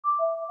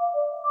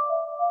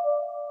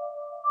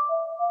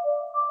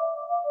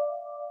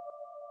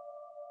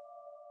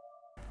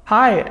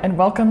Hi, and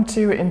welcome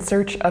to In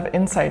Search of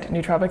Insight,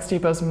 Nootropics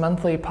Depot's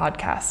monthly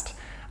podcast.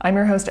 I'm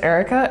your host,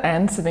 Erica,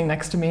 and sitting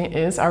next to me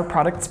is our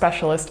product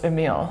specialist,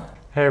 Emil.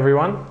 Hey,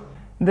 everyone.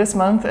 This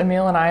month,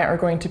 Emil and I are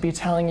going to be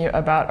telling you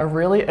about a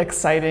really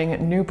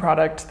exciting new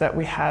product that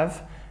we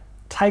have,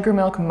 tiger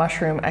milk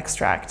mushroom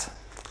extract.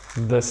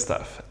 This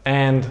stuff.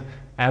 And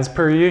as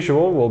per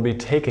usual, we'll be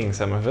taking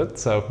some of it,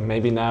 so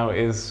maybe now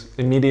is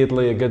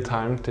immediately a good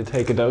time to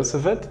take a dose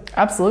of it.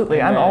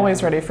 Absolutely, I'm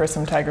always ready for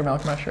some tiger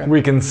milk mushroom.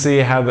 We can see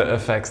how the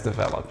effects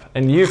develop.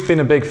 And you've been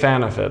a big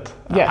fan of it.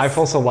 Yes. I've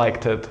also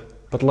liked it,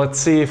 but let's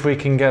see if we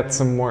can get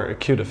some more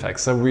acute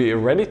effects. So we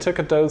already took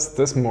a dose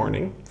this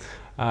morning,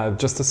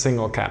 just a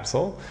single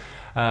capsule.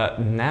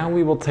 Now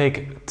we will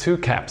take 2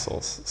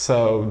 capsules.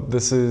 So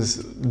this is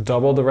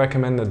double the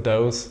recommended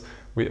dose.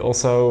 We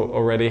also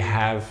already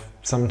have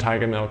some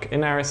tiger milk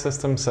in our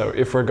system, so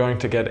if we're going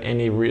to get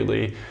any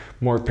really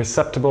more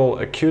perceptible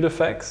acute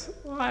effects,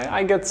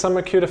 I get some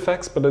acute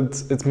effects, but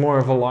it's more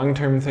of a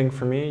long-term thing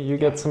for me. You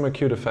get some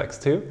acute effects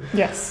too.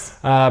 Yes.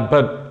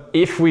 But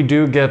if we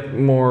do get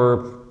more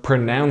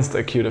pronounced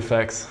acute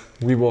effects,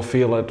 we will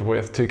feel it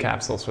with 2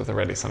 capsules with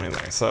already some in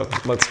there. So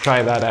let's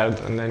try that out,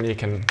 and then you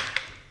can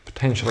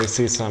potentially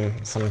see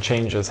some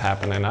changes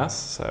happen in us.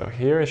 So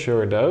here is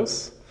your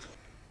dose.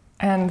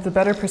 And the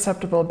better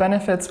perceptible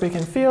benefits we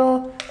can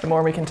feel, the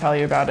more we can tell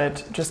you about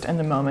it just in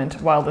the moment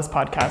while this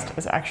podcast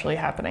is actually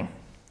happening.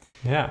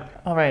 Yeah.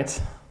 All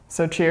right,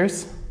 so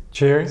cheers.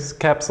 Cheers,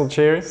 capsule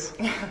cheers.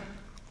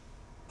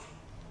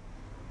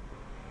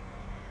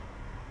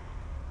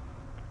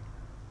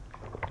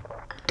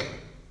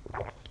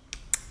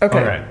 Okay,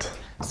 All right.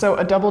 So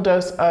a double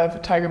dose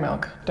of tiger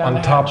milk down the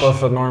On top hatch.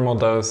 of a normal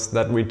dose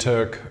that we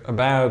took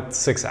about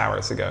 6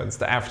 hours ago. It's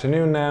the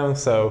afternoon now,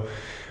 so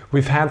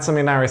we've had some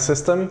in our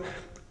system.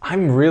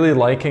 I'm really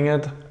liking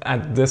it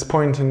at this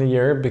point in the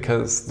year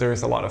because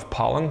there's a lot of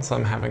pollen, so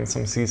I'm having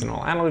some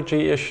seasonal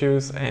allergy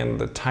issues, and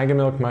the tiger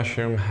milk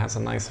mushroom has a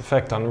nice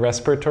effect on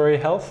respiratory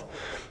health.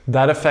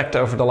 That effect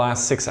over the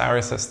last 6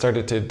 hours has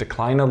started to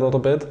decline a little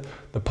bit.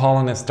 The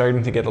pollen is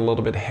starting to get a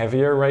little bit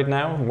heavier right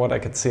now, what I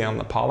could see on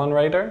the pollen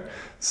radar.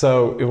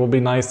 So it will be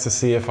nice to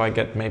see if I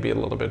get maybe a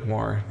little bit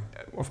more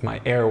of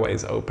my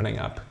airways opening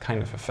up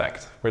kind of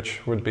effect,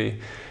 which would be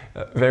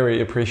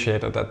very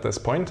appreciated at this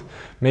point.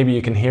 Maybe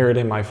you can hear it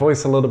in my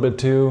voice a little bit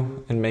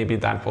too, and maybe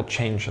that will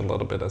change a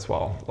little bit as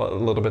well. A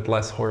little bit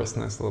less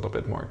hoarseness, a little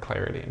bit more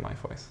clarity in my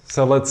voice.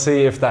 So let's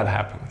see if that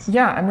happens.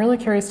 Yeah, I'm really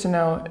curious to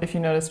know if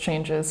you notice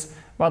changes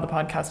while the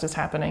podcast is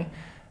happening.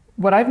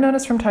 What I've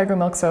noticed from tiger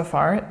milk so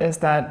far is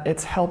that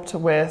it's helped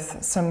with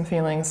some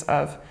feelings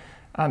of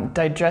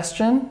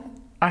digestion.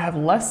 I have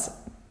less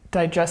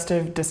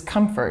digestive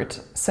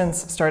discomfort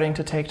since starting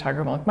to take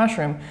tiger milk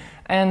mushroom.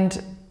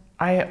 And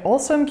I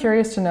also am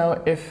curious to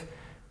know if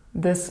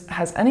this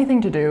has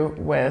anything to do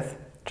with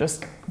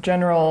just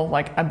general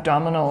like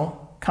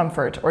abdominal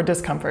comfort or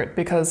discomfort,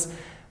 because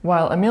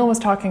while Emil was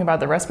talking about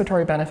the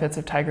respiratory benefits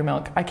of tiger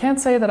milk, I can't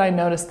say that I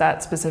noticed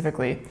that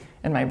specifically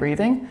in my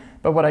breathing,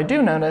 but what I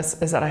do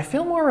notice is that I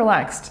feel more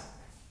relaxed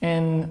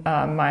in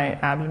my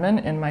abdomen,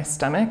 in my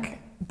stomach,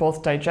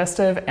 both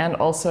digestive and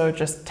also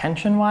just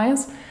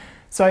tension-wise.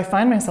 So I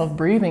find myself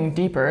breathing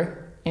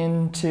deeper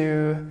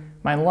into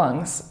my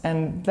lungs,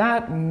 and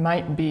that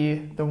might be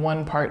the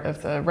one part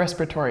of the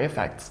respiratory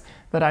effects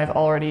that I've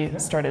already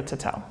started to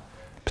tell.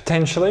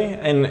 Potentially,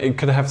 and it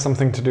could have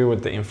something to do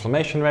with the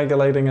inflammation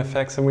regulating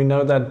effects, and we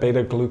know that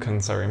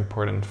beta-glucans are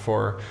important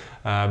for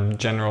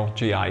general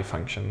GI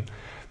function.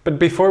 But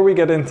before we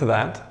get into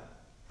that,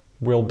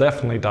 we'll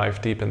definitely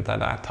dive deep into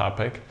that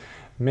topic.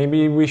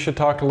 Maybe we should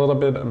talk a little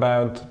bit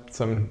about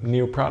some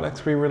new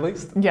products we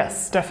released?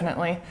 Yes,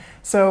 definitely.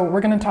 So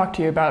we're going to talk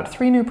to you about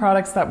 3 new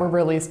products that were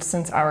released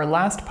since our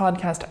last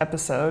podcast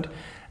episode,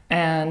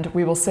 and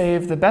we will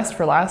save the best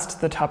for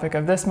last, the topic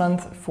of this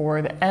month,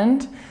 for the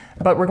end.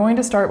 But we're going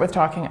to start with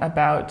talking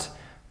about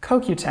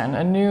CoQ10,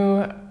 a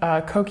new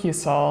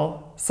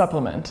CoQ-Sol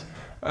supplement.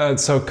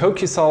 So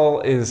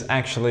CoQ-Sol is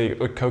actually,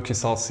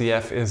 CoQ-Sol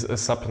CF is a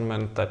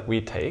supplement that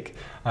we take.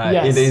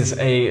 Yes. It is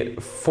a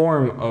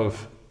form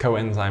of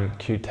coenzyme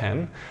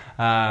Q10,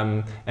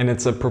 and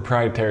it's a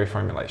proprietary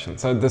formulation.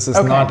 So this is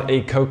not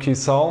a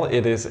CoQ-Sol,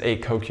 it is a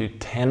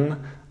CoQ10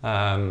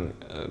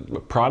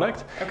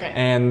 product. Okay.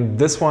 And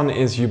this one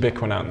is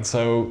ubiquinone.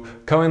 So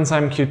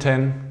coenzyme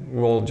Q10,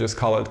 we'll just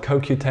call it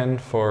CoQ10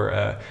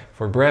 for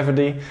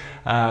brevity.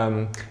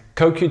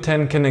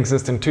 CoQ10 can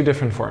exist in 2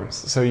 different forms.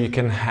 So you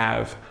can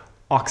have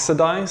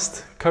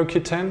oxidized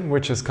CoQ10,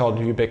 which is called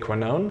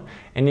ubiquinone,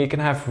 and you can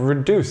have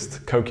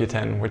reduced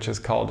CoQ10, which is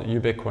called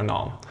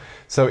ubiquinol.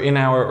 So in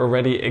our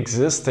already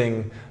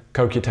existing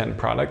CoQ10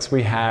 products,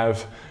 we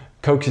have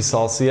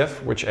CoQ-Sol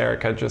CF, which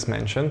Erica just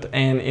mentioned,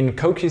 and in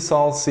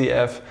CoQ-Sol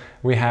CF,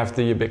 we have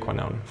the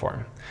ubiquinone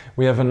form.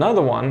 We have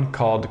another one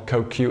called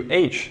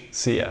CoQ-H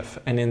CF,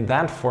 and in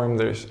that form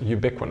there's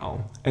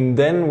ubiquinol. And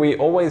then we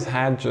always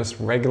had just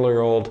regular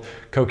old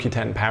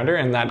CoQ10 powder,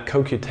 and that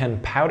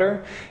CoQ10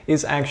 powder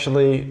is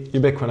actually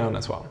ubiquinone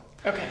as well.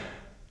 Okay.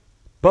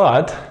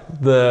 But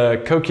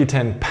the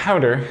CoQ10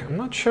 powder, I'm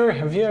not sure,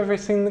 have you ever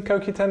seen the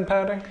CoQ10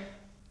 powder?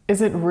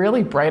 Is it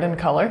really bright in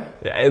color?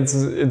 Yeah,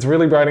 it's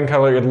really bright in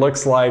color. It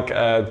looks like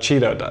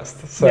Cheeto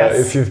dust. So yes.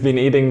 If you've been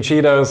eating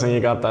Cheetos and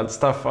you got that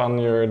stuff on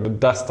the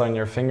dust on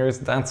your fingers,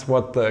 that's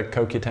what the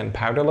CoQ10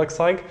 powder looks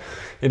like.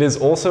 It is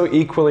also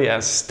equally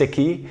as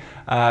sticky,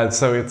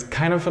 so it's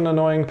kind of an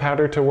annoying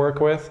powder to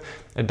work with.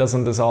 It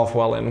doesn't dissolve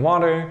well in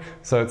water,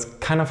 so it's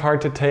kind of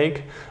hard to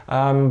take.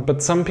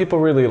 But some people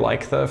really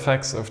like the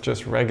effects of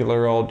just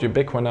regular old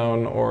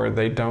ubiquinone, or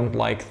they don't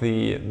like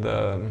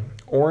the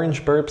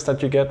orange burps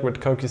that you get with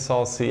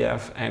CoQ-Sol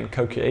CF and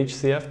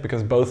CoQ-HCF,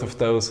 because both of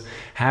those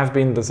have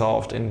been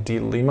dissolved in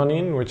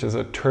D-limonene, which is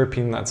a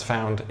terpene that's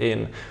found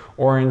in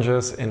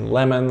oranges, in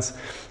lemons.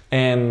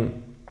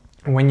 And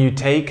when you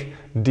take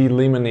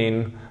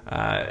D-limonene,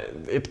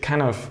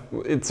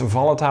 it's a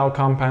volatile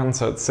compound,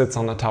 so it sits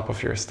on the top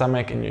of your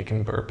stomach and you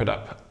can burp it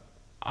up.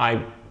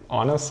 I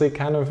honestly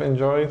kind of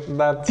enjoy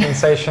that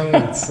sensation.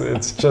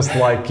 It's just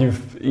like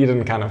you've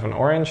eaten kind of an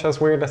orange, as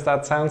weird as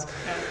that sounds.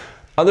 Yeah.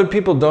 Other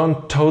people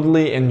don't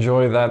totally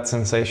enjoy that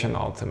sensation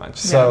all too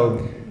much. Yeah.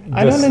 So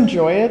I don't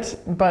enjoy it,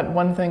 but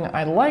one thing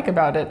I like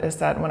about it is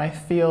that when I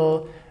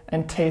feel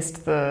and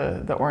taste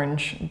the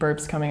orange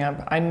burps coming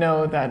up, I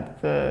know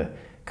that the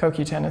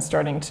CoQ10 is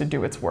starting to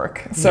do its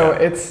work. So yeah.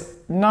 It's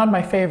not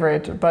my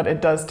favorite, but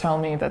it does tell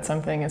me that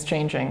something is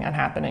changing and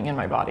happening in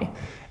my body.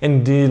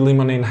 And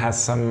D-limonene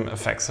has some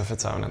effects of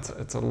its own.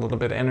 It's a little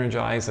bit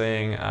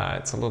energizing,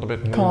 it's a little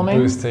bit mood calming.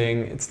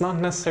 Boosting. It's not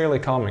necessarily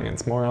calming,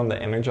 it's more on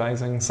the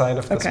energizing side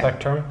of the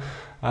spectrum.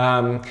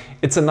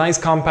 It's a nice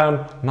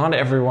compound, not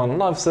everyone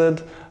loves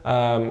it,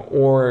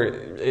 or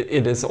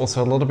it is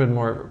also a little bit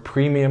more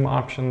premium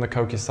option, the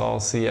CoQ-Sol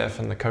CF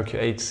and the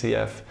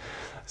CoQ-HCF.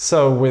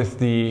 So with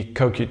the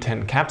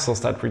CoQ10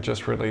 capsules that we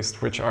just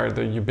released, which are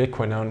the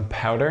ubiquinone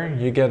powder,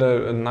 you get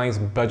a nice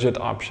budget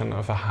option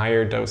of a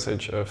higher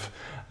dosage of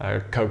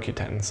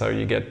CoQ10. So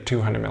you get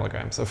 200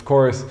 milligrams. Of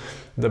course,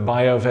 the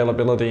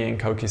bioavailability in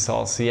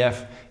CoQ-Sol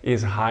CF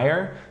is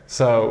higher,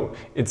 so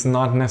it's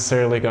not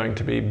necessarily going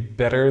to be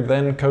better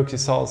than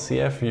CoQ-Sol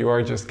CF. You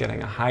are just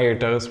getting a higher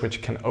dose,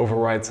 which can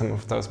override some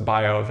of those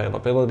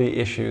bioavailability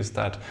issues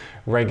that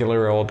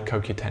regular old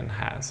CoQ10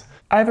 has.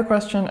 I have a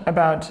question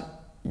about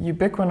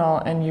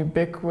ubiquinol and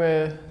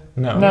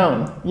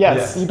ubiquinone.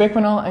 Yes,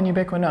 ubiquinol and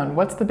ubiquinone.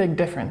 What's the big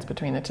difference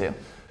between the two?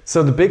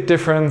 So the big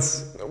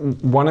difference,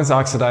 one is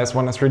oxidized,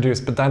 one is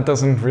reduced, but that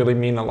doesn't really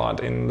mean a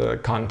lot in the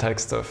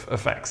context of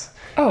effects.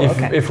 Oh,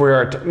 okay. If we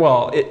are,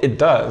 it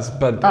does,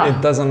 but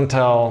it doesn't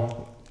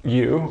tell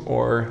you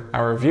or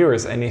our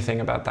viewers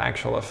anything about the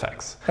actual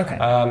effects.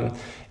 Okay.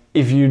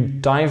 If you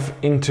dive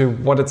into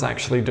what it's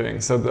actually doing,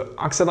 so the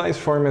oxidized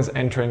form is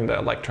entering the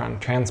electron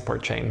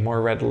transport chain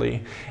more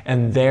readily,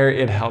 and there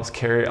it helps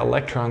carry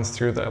electrons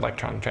through the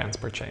electron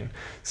transport chain.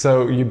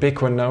 So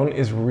ubiquinone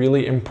is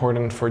really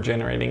important for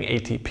generating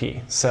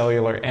ATP,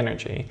 cellular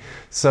energy.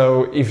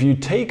 So if you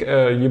take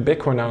a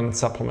ubiquinone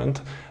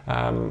supplement,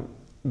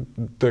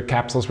 the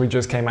capsules we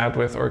just came out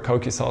with, or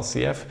CoQ-Sol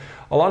CF,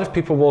 a lot of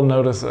people will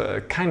notice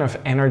a kind of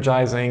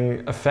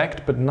energizing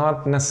effect, but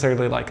not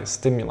necessarily like a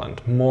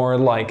stimulant, more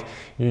like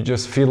you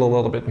just feel a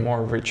little bit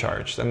more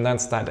recharged, and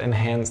that's that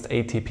enhanced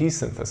ATP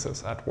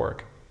synthesis at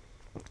work.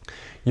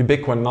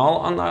 Ubiquinol,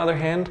 on the other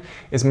hand,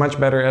 is much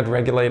better at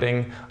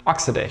regulating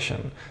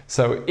oxidation.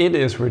 So it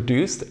is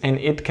reduced and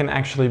it can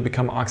actually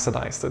become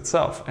oxidized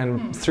itself.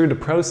 And through the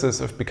process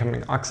of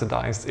becoming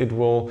oxidized, it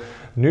will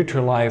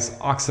neutralize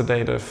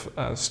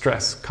oxidative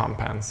stress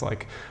compounds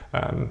like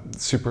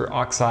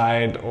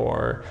superoxide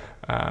or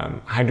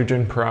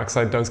hydrogen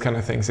peroxide, those kind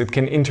of things. It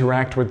can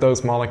interact with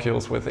those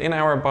molecules within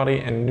our body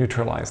and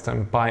neutralize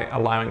them by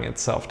allowing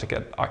itself to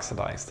get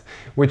oxidized,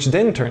 which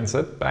then turns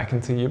it back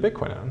into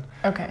ubiquinone.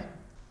 Okay.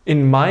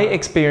 In my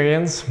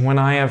experience, when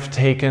I have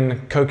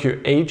taken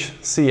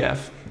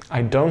CoQ-HCF,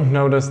 I don't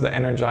notice the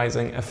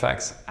energizing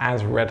effects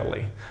as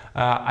readily.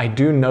 I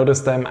do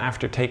notice them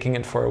after taking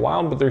it for a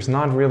while, but there's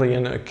not really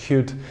an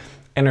acute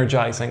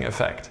energizing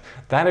effect.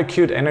 That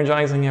acute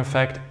energizing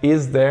effect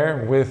is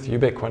there with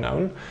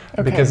ubiquinone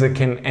because it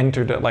can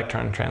enter the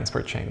electron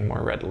transport chain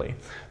more readily.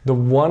 The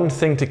one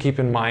thing to keep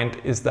in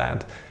mind is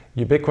that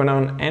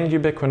ubiquinone and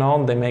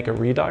ubiquinol, they make a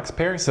redox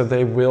pair, so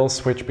they will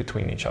switch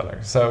between each other.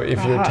 So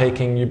if you're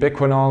taking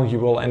ubiquinol, you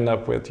will end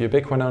up with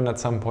ubiquinone at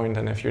some point,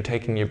 and if you're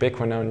taking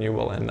ubiquinone, you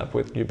will end up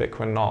with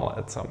ubiquinol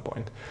at some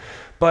point.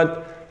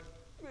 But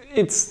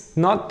it's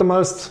not the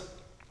most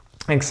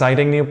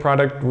exciting new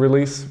product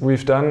release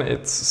we've done.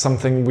 It's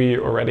something we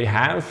already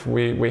have.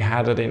 We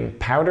had it in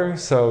powder,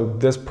 so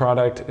this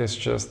product is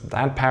just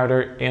that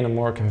powder in a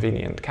more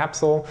convenient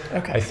capsule.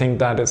 I think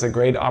that is a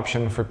great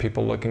option for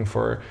people looking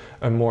for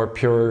a more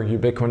pure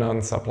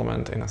ubiquinone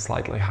supplement in a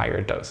slightly higher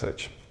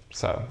dosage.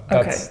 So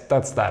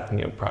that's that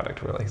new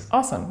product release.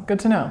 Awesome, good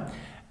to know.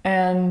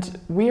 And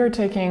we are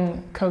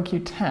taking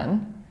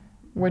CoQ10,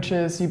 which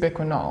is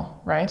ubiquinol,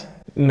 right?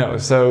 No,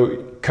 so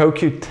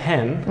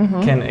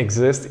CoQ10 can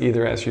exist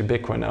either as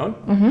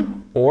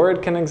ubiquinone or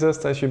it can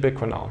exist as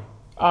ubiquinol.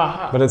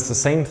 but it's the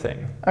same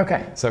thing.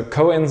 Okay. So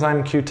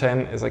coenzyme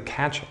Q10 is a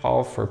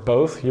catch-all for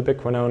both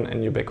ubiquinone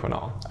and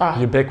ubiquinol.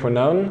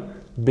 Ubiquinone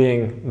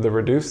being the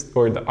reduced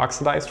or the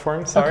oxidized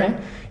form, sorry.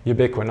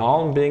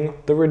 Ubiquinol being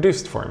the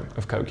reduced form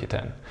of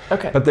CoQ10.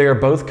 Okay. But they are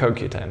both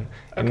CoQ10. Okay.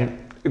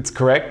 And it's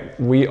correct,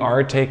 we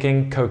are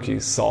taking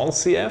CoQ-Sol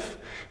CF,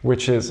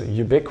 which is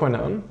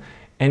ubiquinone,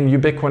 and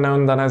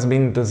ubiquinone that has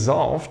been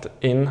dissolved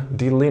in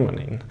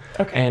D-limonene.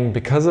 Okay. And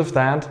because of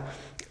that,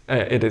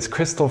 it is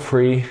crystal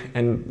free,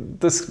 and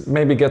this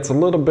maybe gets a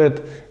little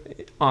bit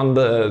on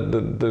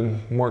the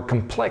more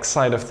complex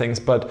side of things,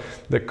 but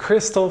the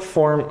crystal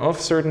form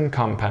of certain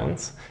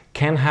compounds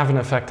can have an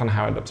effect on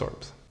how it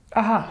absorbs.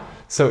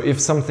 So if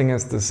something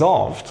is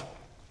dissolved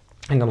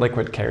in a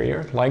liquid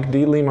carrier, like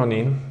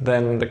D-limonene,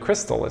 then the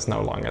crystal is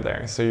no longer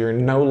there. So you're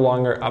no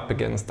longer up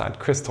against that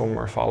crystal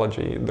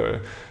morphology,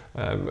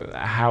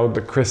 how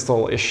the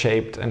crystal is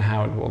shaped and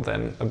how it will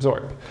then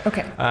absorb.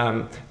 Okay.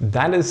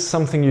 That is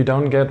something you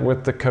don't get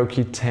with the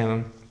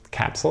CoQ10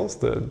 capsules,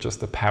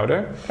 just the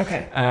powder.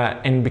 Okay.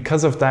 And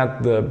because of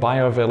that, the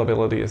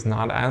bioavailability is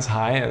not as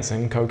high as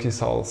in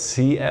CoQ-Sol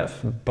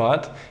CF,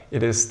 but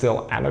it is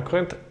still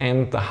adequate,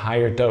 and the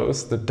higher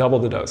dose, double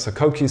the dose. So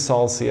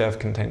CoQ-Sol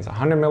CF contains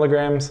 100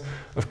 milligrams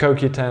of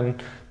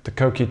CoQ10. The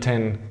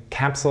CoQ10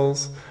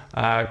 capsules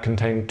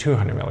contain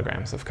 200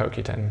 milligrams of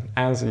CoQ10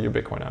 as a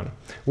ubiquinone.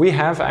 We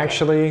have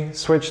actually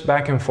switched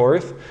back and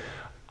forth.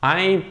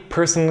 I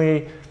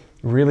personally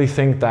really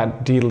think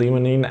that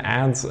D-limonene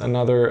adds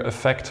another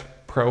effect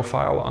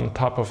profile on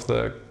top of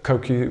the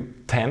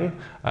CoQ10,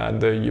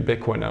 the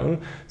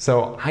ubiquinone.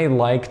 So I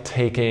like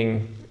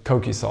taking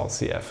CoQ-Sol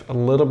CF a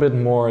little bit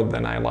more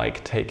than I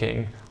like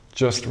taking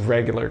just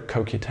regular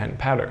CoQ10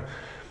 powder.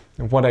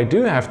 What I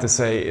do have to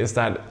say is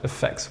that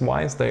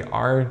effects-wise, they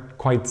are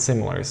quite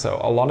similar. So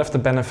a lot of the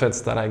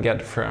benefits that I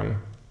get from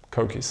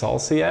CoQ-Sol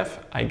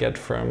CF, I get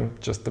from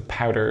just the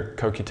powder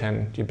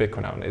CoQ10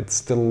 ubiquinone. It's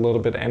still a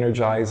little bit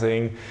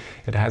energizing.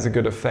 It has a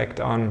good effect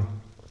on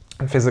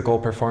physical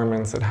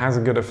performance. It has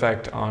a good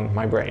effect on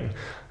my brain.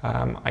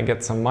 I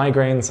get some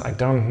migraines. I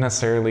don't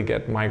necessarily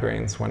get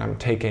migraines when I'm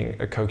taking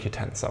a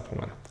CoQ10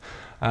 supplement.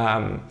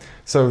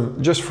 So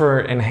just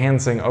for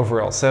enhancing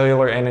overall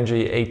cellular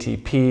energy,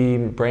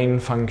 ATP, brain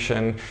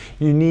function,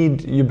 you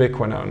need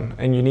ubiquinone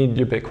and you need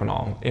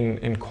ubiquinol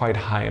in quite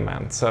high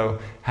amounts. So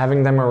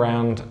having them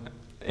around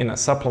in a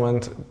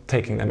supplement,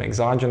 taking them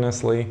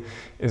exogenously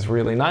is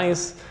really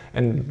nice,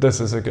 and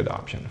this is a good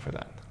option for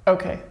that.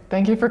 Okay,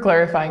 thank you for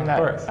clarifying that.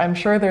 Of course. I'm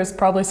sure there's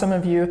probably some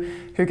of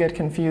you who get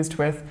confused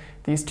with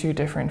these two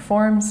different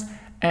forms,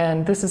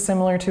 and this is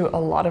similar to a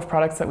lot of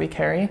products that we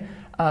carry.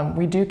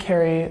 We do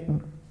carry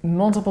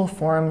multiple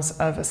forms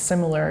of a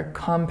similar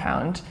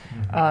compound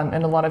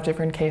in a lot of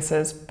different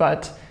cases,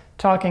 but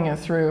talking it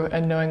through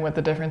and knowing what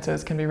the difference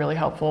is can be really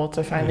helpful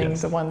to finding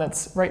the one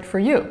that's right for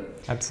you.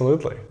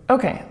 Absolutely.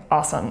 Okay,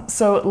 awesome.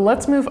 So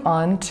let's move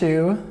on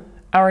to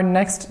our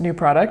next new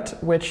product,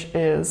 which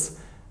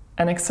is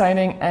an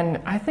exciting and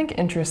I think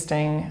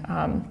interesting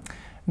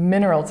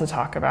mineral to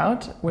talk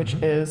about, which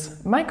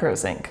is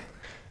microzinc.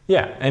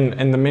 Yeah,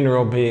 and the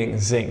mineral being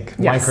zinc.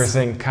 Yes.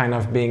 Microzinc kind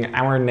of being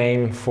our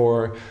name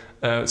for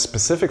a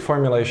specific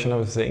formulation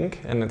of zinc,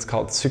 and it's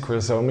called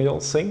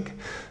sucrosomial zinc.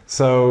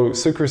 So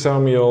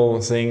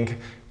sucrosomial zinc,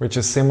 which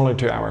is similar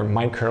to our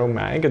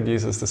micro-mag, it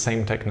uses the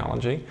same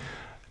technology.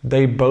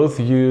 They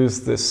both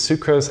use this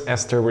sucrose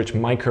ester which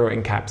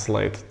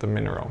micro-encapsulate the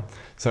mineral.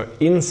 So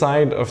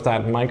inside of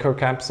that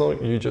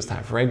microcapsule, you just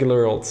have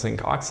regular old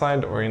zinc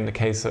oxide, or in the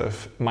case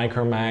of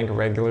micro-mag,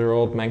 regular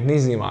old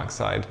magnesium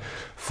oxide.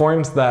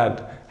 Forms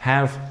that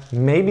have,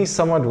 maybe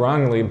somewhat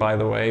wrongly by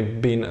the way,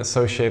 been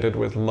associated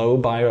with low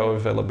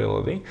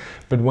bioavailability.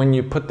 But when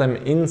you put them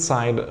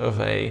inside of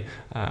a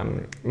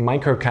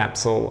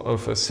microcapsule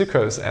of a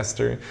sucrose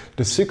ester,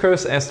 the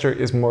sucrose ester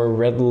is more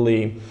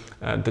readily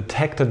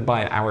detected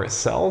by our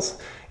cells,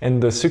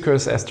 and the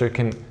sucrose ester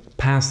can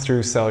pass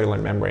through cellular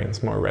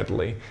membranes more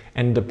readily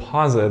and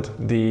deposit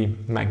the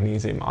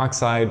magnesium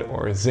oxide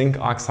or zinc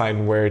oxide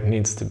where it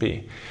needs to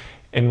be.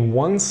 And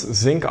once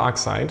zinc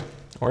oxide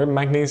or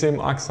magnesium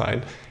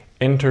oxide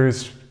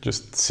enters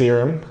just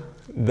serum,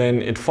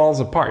 then it falls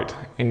apart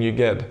and you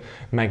get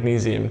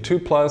magnesium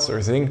 2+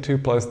 or zinc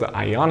 2+, the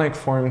ionic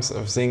forms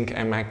of zinc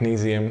and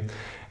magnesium,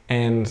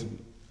 and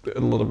a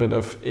little bit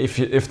of,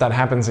 if that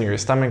happens in your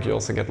stomach, you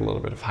also get a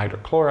little bit of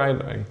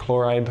hydrochloride, and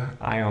chloride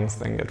ions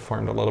then get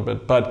formed a little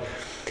bit. But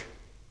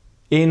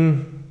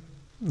in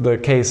the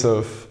case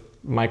of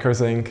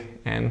microzinc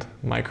and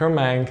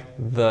micromag,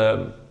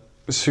 the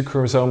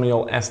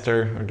sucrosomial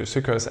ester or the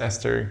sucrose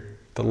ester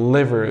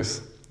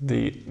delivers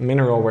the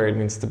mineral where it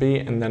needs to be,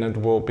 and then it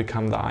will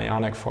become the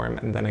ionic form,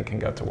 and then it can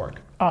go to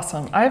work.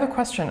 Awesome. I have a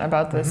question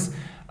about this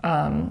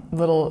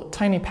little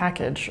tiny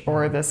package,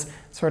 or this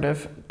sort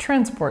of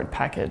transport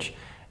package.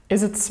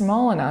 Is it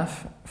small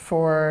enough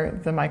for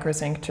the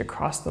microzinc to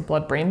cross the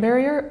blood-brain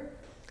barrier?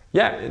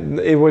 Yeah,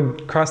 it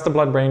would cross the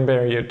blood-brain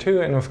barrier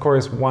too, and of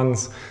course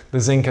once the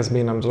zinc has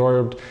been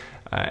absorbed,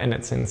 and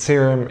it's in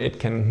serum, it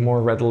can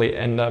more readily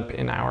end up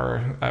in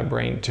our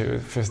brain too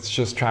if it's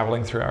just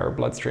traveling through our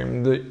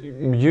bloodstream. The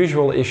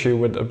usual issue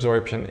with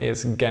absorption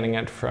is getting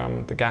it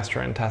from the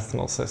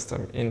gastrointestinal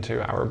system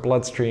into our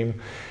bloodstream.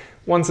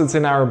 Once it's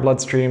in our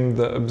bloodstream,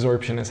 the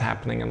absorption is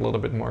happening a little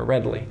bit more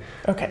readily.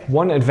 Okay.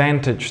 One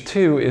advantage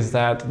too is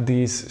that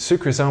these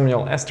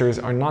sucrosomial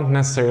esters are not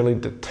necessarily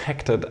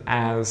detected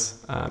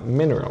as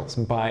minerals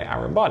by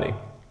our body.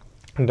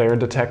 They are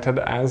detected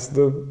as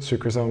the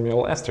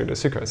sucrosomial ester, the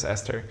sucrose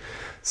ester.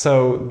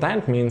 So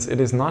that means it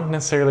is not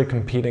necessarily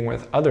competing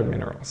with other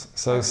minerals.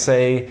 So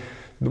say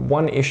the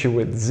one issue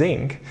with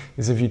zinc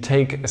is if you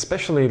take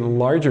especially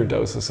larger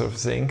doses of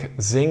zinc,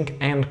 zinc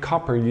and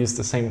copper use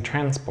the same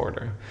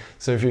transporter.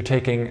 So if you're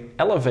taking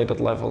elevated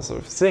levels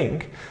of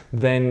zinc,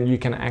 then you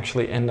can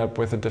actually end up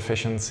with a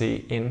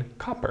deficiency in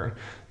copper.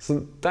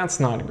 So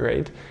that's not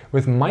great.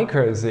 With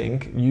micro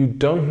zinc, you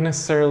don't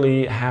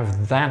necessarily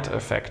have that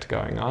effect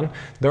going on.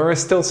 There are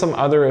still some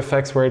other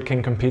effects where it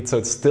can compete, so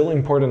it's still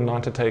important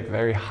not to take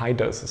very high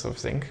doses of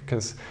zinc,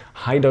 because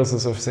high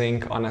doses of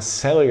zinc on a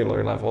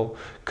cellular level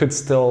could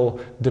still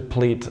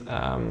deplete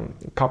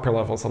copper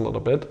levels a little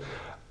bit.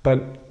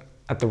 But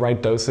at the right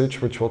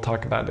dosage, which we'll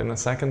talk about in a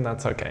second,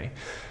 that's okay.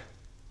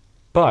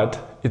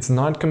 But it's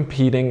not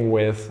competing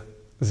with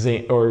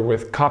zinc or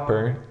with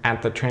copper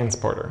at the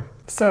transporter.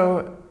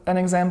 So an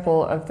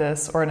example of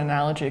this, or an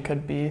analogy,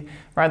 could be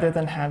rather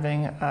than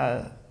having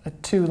a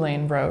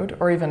 2-lane road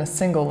or even a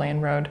single lane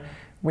road,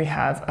 we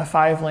have a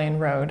 5-lane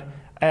road,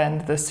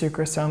 and the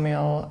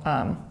sucrosomial,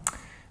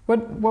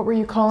 what were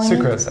you calling it?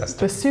 Sucrose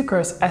ester. The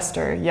sucrose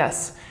ester,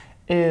 yes,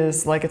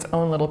 is like its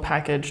own little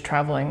package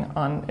traveling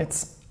on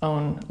its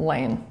own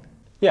lane.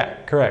 Yeah,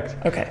 correct.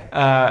 Okay.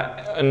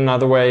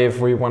 Another way, if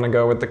we want to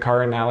go with the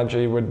car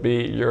analogy, would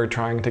be you're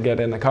trying to get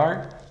in the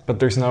car, but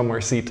there's no more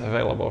seat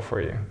available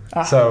for you.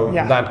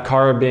 Yeah. That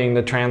car being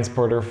the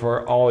transporter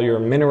for all your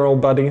mineral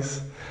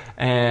buddies,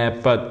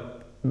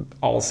 but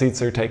all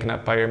seats are taken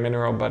up by your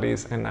mineral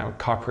buddies, and now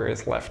copper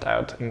is left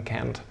out and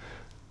can't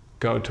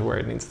go to where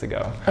it needs to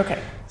go.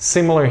 Okay.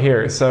 Similar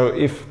here. So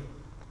if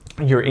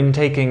you're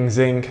intaking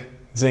zinc,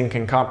 zinc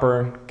and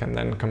copper can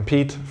then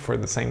compete for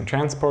the same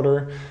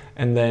transporter,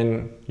 and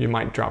then you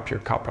might drop your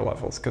copper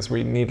levels because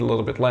we need a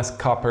little bit less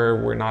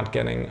copper. We're not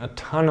getting a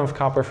ton of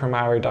copper from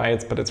our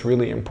diets, but it's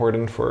really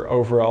important for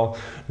overall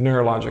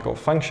neurological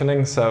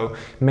functioning. So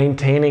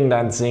maintaining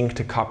that zinc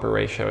to copper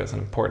ratio is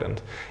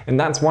important. And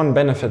that's one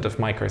benefit of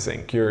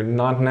microzinc. You're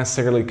not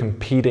necessarily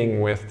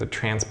competing with the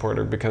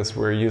transporter because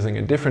we're using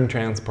a different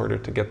transporter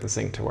to get the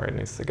zinc to where it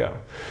needs to go.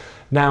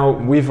 Now,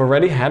 we've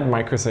already had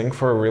microzinc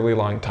for a really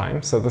long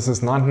time, so this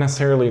is not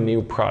necessarily a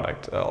new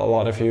product. A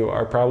lot of you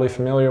are probably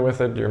familiar with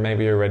it, you're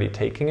maybe already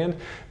taking it,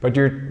 but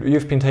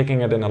you've been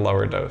taking it in a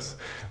lower dose.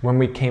 When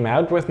we came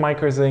out with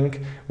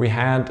microzinc, we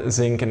had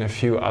zinc in a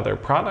few other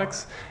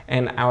products,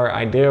 and our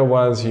idea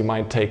was you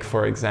might take,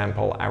 for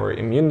example, our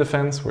immune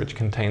defense, which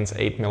contains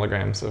 8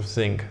 milligrams of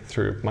zinc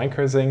through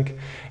microzinc,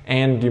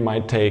 and you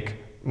might take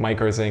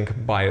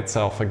microzinc by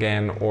itself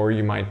again, or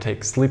you might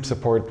take sleep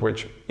support,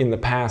 which in the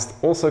past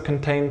also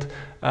contained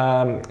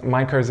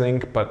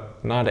microzinc,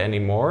 but not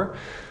anymore.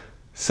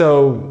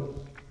 So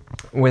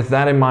with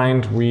that in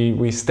mind,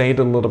 we stayed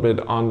a little bit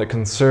on the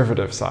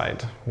conservative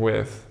side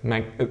with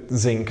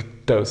zinc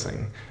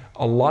dosing.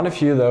 A lot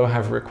of you though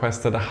have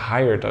requested a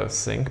higher dose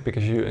zinc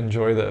because you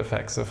enjoy the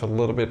effects of a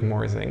little bit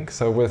more zinc.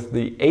 So with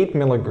the 8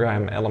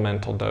 milligram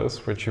elemental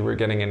dose, which you were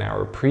getting in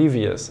our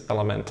previous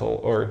elemental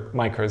or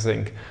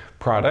microzinc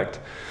product,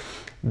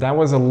 that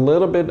was a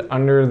little bit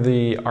under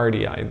the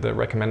RDI, the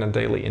recommended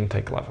daily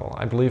intake level,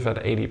 I believe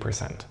at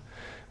 80%.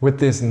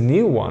 With this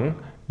new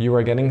one, you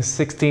are getting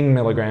 16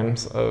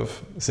 milligrams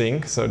of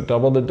zinc, so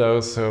double the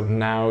dose, so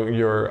now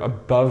you're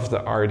above the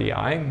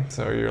RDI,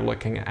 so you're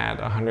looking at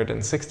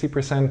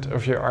 160%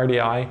 of your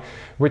RDI,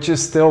 which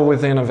is still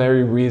within a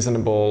very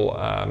reasonable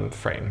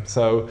frame.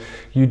 So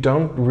you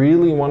don't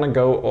really want to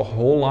go a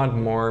whole lot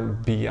more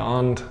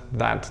beyond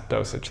that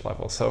dosage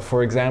level. So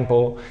for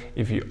example,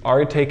 if you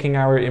are taking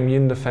our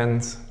immune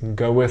defense,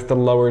 go with the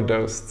lower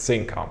dose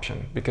zinc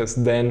option, because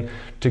then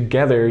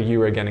together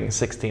you are getting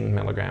 16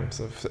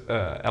 milligrams of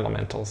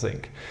elemental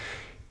zinc.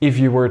 If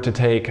you were to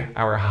take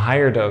our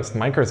higher dose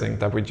microzinc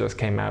that we just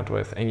came out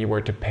with and you were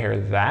to pair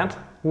that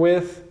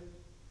with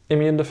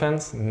immune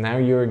defense, now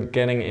you're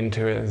getting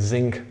into a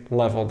zinc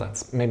level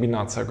that's maybe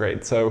not so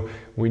great. So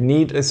we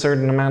need a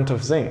certain amount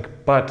of zinc,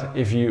 but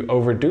if you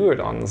overdo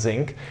it on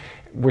zinc,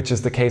 which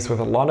is the case with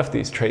a lot of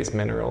these trace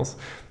minerals,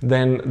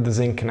 then the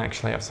zinc can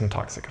actually have some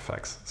toxic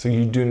effects. So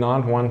you do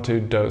not want to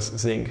dose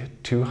zinc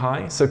too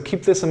high. So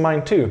keep this in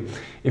mind too.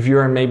 If you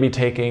are maybe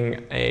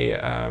taking a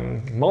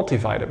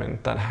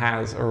multivitamin that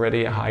has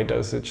already a high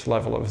dosage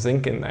level of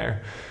zinc in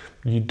there,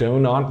 you do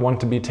not want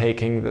to be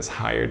taking this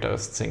higher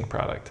dose zinc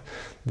product.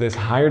 This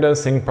higher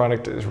dose zinc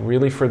product is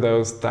really for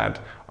those that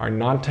are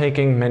not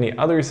taking many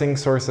other zinc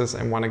sources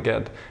and want to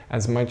get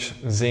as much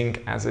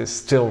zinc as is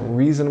still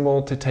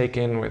reasonable to take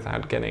in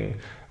without getting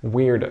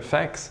weird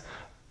effects.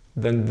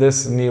 Then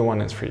this new one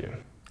is for you.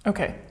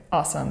 Okay,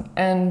 awesome.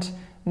 And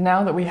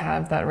now that we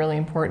have that really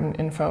important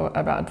info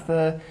about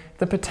the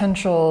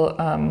potential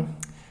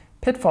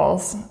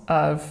pitfalls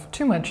of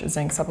too much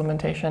zinc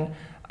supplementation,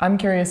 I'm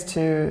curious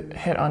to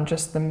hit on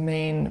just the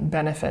main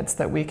benefits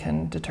that we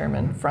can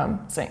determine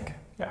from zinc.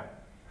 Yeah.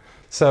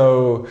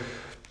 So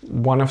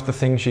one of the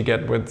things you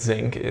get with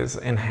zinc is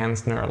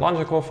enhanced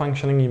neurological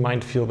functioning. You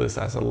might feel this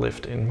as a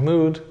lift in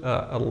mood,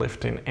 a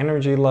lift in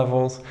energy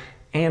levels,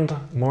 and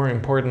more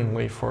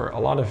importantly for a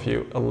lot of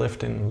you, a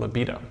lift in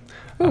libido.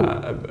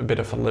 A bit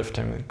of a lift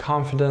in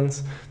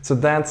confidence. So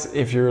that's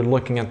if you're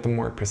looking at the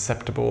more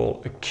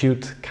perceptible,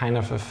 acute kind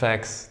of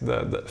effects,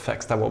 the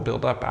effects that will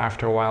build up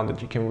after a while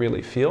that you can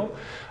really feel.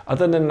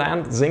 Other than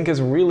that, zinc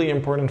is really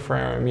important for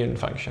our immune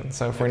function.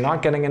 So if we're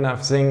not getting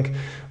enough zinc,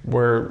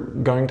 we're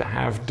going to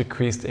have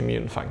decreased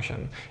immune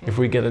function. If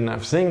we get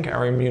enough zinc,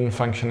 our immune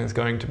function is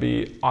going to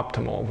be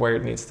optimal, where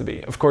it needs to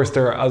be. Of course,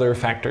 there are other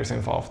factors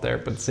involved there,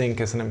 but zinc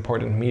is an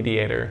important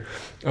mediator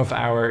of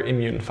our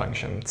immune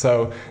function.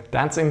 So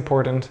that's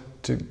important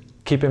to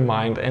keep in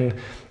mind. And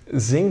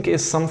zinc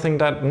is something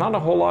that not a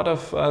whole lot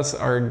of us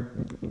are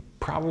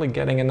probably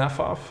getting enough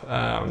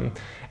of.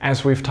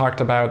 As we've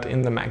talked about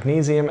in the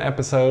magnesium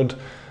episode,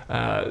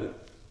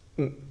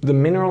 the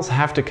minerals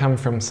have to come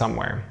from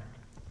somewhere.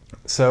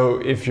 So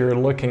if you're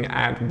looking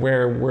at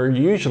where we're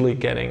usually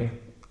getting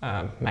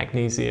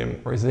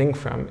magnesium or zinc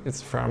from,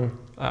 it's from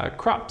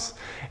crops.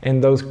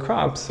 And those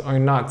crops are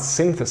not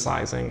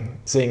synthesizing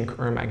zinc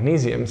or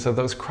magnesium, so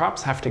those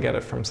crops have to get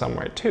it from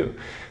somewhere too.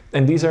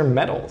 And these are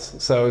metals.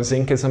 So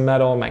zinc is a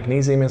metal,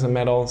 magnesium is a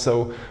metal.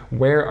 So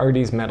where are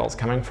these metals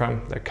coming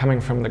from? They're coming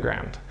from the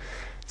ground.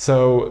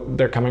 So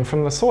they're coming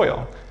from the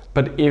soil.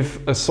 But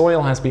if a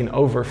soil has been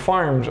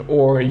over-farmed,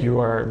 or you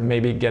are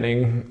maybe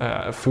getting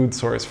a food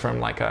source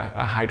from like a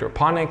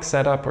hydroponic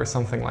setup or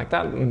something like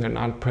that, and they're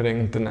not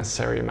putting the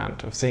necessary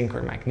amount of zinc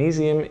or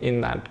magnesium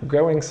in that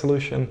growing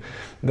solution,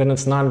 then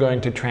it's not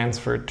going to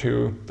transfer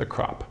to the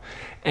crop.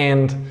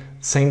 And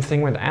same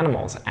thing with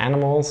animals.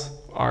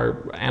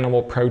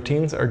 Animal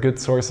proteins are good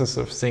sources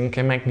of zinc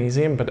and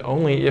magnesium, but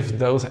only if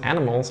those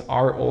animals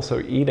are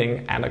also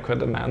eating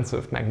adequate amounts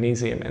of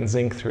magnesium and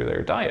zinc through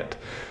their diet.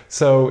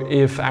 So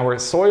if our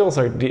soils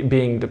are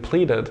being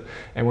depleted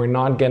and we're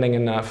not getting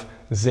enough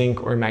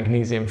zinc or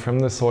magnesium from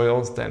the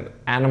soils, then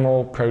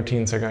animal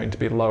proteins are going to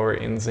be lower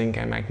in zinc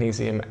and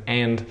magnesium,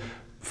 and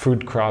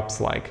food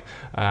crops like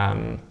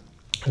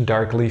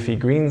dark leafy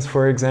greens,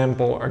 for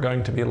example, are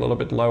going to be a little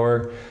bit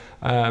lower.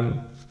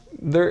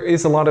 There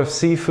is a lot of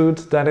seafood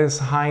that is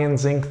high in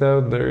zinc,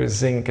 though. There is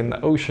zinc in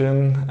the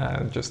ocean,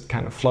 just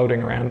kind of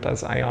floating around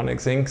as ionic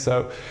zinc.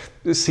 So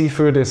the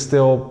seafood is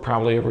still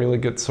probably a really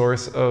good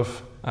source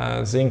of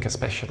zinc,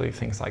 especially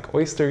things like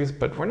oysters,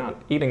 but we're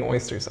not eating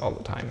oysters all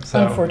the time.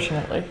 So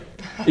unfortunately.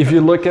 If you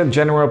look at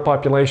general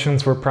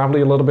populations, we're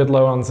probably a little bit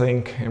low on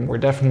zinc, and we're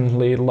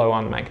definitely low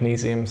on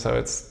magnesium. So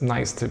it's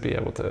nice to be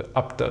able to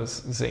up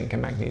those zinc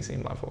and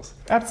magnesium levels.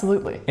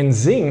 Absolutely. And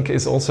zinc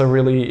is also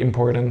really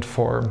important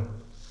for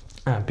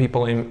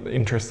people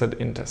interested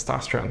in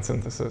testosterone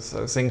synthesis.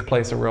 So zinc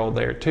plays a role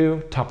there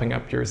too. Topping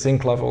up your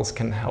zinc levels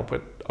can help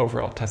with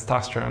overall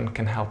testosterone,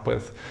 can help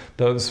with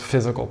those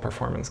physical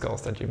performance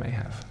goals that you may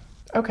have.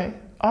 Okay,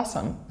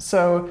 awesome.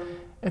 So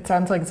it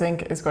sounds like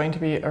zinc is going to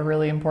be a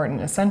really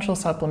important essential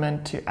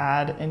supplement to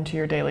add into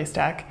your daily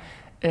stack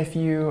if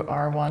you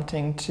are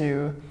wanting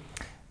to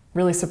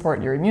really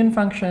support your immune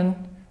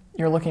function,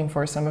 you're looking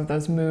for some of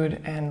those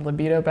mood and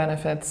libido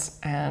benefits,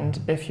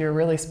 and if you're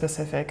really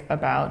specific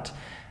about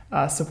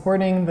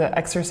supporting the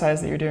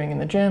exercise that you're doing in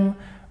the gym,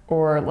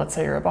 or let's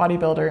say you're a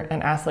bodybuilder,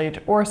 an athlete,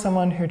 or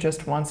someone who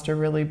just wants to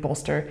really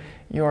bolster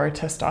your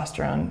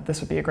testosterone,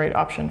 this would be a great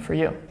option for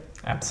you.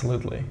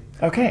 Absolutely.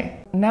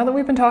 Okay, now that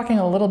we've been talking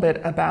a little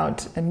bit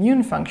about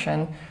immune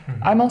function,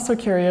 I'm also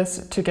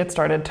curious to get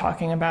started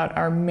talking about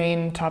our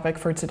main topic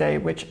for today,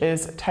 which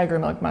is tiger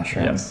milk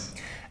mushroom. Yes.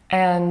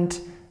 And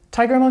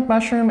tiger milk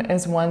mushroom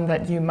is one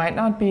that you might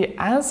not be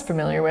as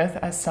familiar with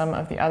as some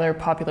of the other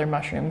popular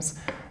mushrooms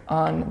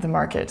on the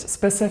market,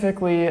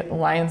 specifically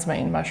lion's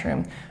mane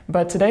mushroom.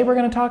 But today we're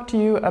going to talk to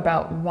you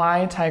about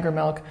why tiger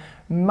milk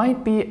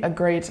might be a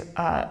great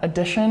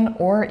addition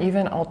or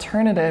even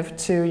alternative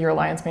to your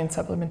lion's mane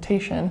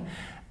supplementation.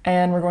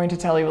 And we're going to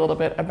tell you a little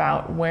bit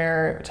about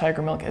where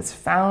tiger milk is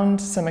found,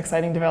 some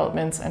exciting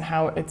developments, and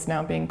how it's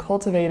now being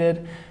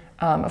cultivated.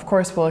 Of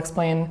course, we'll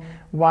explain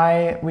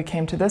why we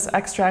came to this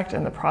extract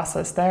and the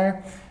process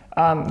there.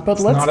 But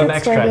it's let's not get an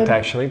extract started.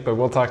 actually, but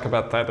we'll talk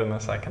about that in a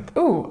second.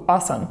 Ooh,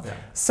 awesome. Yeah.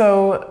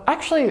 So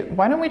actually,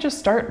 why don't we just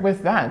start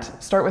with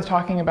that? Start with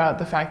talking about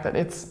the fact that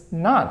it's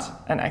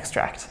not an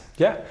extract.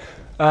 Yeah.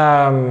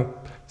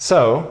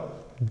 So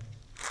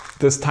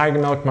this tiger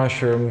milk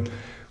mushroom,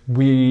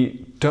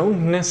 we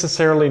don't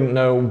necessarily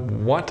know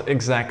what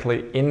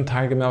exactly in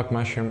tiger milk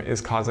mushroom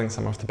is causing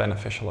some of the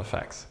beneficial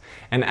effects.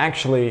 And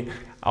actually,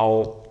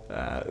 I'll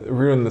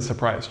ruin the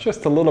surprise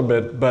just a little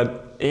bit,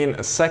 but in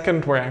a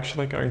second we're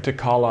actually going to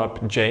call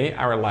up Jay,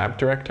 our lab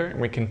director, and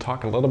we can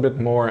talk a little bit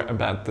more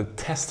about the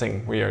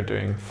testing we are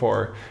doing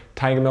for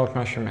tiger milk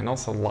mushroom and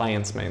also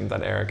lion's mane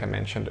that Erica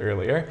mentioned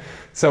earlier.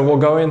 So we'll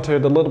go into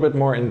it a little bit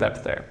more in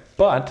depth there.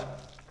 But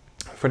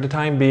for the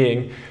time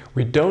being,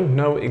 we don't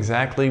know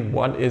exactly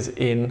what is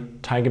in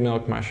tiger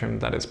milk mushroom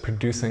that is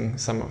producing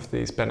some of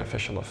these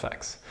beneficial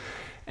effects.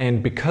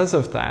 And because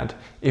of that,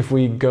 if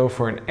we go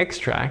for an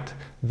extract,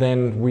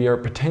 then we are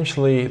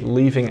potentially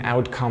leaving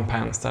out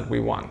compounds that we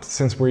want,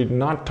 since we're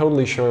not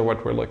totally sure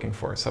what we're looking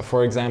for. So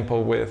for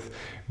example, with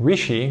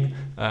reishi,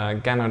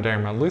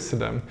 Ganoderma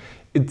lucidum,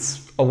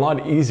 it's a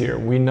lot easier.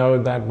 We know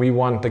that we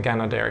want the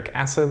ganoderic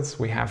acids,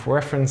 we have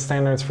reference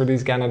standards for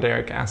these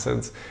ganoderic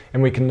acids,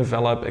 and we can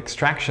develop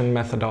extraction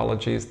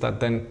methodologies that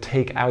then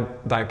take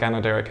out that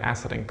ganoderic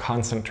acid and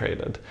concentrate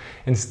it,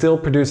 and still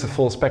produce a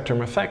full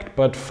spectrum effect,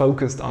 but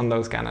focused on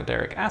those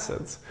ganoderic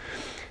acids.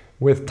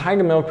 With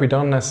tiger milk, we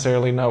don't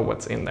necessarily know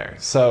what's in there.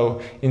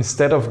 So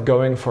instead of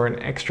going for an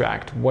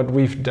extract, what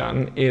we've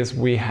done is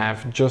we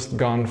have just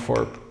gone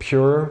for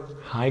pure,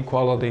 high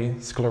quality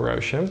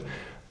sclerotium.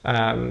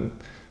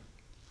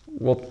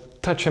 We'll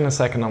touch in a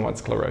second on what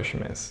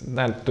sclerotium is.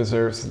 That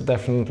deserves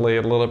definitely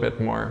a little bit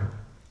more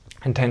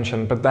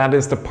attention, but that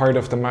is the part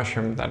of the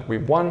mushroom that we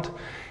want.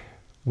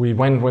 We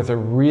went with a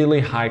really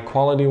high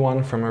quality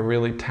one from a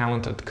really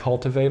talented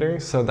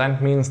cultivator. So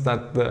that means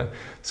that the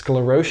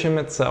sclerotium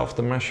itself,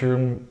 the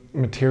mushroom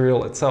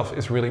material itself,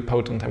 is really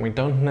potent, and we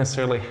don't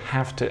necessarily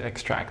have to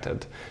extract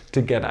it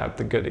to get out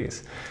the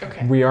goodies.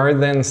 Okay. We are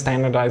then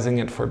standardizing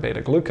it for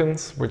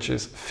beta-glucans, which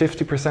is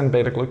 50%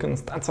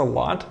 beta-glucans. That's a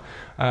lot.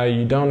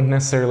 You don't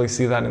necessarily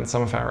see that in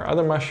some of our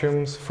other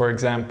mushrooms. For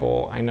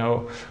example, I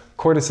know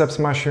cordyceps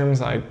mushrooms,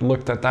 I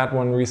looked at that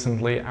one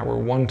recently. Our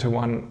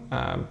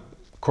 1-to-1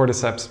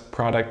 cordyceps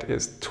product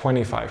is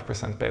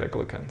 25%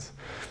 beta-glucans.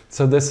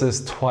 So this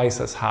is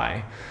twice as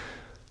high.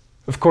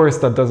 Of course,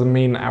 that doesn't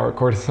mean our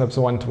cordyceps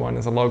 1-to-1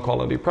 is a low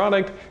quality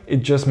product.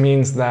 It just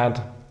means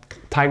that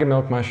tiger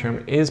milk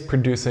mushroom is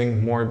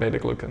producing more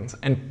beta-glucans.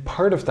 And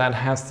part of that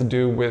has to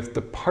do with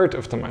the part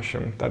of the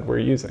mushroom that we're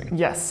using.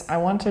 Yes, I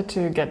wanted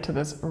to get to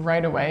this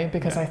right away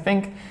because I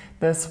think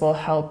this will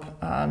help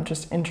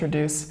just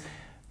introduce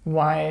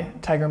why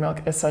tiger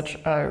milk is such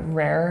a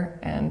rare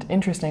and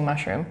interesting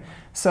mushroom.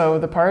 So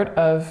the part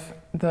of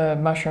the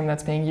mushroom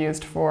that's being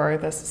used for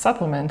this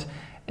supplement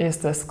is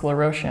the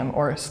sclerotium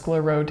or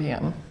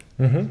sclerotium.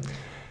 Mm-hmm.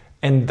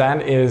 And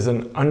that is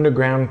an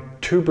underground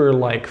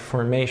tuber-like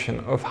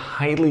formation of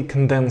highly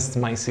condensed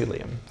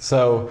mycelium.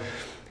 So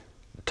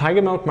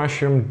tiger milk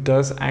mushroom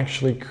does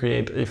actually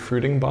create a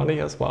fruiting body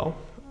as well.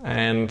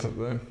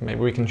 And maybe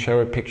we can show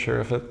a picture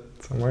of it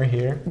somewhere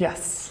here.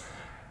 Yes.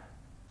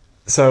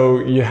 So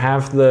you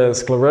have the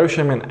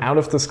sclerotium, and out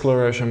of the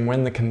sclerotium,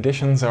 when the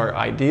conditions are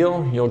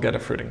ideal, you'll get a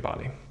fruiting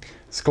body.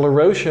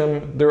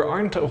 Sclerotium, there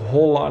aren't a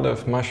whole lot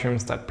of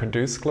mushrooms that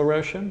produce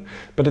sclerotium,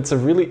 but it's a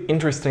really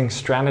interesting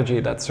strategy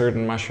that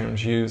certain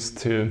mushrooms use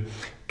to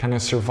kind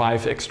of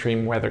survive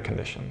extreme weather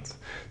conditions.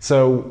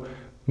 So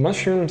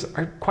mushrooms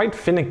are quite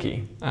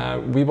finicky.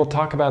 We will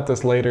talk about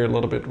this later a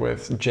little bit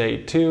with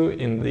Jay too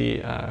in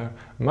the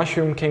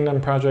Mushroom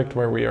Kingdom project,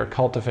 where we are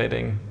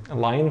cultivating a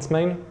lion's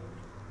mane.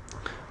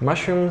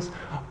 Mushrooms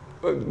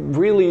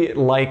really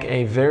like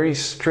a very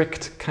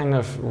strict kind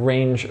of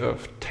range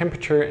of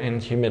temperature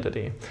and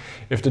humidity.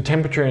 If the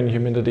temperature and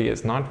humidity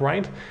is not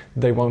right,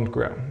 they won't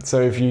grow.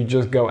 So if you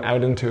just go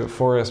out into a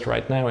forest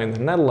right now in the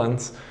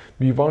Netherlands,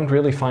 you won't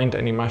really find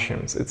any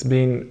mushrooms. It's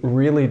been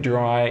really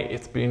dry,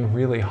 it's been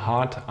really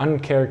hot,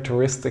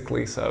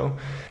 uncharacteristically so.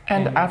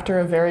 And after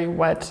a very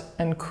wet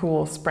and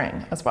cool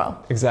spring as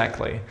well.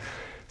 Exactly.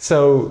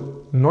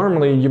 So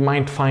normally you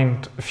might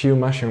find a few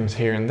mushrooms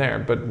here and there,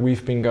 but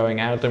we've been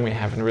going out and we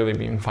haven't really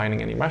been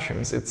finding any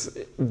mushrooms.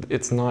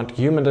 It's not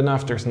humid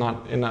enough, there's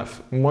not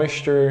enough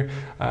moisture.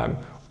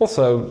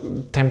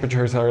 Also,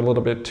 temperatures are a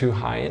little bit too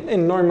high,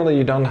 and normally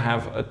you don't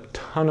have a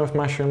ton of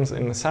mushrooms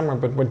in the summer,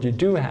 but what you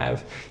do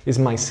have is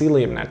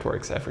mycelium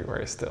networks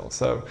everywhere still.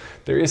 So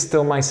there is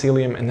still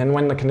mycelium, and then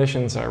when the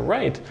conditions are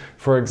right,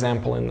 for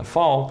example in the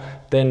fall,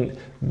 then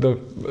the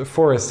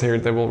forests here,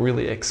 they will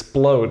really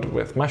explode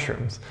with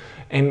mushrooms.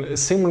 And a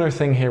similar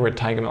thing here with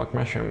tiger milk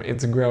mushroom.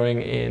 It's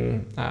growing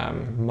in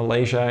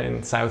Malaysia,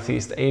 in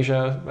Southeast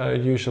Asia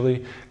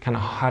usually, kind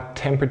of hot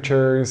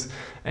temperatures,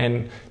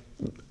 and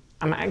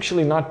I'm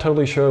actually not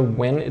totally sure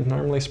when it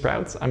normally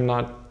sprouts. I'm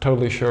not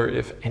totally sure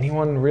if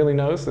anyone really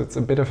knows. It's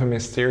a bit of a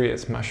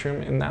mysterious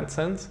mushroom in that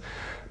sense.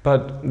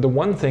 But the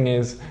one thing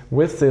is,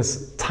 with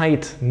this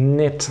tight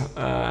knit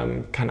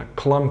kind of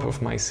clump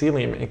of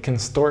mycelium, it can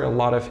store a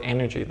lot of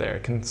energy there.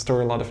 It can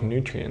store a lot of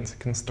nutrients. It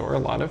can store a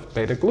lot of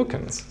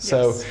beta-glucans. Yes.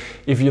 So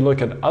if you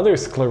look at other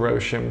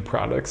sclerotium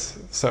products,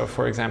 so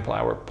for example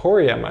our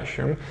poria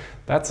mushroom,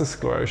 that's a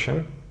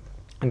sclerotium.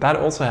 And that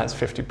also has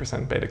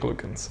 50%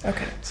 beta-glucans.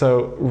 Okay.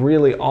 So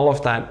really all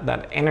of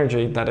that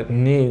energy that it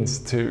needs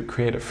to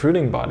create a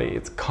fruiting body,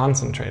 it's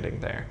concentrating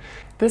there.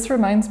 This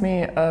reminds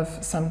me of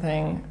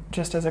something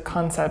just as a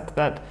concept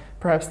that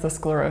perhaps the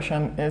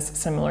sclerotium is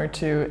similar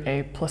to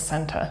a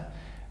placenta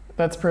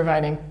that's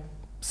providing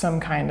some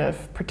kind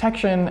of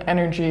protection,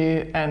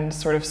 energy, and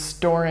sort of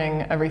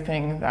storing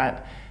everything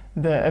that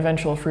the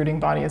eventual fruiting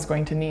body is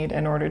going to need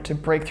in order to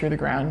break through the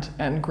ground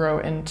and grow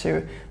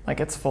into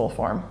like its full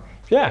form.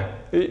 Yeah,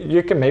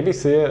 you can maybe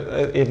see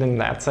it in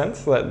that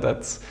sense.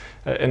 That's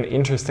an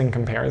interesting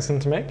comparison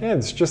to make. Yeah,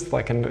 it's just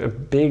like a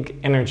big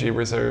energy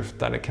reserve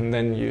that it can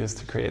then use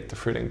to create the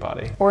fruiting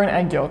body. Or an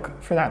egg yolk,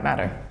 for that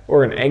matter.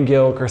 Or an egg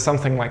yolk or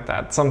something like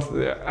that.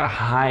 A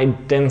high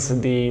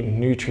density,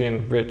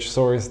 nutrient-rich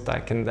source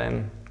that can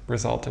then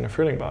result in a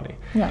fruiting body.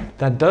 Yeah.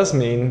 That does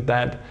mean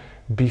that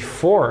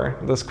before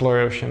the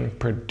sclerotium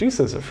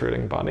produces a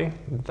fruiting body,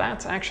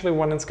 that's actually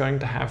when it's going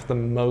to have the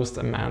most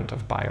amount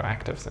of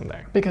bioactives in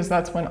there. Because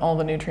that's when all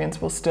the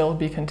nutrients will still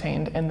be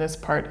contained in this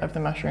part of the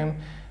mushroom,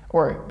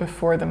 or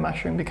before the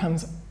mushroom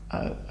becomes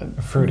a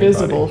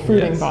visible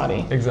fruiting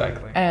body.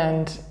 Exactly.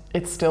 And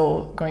it's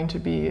still going to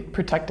be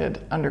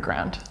protected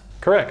underground.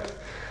 Correct.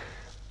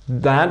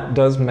 That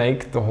does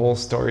make the whole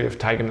story of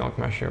tiger milk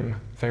mushroom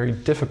very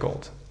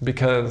difficult,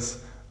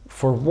 because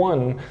for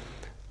one,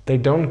 they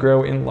don't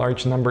grow in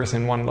large numbers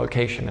in one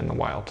location in the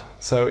wild.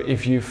 So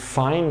if you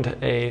find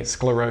a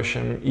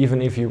sclerotium,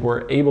 even if you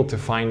were able to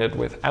find it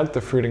without the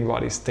fruiting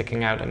body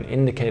sticking out and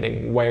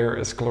indicating where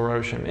a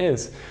sclerotium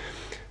is,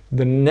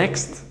 the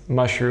next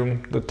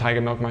mushroom, the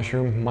tiger milk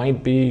mushroom,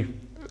 might be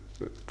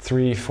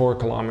 3-4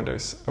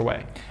 kilometers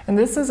away. And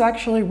this is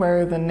actually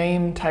where the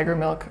name tiger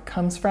milk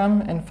comes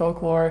from in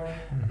folklore.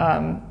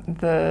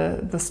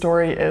 The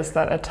story is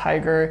that a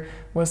tiger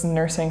was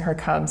nursing her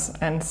cubs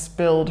and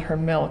spilled her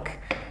milk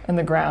in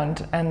the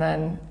ground, and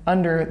then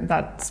under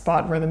that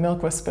spot where the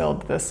milk was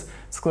spilled, this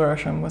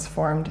sclerotium was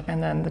formed,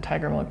 and then the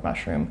tiger milk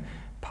mushroom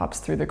pops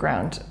through the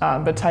ground.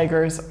 But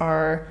tigers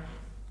are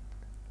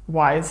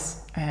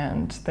wise,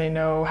 and they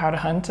know how to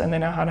hunt and they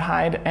know how to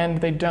hide,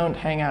 and they don't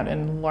hang out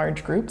in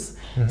large groups.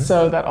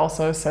 So that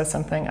also says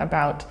something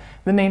about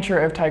the nature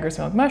of tiger's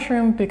milk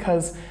mushroom,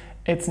 because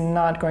it's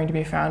not going to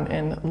be found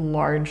in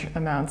large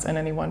amounts in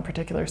any one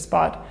particular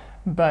spot,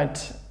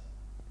 but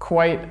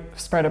quite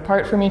spread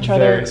apart from each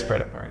other. Very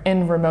spread apart.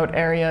 In remote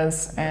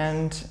areas,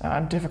 and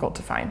difficult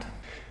to find.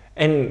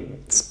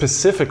 And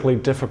specifically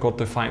difficult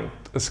to find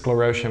a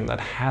sclerotium that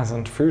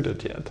hasn't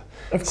fruited yet.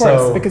 Of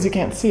course, because you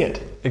can't see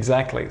it.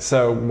 Exactly.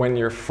 So when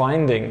you're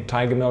finding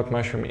tiger milk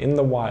mushroom in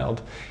the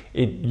wild,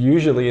 it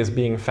usually is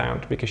being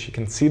found because you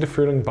can see the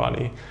fruiting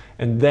body,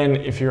 and then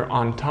if you're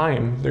on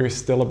time, there is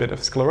still a bit of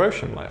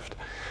sclerotium left.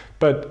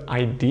 But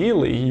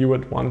ideally, you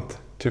would want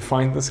to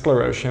find the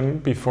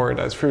sclerotium before it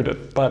has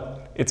fruited. But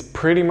it's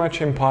pretty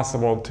much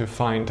impossible to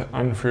find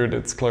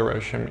unfruited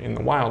sclerotium in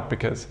the wild,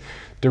 because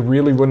there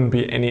really wouldn't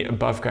be any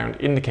above ground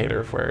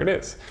indicator of where it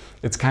is.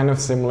 It's kind of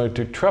similar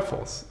to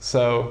truffles.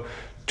 So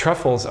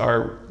truffles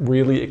are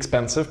really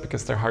expensive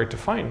because they're hard to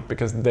find,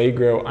 because they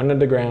grow under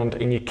the ground,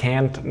 and you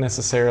can't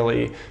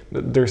necessarily,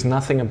 there's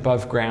nothing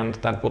above ground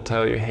that will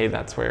tell you, hey,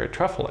 that's where a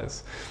truffle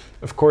is.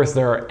 Of course,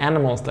 there are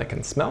animals that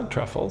can smell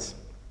truffles.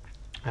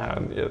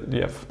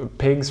 You have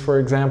pigs, for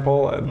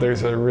example.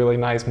 There's a really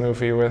nice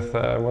movie with,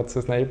 what's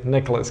his name?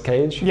 Nicolas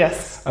Cage.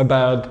 Yes.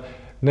 About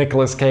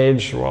Nicolas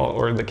Cage,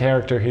 or the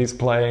character he's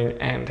playing,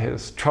 and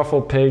his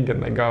truffle pig,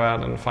 and they go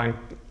out and find...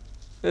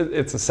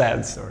 It's a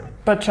sad story.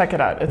 But check it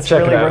out. It's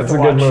really worth It's a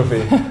good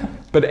movie.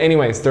 But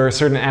anyways, there are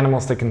certain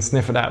animals that can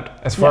sniff it out.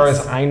 As far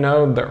as I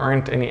know, there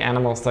aren't any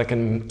animals that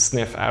can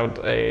sniff out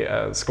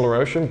a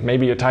sclerotium.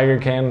 Maybe a tiger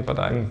can, but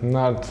I'm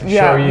not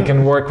sure you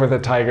can work with a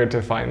tiger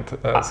to find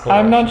sclerotium.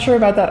 I'm not sure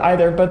about that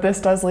either, but this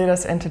does lead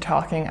us into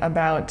talking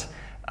about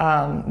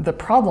the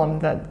problem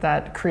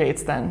that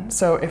creates then.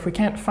 So if we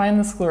can't find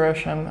the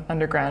sclerotium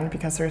underground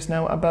because there's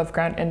no above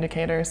ground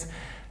indicators,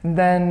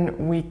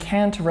 then we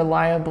can't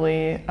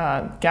reliably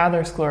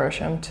gather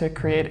sclerotium to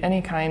create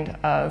any kind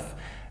of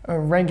a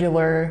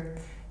regular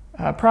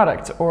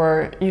product,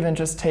 or even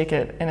just take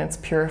it in its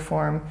pure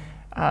form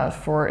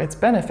for its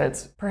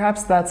benefits.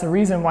 Perhaps that's a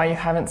reason why you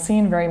haven't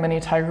seen very many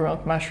tiger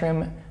milk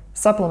mushroom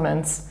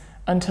supplements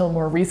until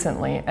more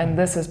recently, and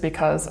this is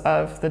because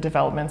of the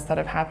developments that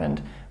have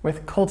happened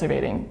with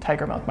cultivating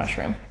tiger milk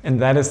mushroom. And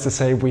that is to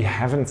say, we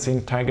haven't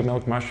seen tiger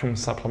milk mushroom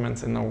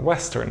supplements in the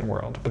Western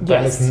world, but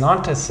that is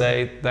not to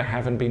say there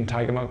haven't been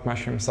tiger milk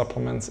mushroom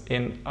supplements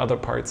in other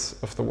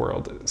parts of the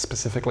world,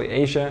 specifically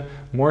Asia,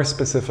 more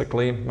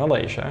specifically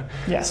Malaysia.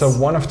 Yes. So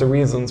one of the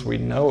reasons we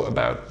know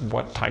about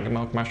what tiger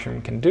milk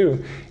mushroom can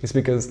do is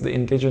because the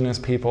indigenous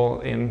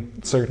people in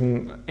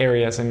certain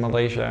areas in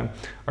Malaysia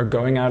are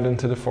going out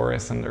into the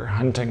forest and they're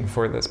hunting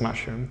for this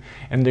mushroom,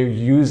 and they're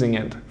using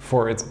it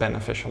for its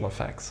beneficial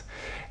effects.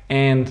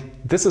 And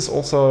this is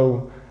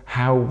also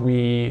how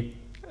we,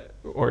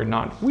 or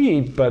not we,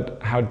 but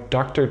how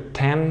Dr.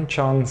 Tan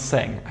Chon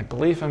Seng, I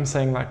believe I'm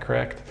saying that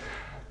correct,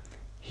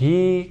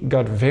 he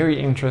got very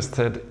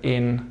interested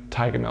in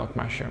tiger milk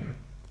mushroom.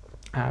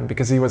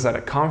 Because he was at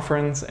a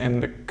conference,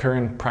 and the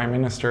current Prime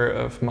Minister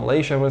of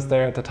Malaysia was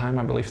there at the time.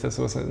 I believe this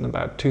was in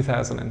about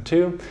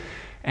 2002.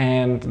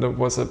 And there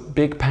was a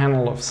big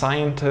panel of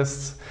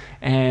scientists,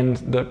 and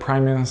the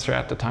Prime Minister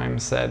at the time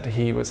said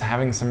he was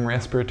having some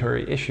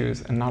respiratory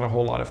issues and not a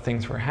whole lot of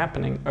things were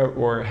happening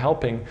or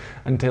helping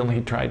until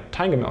he tried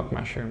tiger milk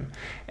mushroom.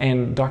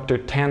 And Dr.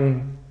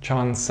 Tan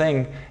Chan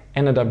Seng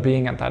ended up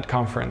being at that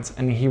conference,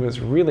 and he was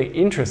really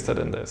interested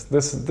in this.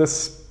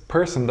 This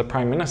person, the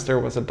Prime Minister,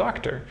 was a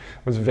doctor,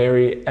 was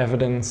very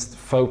evidence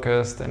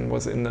focused and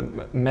was in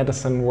the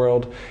medicine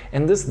world.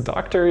 And this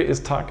doctor is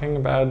talking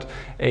about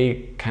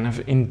a kind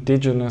of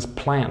indigenous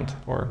plant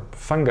or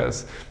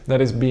fungus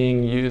that is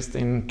being used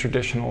in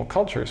traditional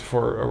cultures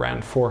for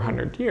around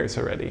 400 years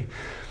already.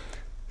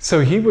 So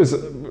he was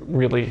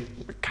really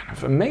kind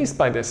of amazed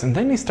by this. And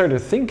then he started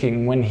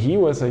thinking, when he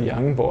was a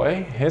young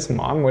boy, his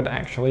mom would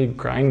actually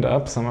grind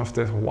up some of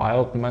this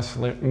wild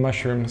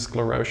mushroom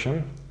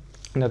sclerotium,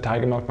 the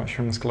tiger milk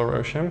mushroom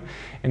sclerotium,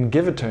 and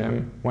give it to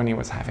him when he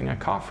was having a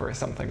cough or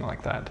something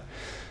like that.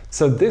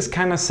 So this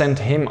kind of sent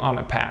him on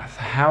a path.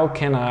 How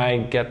can I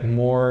get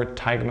more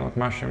tiger milk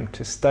mushroom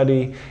to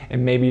study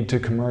and maybe to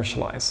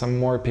commercialize so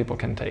more people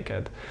can take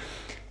it?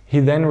 He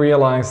then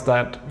realized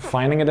that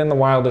finding it in the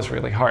wild is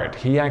really hard.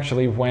 He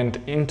actually went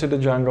into the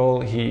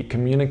jungle, he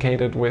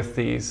communicated with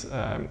these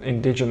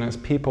indigenous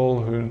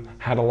people who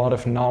had a lot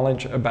of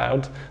knowledge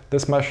about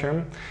this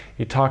mushroom.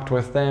 He talked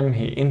with them,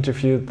 he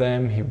interviewed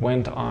them, he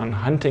went on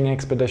hunting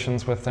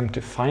expeditions with them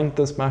to find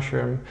this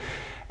mushroom.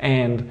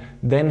 And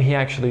then he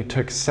actually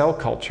took cell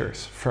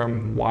cultures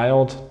from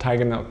wild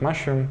tiger milk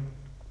mushroom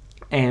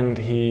and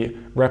he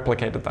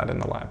replicated that in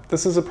the lab.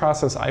 This is a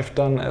process I've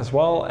done as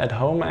well at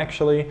home,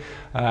 actually.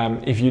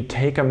 If you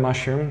take a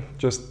mushroom,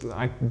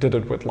 I did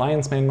it with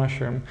lion's mane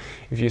mushroom.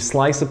 If you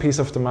slice a piece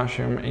of the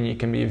mushroom, and you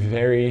can be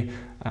very,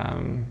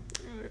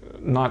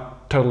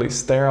 not totally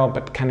sterile,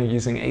 but kind of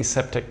using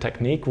aseptic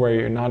technique where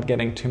you're not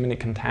getting too many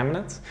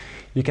contaminants,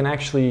 you can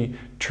actually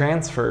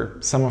transfer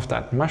some of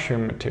that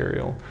mushroom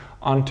material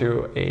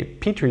onto a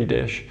petri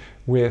dish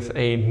with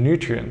a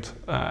nutrient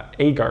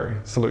agar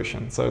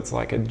solution. So it's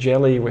like a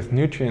jelly with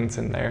nutrients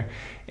in there,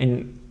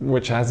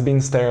 which has been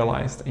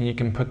sterilized, and you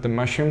can put the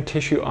mushroom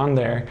tissue on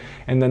there,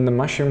 and then the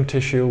mushroom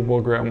tissue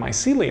will grow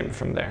mycelium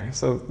from there.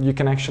 So you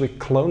can actually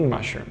clone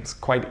mushrooms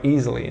quite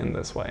easily in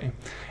this way.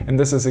 And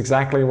this is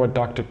exactly what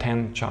Dr.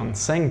 Tan Chan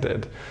Seng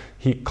did.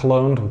 He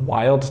cloned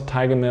wild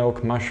tiger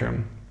milk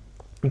mushroom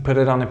and put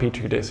it on a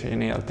petri dish,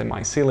 and he had the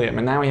mycelium,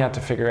 and now he had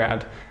to figure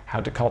out how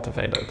to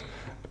cultivate it.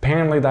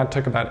 Apparently that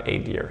took about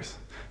 8 years.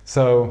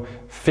 So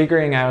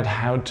figuring out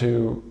how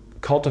to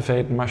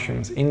cultivate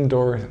mushrooms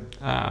indoor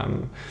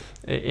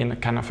in a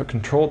kind of a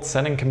controlled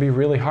setting can be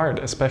really hard,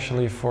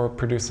 especially for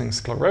producing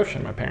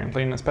sclerotium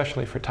apparently, and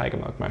especially for tiger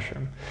milk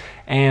mushroom.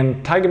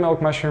 And tiger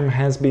milk mushroom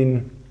has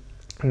been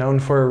known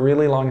for a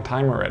really long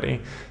time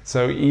already.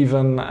 So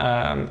even,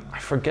 I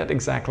forget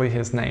exactly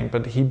his name,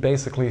 but he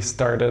basically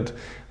started,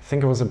 I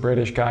think it was a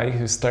British guy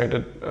who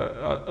started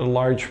a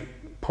large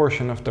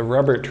portion of the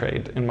rubber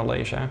trade in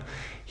Malaysia.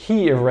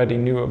 He already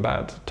knew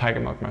about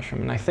tiger milk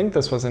mushroom, and I think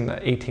this was in the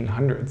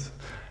 1800s.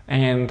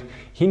 And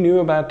he knew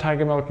about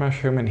tiger milk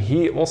mushroom, and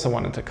he also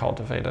wanted to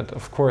cultivate it.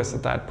 Of course,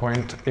 at that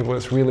point, it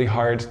was really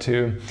hard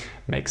to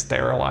make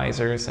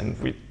sterilizers, and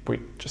we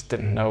just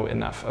didn't know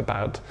enough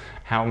about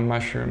how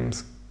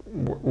mushrooms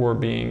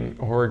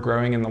were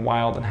growing in the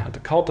wild and how to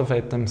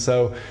cultivate them.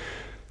 So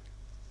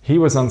he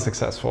was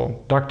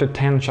unsuccessful. Dr.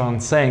 Tan Chan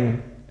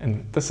Seng,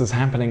 and this is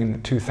happening in the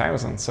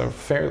 2000s, so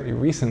fairly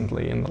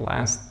recently, in the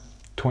last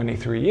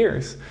 23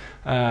 years,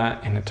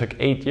 and it took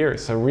 8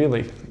 years. So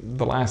really,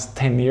 the last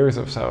 10 years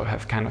or so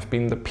have kind of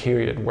been the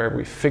period where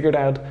we figured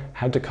out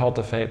how to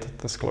cultivate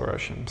the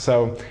sclerotium.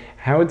 So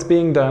how it's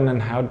being done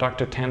and how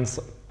Dr. Tan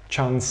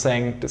Chan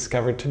Seng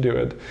discovered to do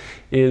it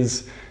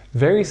is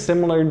very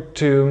similar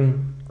to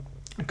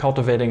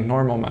cultivating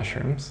normal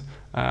mushrooms,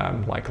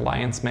 like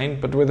lion's mane,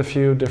 but with a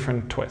few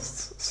different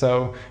twists.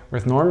 So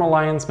with normal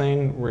lion's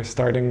mane, we're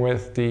starting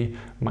with the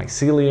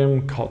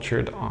mycelium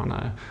cultured on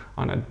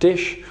a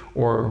dish,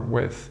 or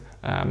with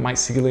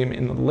mycelium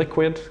in the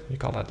liquid. You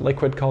call that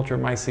liquid culture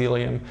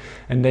mycelium.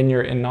 And then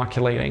you're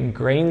inoculating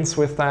grains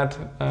with that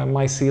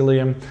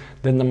mycelium.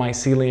 Then the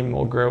mycelium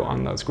will grow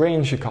on those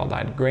grains. You call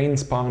that grain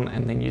spawn.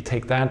 And then you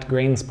take that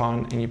grain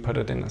spawn and you put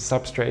it in a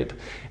substrate.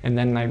 And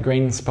then that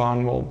grain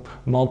spawn will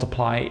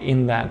multiply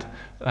in that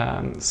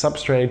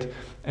substrate.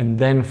 And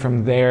then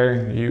from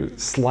there, you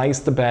slice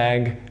the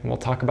bag, and we'll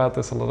talk about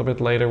this a little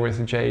bit later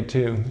with Jay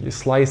too. You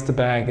slice the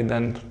bag, and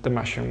then the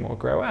mushroom will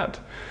grow out.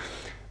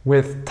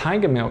 With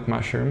tiger milk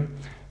mushroom,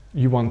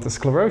 you want the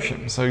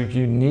sclerotium, so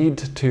you need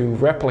to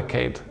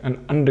replicate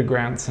an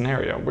underground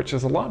scenario, which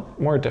is a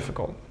lot more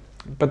difficult.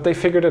 But they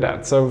figured it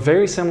out. So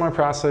very similar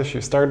process.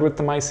 You start with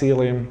the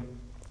mycelium,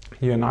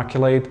 you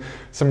inoculate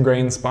some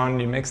grain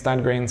spawn, you mix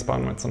that grain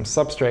spawn with some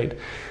substrate,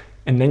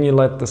 and then you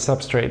let the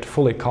substrate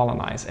fully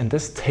colonize. And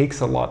this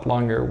takes a lot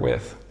longer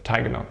with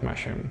tiger milk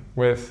mushroom.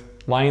 With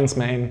lion's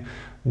mane,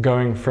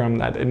 going from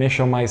that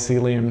initial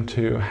mycelium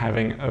to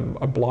having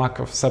a block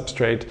of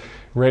substrate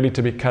ready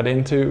to be cut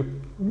into,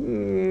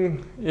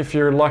 if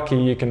you're lucky,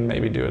 you can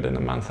maybe do it in a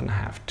month and a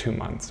half, 2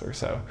 months or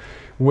so.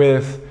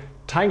 With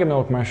tiger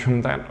milk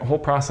mushroom, that whole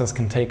process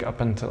can take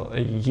up until a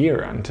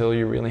year until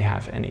you really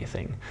have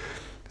anything.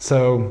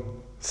 So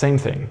same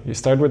thing, you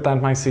start with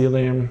that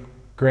mycelium,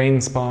 grain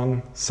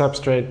spawn,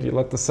 substrate, you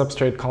let the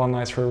substrate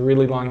colonize for a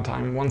really long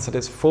time. Once it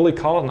is fully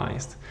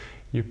colonized,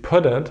 you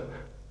put it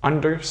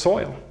under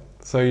soil.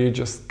 So you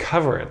just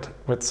cover it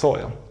with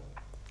soil.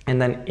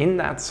 And then in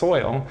that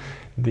soil,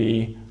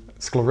 the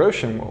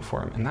sclerotium will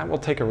form, and that will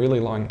take a really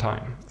long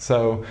time.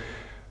 So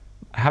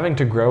having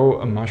to grow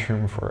a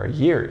mushroom for a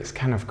year is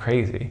kind of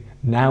crazy.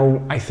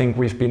 Now I think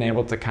we've been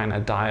able to kind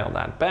of dial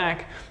that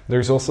back.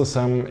 There's also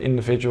some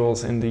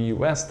individuals in the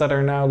US that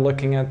are now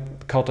looking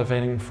at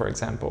cultivating, for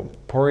example,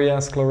 Poria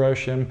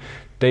sclerotium.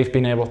 They've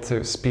been able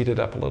to speed it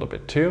up a little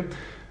bit too.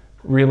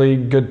 Really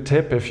good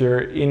tip if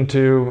you're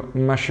into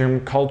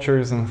mushroom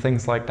cultures and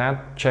things like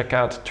that, check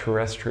out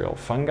Terrestrial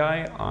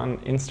Fungi on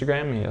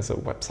Instagram. He has a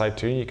website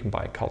too, you can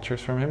buy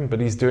cultures from him, but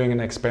he's doing an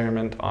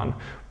experiment on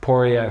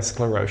Poria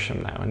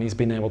sclerotium now, and he's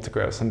been able to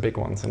grow some big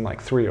ones in like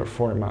 3 or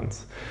 4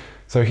 months.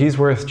 So he's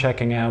worth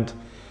checking out,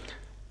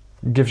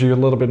 gives you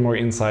a little bit more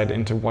insight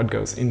into what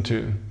goes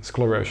into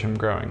sclerotium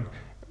growing.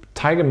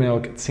 Tiger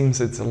milk, it seems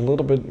it's a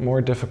little bit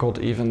more difficult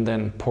even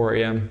than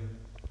Poria.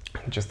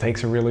 It just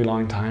takes a really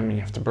long time. You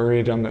have to bury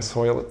it under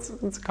soil.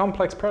 It's a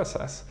complex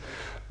process.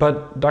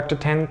 But Dr.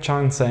 Tan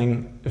Chan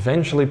Seng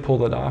eventually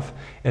pulled it off.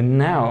 And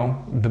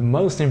now the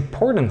most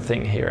important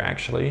thing here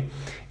actually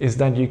is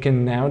that you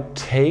can now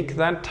take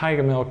that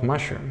tiger milk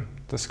mushroom,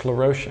 the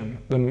sclerotium,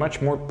 the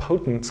much more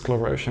potent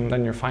sclerotium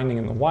than you're finding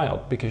in the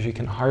wild, because you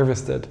can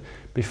harvest it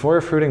before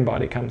a fruiting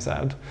body comes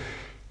out.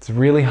 It's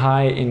really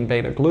high in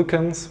beta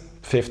glucans,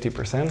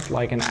 50%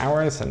 like in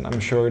ours, and I'm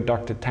sure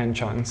Dr. Tan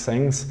Chan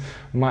Seng's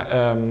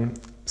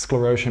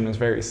sclerotium is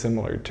very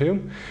similar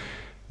too.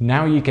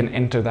 Now you can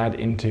enter that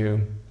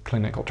into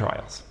clinical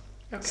trials.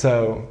 Okay.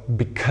 So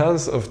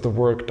because of the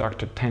work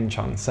Dr. Tan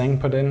Chan Seng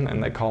put in,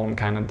 and they call him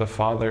kind of the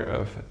father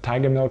of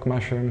tiger milk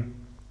mushroom,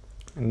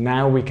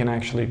 now we can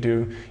actually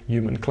do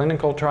human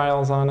clinical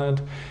trials on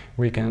it.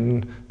 We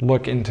can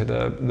look into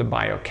the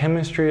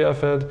biochemistry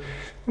of it,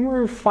 and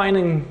we're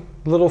finding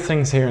little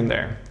things here and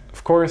there.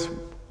 Of course,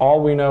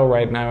 all we know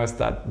right now is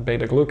that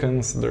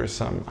beta-glucans, there's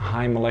some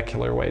high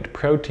molecular weight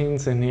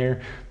proteins in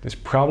here. There's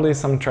probably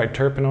some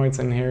triterpenoids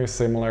in here,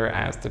 similar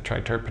as the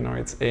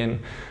triterpenoids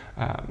in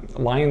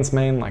lion's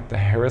mane, like the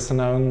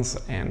hericenones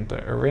and the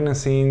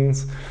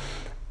erinacines.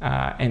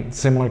 And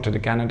similar to the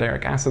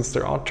ganoderic acids,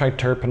 they're all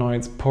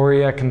triterpenoids.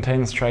 Poria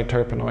contains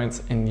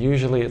triterpenoids, and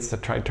usually it's the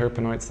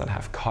triterpenoids that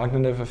have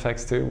cognitive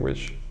effects too,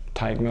 which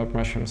tiger milk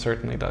mushroom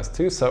certainly does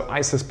too. So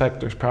I suspect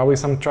there's probably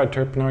some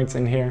triterpenoids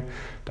in here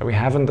that we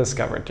haven't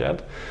discovered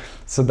yet.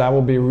 So that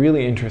will be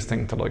really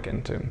interesting to look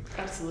into.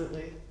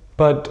 Absolutely.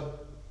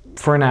 But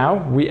for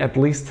now, we at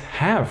least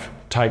have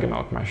tiger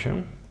milk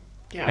mushroom.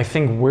 Yeah. I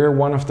think we're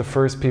one of the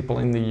first people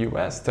in the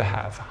US to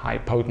have high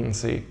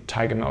potency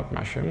tiger milk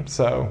mushroom.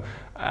 So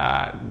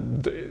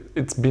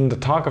it's been the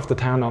talk of the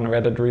town on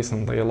Reddit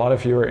recently. A lot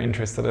of you are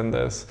interested in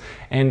this.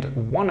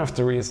 And one of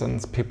the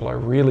reasons people are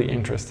really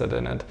interested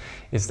in it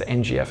is the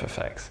NGF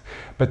effects.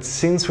 But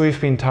since we've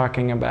been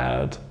talking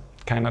about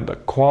kind of the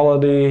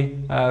quality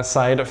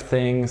side of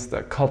things,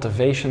 the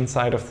cultivation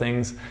side of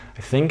things,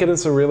 I think it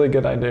is a really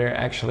good idea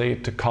actually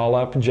to call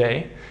up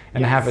Jay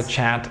and have a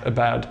chat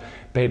about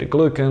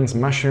beta-glucans,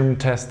 mushroom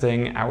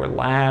testing, our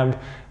lab,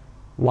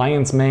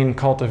 lion's mane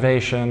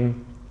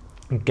cultivation,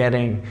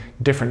 getting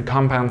different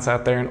compounds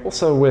out there, and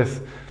also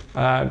with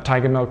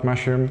tiger milk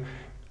mushroom,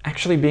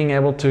 actually being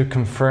able to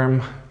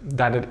confirm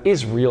that it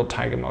is real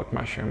tiger milk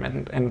mushroom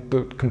and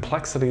the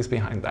complexities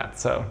behind that.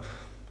 So,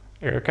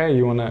 Erica,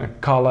 you want to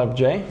call up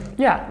Jay?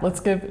 Yeah, let's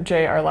give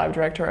Jay, our lab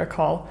director, a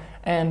call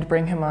and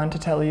bring him on to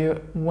tell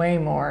you way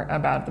more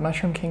about the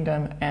mushroom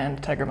kingdom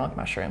and tiger milk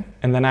mushroom.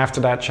 And then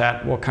after that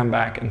chat, we'll come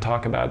back and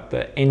talk about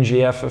the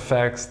NGF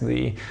effects,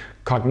 the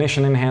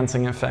cognition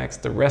enhancing effects,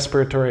 the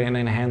respiratory and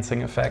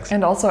enhancing effects.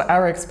 And also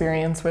our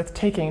experience with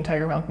taking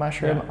tiger milk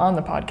mushroom on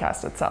the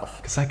podcast itself.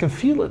 Because I can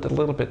feel it a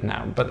little bit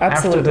now, but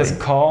Absolutely. After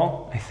this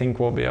call, I think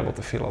we'll be able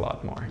to feel a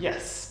lot more.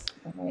 Yes.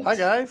 Right. Hi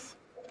guys.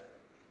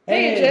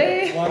 Hey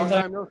Jay. Long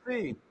time no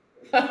see.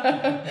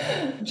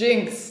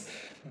 Jinx.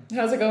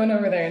 How's it going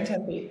over there in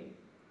Tempe?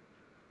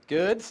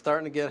 Good,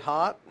 starting to get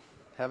hot.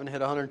 Haven't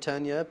hit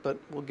 110 yet, but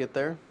we'll get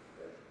there.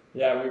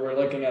 Yeah, we were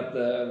looking at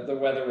the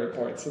weather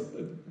reports.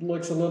 It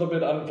looks a little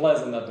bit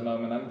unpleasant at the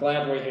moment. I'm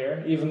glad we're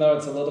here, even though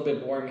it's a little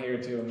bit warm here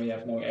too, and we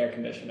have no air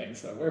conditioning.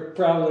 So we're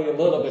probably a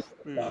little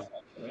bit off,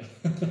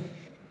 actually.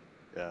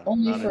 Yeah,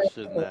 Only not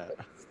interested in that.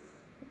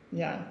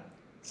 Yeah.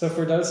 So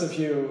for those of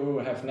you who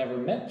have never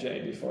met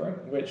Jay before,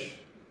 which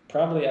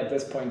probably at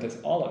this point is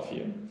all of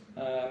you,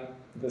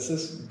 this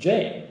is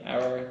Jay,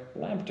 our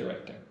lab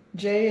director.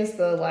 Jay is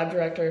the lab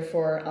director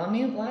for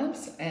Omniant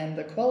Labs and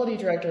the quality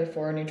director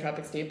for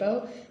Nootropics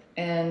Depot,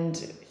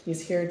 and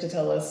he's here to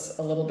tell us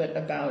a little bit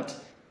about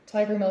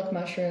tiger milk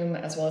mushroom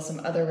as well as some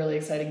other really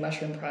exciting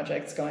mushroom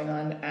projects going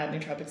on at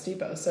Nootropics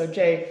Depot. So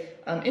Jay,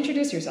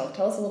 introduce yourself.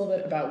 Tell us a little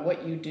bit about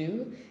what you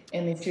do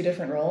in these two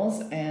different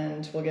roles,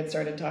 and we'll get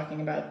started talking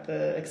about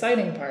the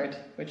exciting part,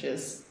 which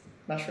is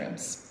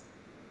mushrooms?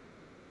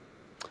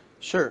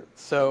 Sure.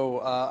 So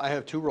I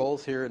have two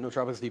roles here at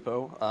Nootropics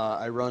Depot.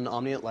 I run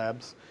Omniant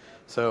Labs.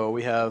 So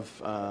we have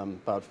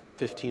about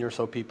 15 or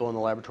so people in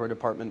the laboratory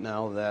department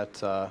now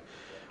that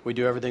we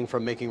do everything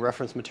from making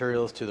reference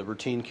materials to the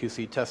routine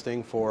QC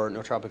testing for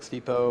Nootropics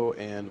Depot,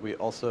 and we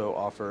also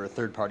offer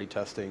third-party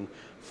testing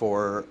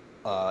for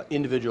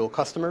individual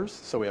customers.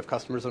 So we have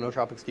customers of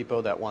Nootropics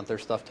Depot that want their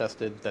stuff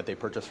tested that they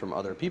purchase from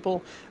other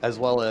people, as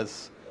well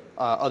as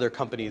other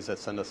companies that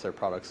send us their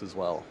products as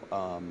well.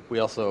 We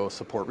also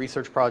support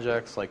research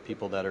projects like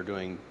people that are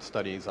doing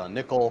studies on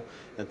nickel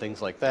and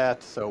things like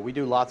that. So we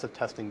do lots of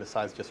testing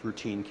besides just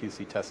routine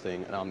QC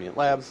testing at Omniant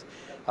Labs.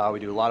 We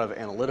do a lot of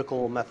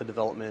analytical method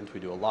development. We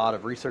do a lot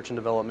of research and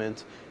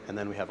development. And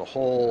then we have a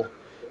whole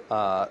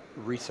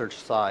research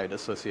side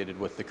associated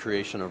with the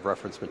creation of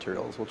reference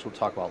materials, which we'll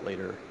talk about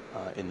later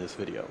in this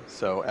video.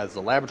 So as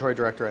the laboratory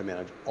director, I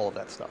manage all of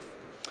that stuff.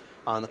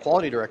 On the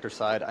quality director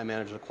side, I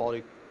manage the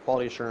quality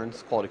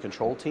assurance, quality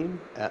control team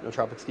at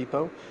Nootropics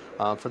Depot.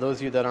 For those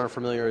of you that aren't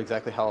familiar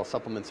exactly how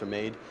supplements are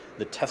made,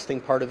 the testing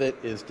part of it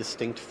is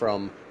distinct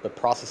from the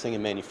processing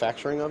and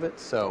manufacturing of it.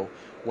 So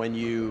when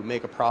you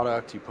make a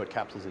product, you put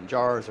capsules in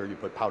jars, or you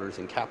put powders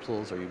in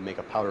capsules, or you make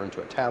a powder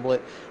into a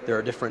tablet, there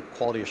are different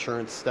quality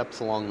assurance steps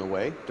along the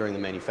way during the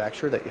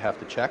manufacture that you have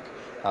to check.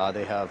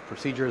 They have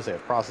procedures, they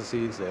have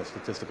processes, they have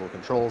statistical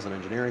controls and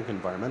engineering,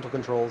 environmental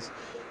controls.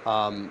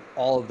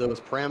 All of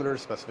those parameters,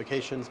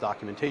 specifications,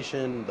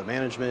 documentation, the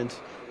management,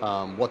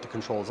 what the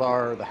controls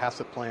are, the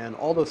HACCP plan,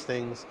 all those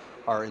things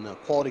are in the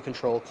quality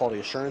control,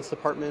 quality assurance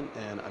department,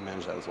 and I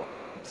manage that as well.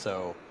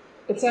 So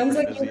It sounds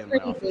like busy you're in my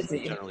pretty office,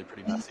 busy. generally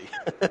pretty messy.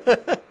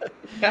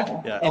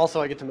 Yeah. Yeah.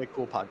 Also, I get to make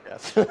cool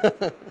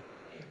podcasts.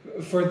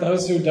 For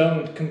those who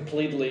don't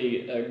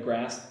completely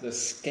grasp the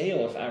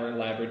scale of our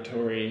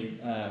laboratory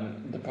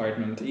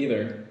department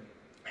either,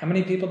 how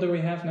many people do we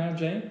have now,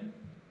 Jay?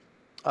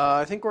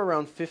 I think we're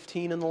around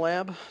 15 in the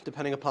lab,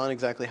 depending upon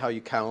exactly how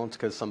you count,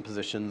 because some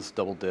positions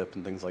double dip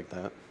and things like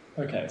that.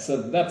 Okay,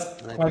 so that's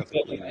I quite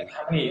think good. that's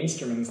How many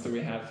instruments do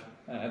we have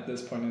at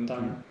this point in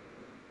time?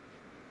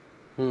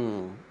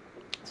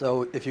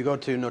 So if you go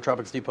to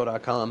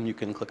nootropicsdepot.com, you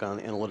can click on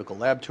Analytical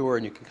Lab Tour,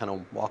 and you can kind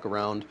of walk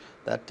around.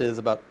 That is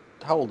about,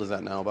 how old is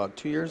that now? About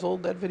 2 years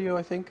old, that video,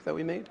 I think, that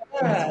we made?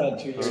 It's about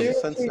 2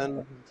 years.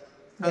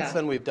 Since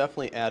then, we've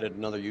definitely added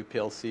another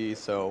UPLC.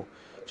 So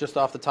just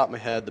off the top of my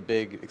head, the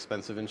big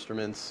expensive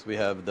instruments, we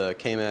have the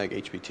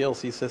KMAG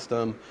HPTLC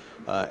system,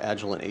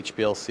 Agilent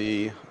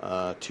HPLC,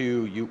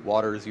 two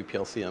Waters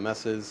UPLC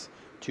MSs,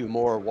 two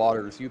more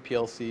Waters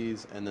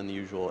UPLCs, and then the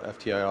usual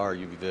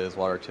FTIR, UV-Vis,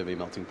 water activity,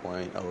 melting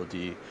point,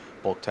 LOD,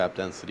 bulk tap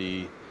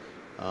density.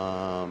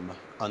 On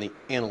the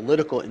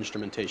analytical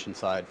instrumentation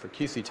side, for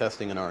QC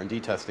testing and R&D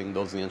testing,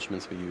 those are the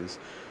instruments we use.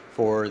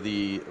 For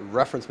the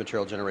reference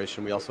material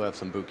generation, we also have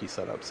some Buki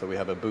setups. So we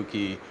have a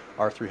Buki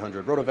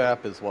R300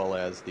 rotovap, as well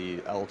as the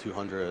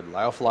L200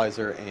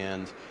 lyophilizer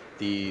and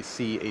the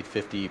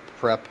C850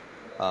 prep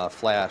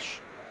flash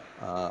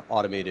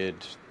automated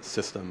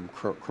system,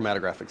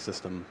 chromatographic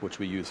system, which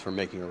we use for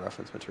making our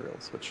reference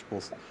materials, which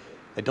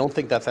I don't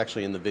think that's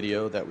actually in the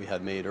video that we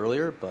had made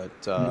earlier, but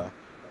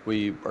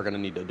we are going to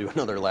need to do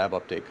another lab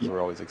update because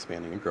we're always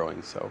expanding and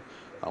growing. So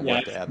we'll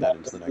have to add that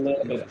into the next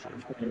little video. bit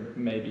after,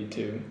 maybe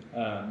too.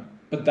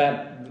 But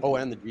that. Oh,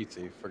 and the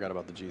GC. Forgot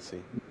about the GC.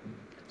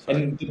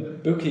 And the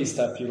Buki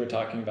stuff you were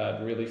talking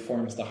about really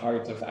forms the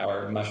heart of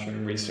our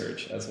mushroom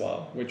research as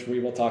well, which we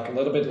will talk a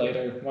little bit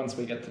later once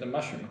we get to the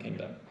mushroom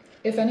kingdom.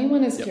 If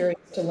anyone is curious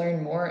to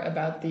learn more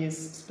about these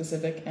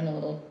specific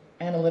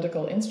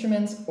analytical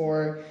instruments,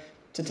 or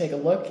to take a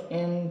look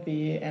in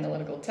the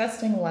analytical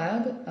testing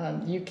lab,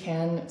 you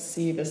can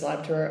see this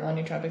lab tour on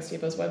Nootropics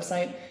Depot's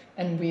website,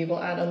 and we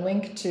will add a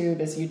link to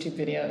this YouTube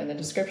video in the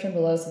description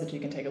below so that you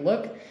can take a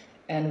look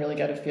and really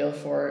get a feel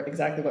for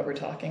exactly what we're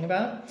talking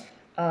about.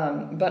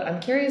 But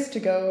I'm curious to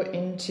go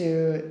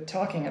into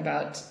talking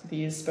about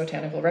these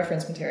botanical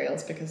reference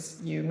materials,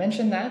 because you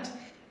mentioned that,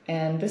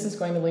 and this is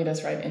going to lead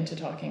us right into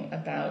talking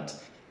about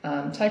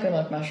tiger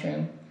milk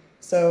mushroom.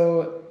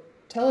 So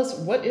tell us,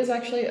 what is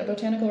actually a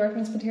botanical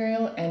reference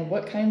material, and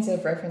what kinds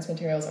of reference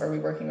materials are we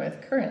working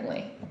with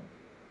currently?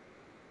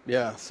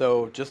 Yeah,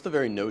 so just the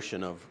very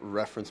notion of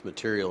reference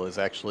material is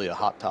actually a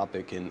hot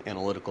topic in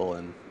analytical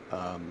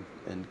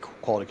and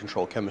quality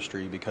control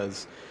chemistry,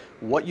 because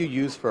what you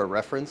use for a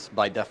reference,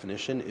 by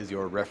definition, is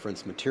your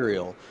reference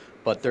material,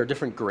 but there are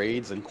different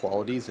grades and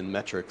qualities and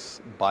metrics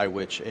by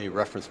which a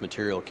reference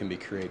material can be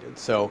created.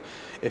 So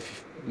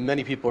if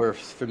many people are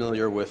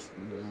familiar with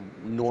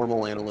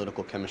normal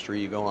analytical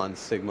chemistry, you go on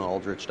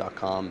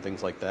sigmaaldrich.com,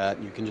 things like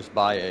that, you can just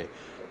buy a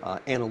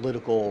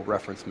analytical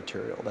reference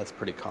material. That's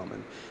pretty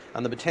common.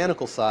 On the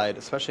botanical side,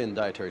 especially in the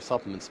dietary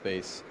supplement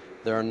space,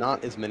 there are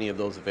not as many of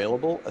those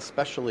available,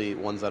 especially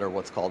ones that are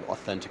what's called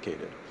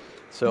authenticated.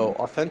 So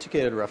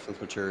authenticated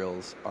reference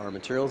materials are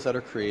materials that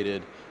are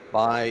created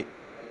by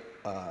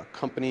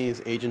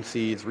companies,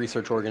 agencies,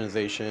 research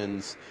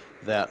organizations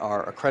that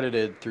are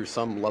accredited through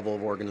some level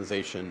of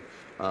organization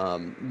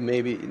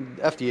Maybe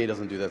FDA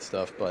doesn't do that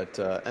stuff, but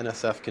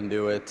NSF can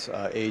do it,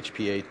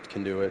 AHPA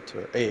can do it,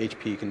 or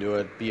AHP can do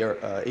it,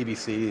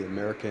 ABC,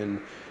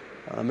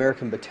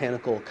 American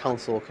Botanical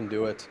Council can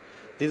do it.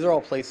 These are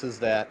all places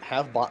that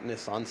have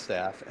botanists on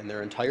staff, and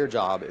their entire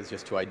job is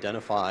just to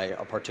identify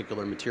a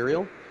particular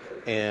material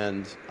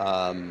and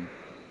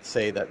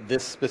say that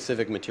this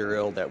specific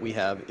material that we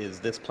have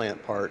is this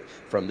plant part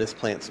from this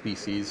plant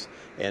species,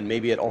 and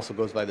maybe it also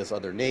goes by this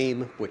other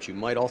name, which you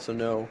might also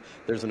know.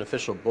 There's an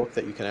official book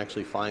that you can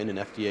actually find in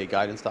FDA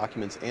guidance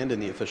documents and in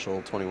the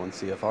official 21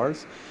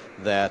 CFRs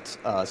that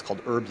is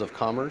called Herbs of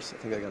Commerce.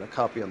 I think I got a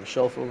copy on the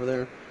shelf over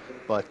there.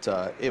 But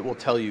it will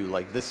tell you,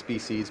 like, this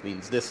species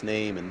means this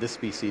name, and this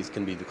species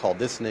can be called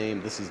this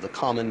name. This is the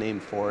common name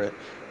for it.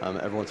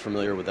 Everyone's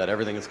familiar with that.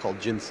 Everything is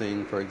called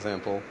ginseng, for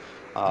example.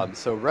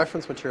 So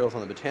reference materials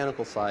on the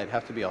botanical side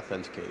have to be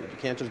authenticated. You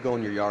can't just go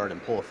in your yard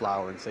and pull a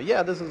flower and say,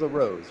 yeah, this is a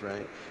rose,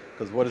 right?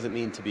 Because what does it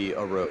mean to be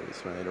a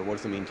rose, right? Or what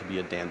does it mean to be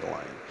a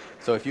dandelion?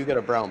 So if you get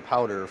a brown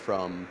powder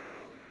from,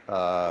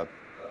 sorry,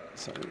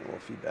 a little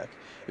feedback.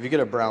 If you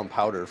get a brown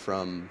powder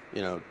from,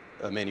 you know,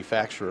 a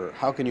manufacturer,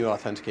 how can you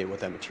authenticate what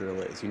that material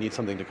is? You need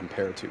something to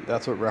compare to.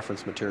 That's what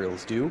reference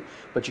materials do,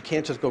 but you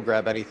can't just go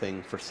grab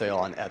anything for sale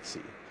on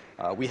Etsy.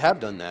 We have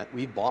done that.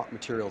 We've bought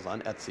materials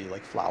on Etsy,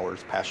 like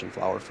flowers, passion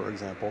flower, for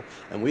example,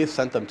 and we have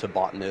sent them to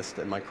botanists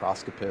and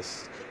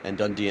microscopists and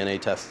done DNA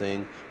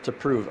testing to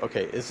prove,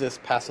 okay, is this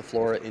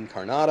Passiflora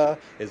incarnata?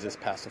 Is this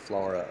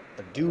Passiflora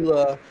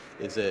adula?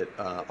 Is it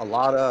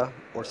alata,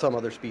 or some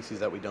other species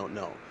that we don't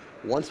know?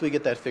 Once we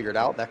get that figured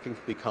out, that can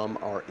become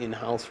our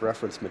in-house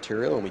reference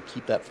material, and we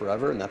keep that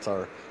forever, and that's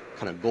our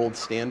kind of gold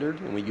standard,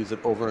 and we use it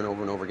over and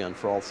over and over again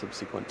for all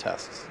subsequent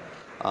tests.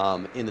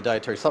 In the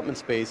dietary supplement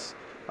space,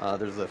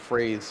 there's a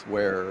phrase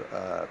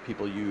where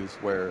people use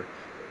where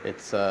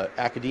it's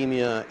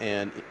academia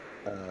and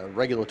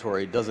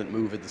regulatory doesn't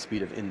move at the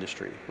speed of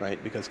industry,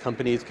 right? Because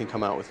companies can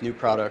come out with new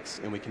products,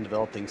 and we can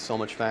develop things so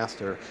much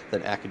faster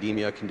than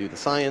academia can do the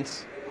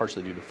science,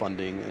 partially due to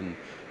funding and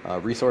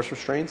resource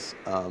restraints,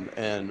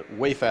 and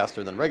way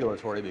faster than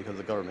regulatory because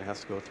the government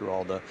has to go through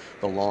all the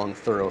long,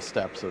 thorough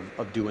steps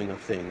of doing a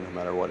thing, no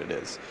matter what it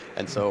is.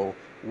 And so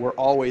we're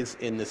always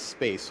in this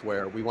space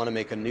where we want to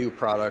make a new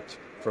product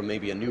from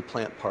maybe a new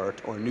plant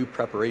part or a new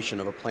preparation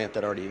of a plant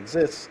that already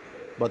exists,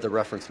 but the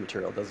reference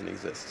material doesn't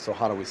exist. So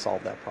how do we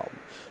solve that problem?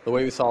 The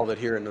way we solve it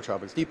here at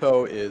Nootropics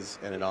Depot is,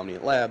 and at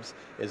Omniant Labs,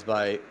 is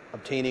by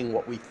obtaining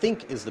what we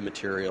think is the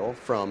material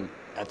from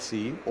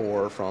Etsy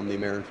or from the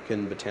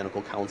American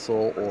Botanical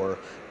Council or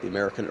the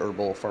American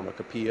Herbal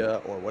Pharmacopoeia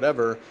or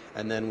whatever,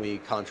 and then we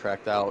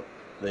contract out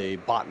the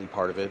botany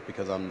part of it,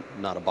 because I'm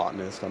not a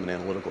botanist, I'm an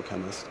analytical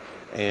chemist,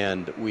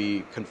 and we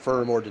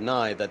confirm or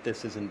deny that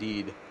this is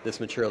indeed, this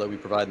material that we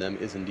provide them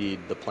is indeed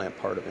the plant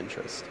part of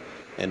interest.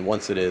 And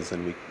once it is,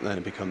 then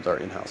it becomes our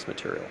in-house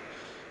material.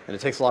 And it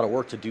takes a lot of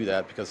work to do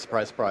that because,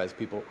 surprise, surprise,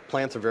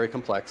 plants are very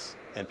complex,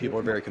 and people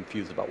are very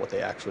confused about what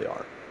they actually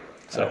are.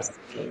 So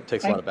it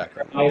takes a lot of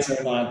background. Eyes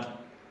are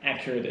not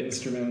accurate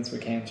instruments. We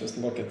can't just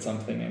look at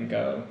something and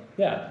go,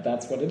 yeah,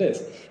 that's what it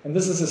is. And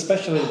this is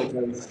especially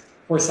the case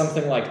for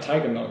something like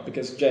tiger milk,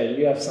 because Jay,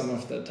 you have some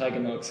of the tiger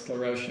milk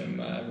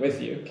sclerosum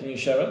with you. Can you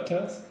show it to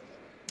us?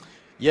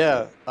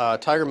 Yeah,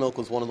 tiger milk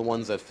was one of the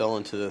ones that fell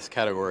into this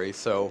category.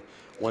 So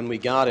when we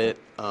got it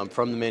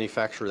from the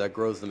manufacturer that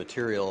grows the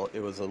material,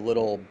 it was a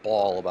little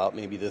ball about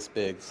maybe this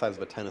big, the size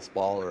of a tennis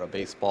ball or a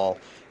baseball,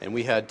 and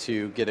we had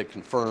to get it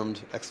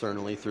confirmed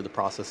externally through the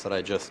process that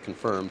I just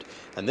confirmed.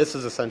 And this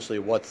is essentially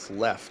what's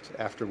left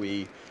after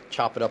we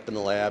chop it up in the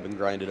lab and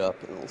grind it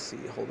up. And we'll see,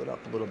 hold it up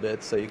a little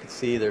bit so you can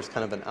see there's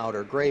kind of an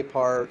outer gray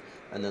part,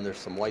 and then there's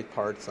some white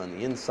parts on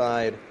the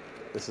inside.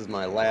 This is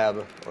my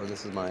lab, or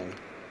this is my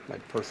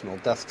personal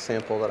desk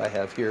sample that I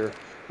have here.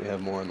 We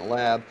have more in the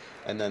lab.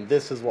 And then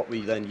this is what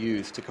we then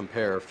use to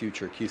compare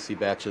future QC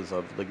batches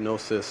of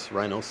Lignosus,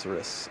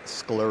 rhinocerus,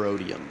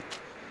 sclerotium,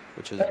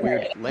 which is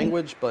weird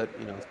language, but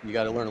you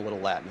got to learn a little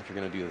Latin if you're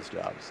going to do this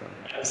job. So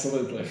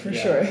absolutely, for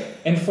sure.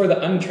 And for the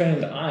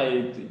untrained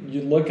eye,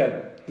 you look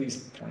at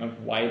these kind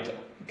of white,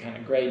 kind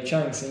of gray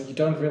chunks, and you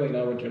don't really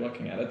know what you're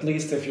looking at. At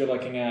least if you're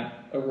looking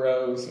at a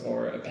rose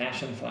or a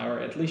passion flower,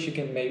 at least you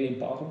can maybe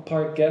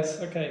ballpark guess,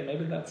 okay,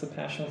 maybe that's a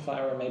passion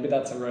flower, maybe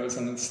that's a rose,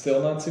 and it's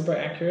still not super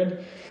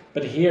accurate.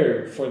 But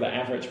here, for the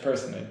average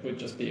person, it would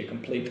just be a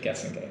complete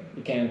guessing game.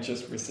 You can't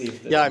just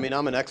receive this. Yeah, I mean,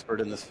 I'm an expert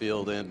in this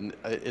field, and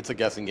it's a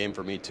guessing game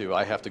for me too.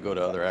 I have to go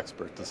to other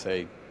experts to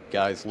say,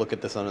 guys, look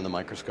at this under the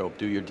microscope,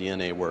 do your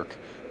DNA work.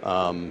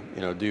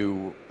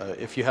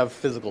 If you have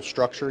physical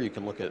structure, you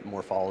can look at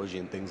morphology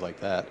and things like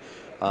that.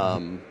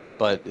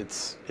 But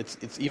it's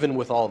even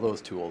with all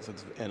those tools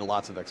and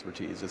lots of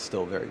expertise, it's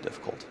still very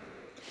difficult.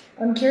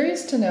 I'm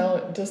curious to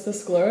know, does the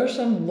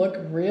sclerosum look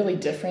really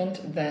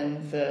different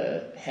than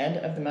the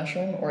head of the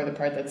mushroom or the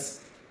part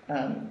that's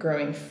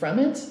growing from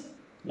it,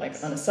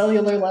 like on a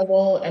cellular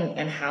level,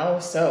 and how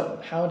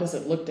so? How does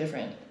it look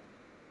different?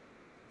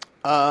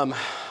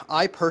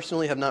 I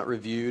personally have not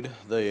reviewed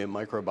the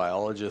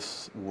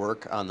microbiologist's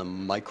work on the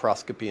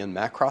microscopy and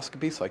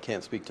macroscopy, so I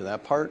can't speak to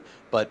that part.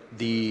 But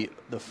the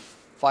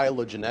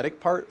phylogenetic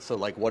part, so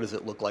like what does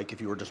it look like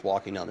if you were just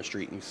walking down the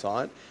street and you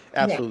saw it,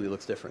 absolutely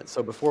looks different.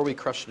 So before we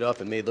crushed it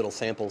up and made little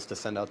samples to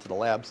send out to the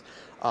labs,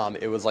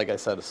 it was, like I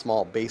said, a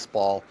small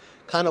baseball,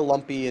 kind of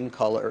lumpy in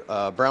color,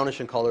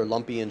 brownish in color,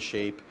 lumpy in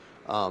shape.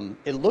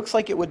 It looks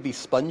like it would be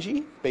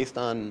spongy based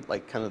on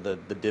like kind of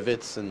the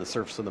divots and the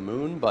surface of the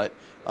moon, but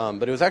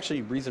it was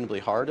actually reasonably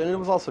hard, and it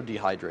was also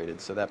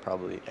dehydrated, so that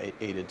probably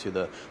aided to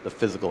the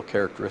physical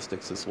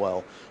characteristics as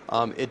well.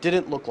 It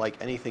didn't look like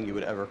anything you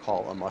would ever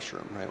call a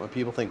mushroom, right? When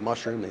people think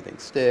mushroom, they think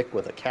stick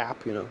with a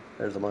cap, you know,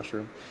 there's a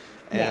mushroom.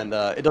 And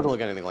it doesn't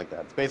look anything like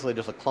that. It's basically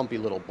just a clumpy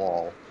little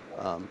ball,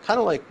 kind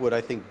of like what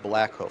I think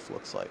blackhoof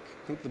looks like.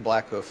 I think the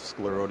blackhoof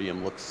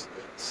sclerotium looks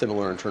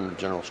similar in terms of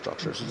general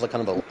structure. It's just like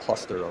kind of a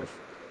cluster of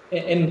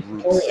and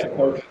roots.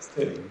 Poria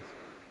too.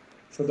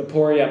 So the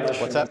Poria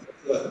mushroom. What's that?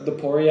 The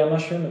Poria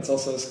mushroom, it's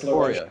also a sclerotium.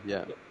 Poria,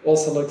 yeah. It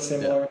also looks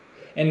similar. Yeah.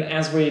 And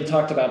as we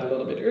talked about a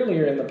little bit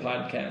earlier in the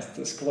podcast,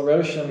 the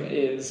sclerotium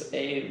is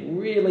a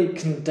really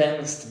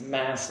condensed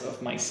mass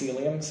of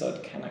mycelium, so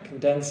it kind of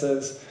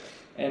condenses,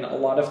 and a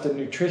lot of the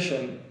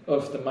nutrition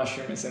of the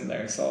mushroom is in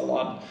there. So a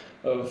lot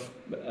of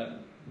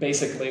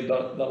basically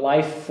the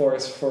life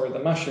force for the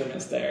mushroom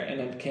is there, and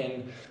it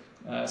can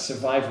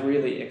survive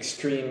really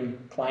extreme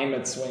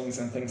climate swings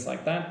and things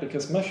like that,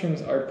 because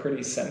mushrooms are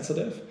pretty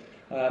sensitive.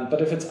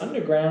 But if it's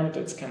underground,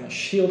 it's kind of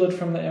shielded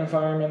from the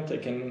environment.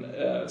 It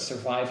can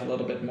survive a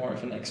little bit more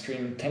of an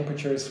extreme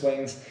temperature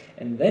swings.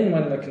 And then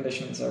when the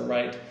conditions are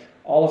right,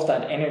 all of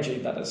that energy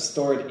that is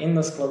stored in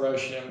the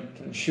sclerotium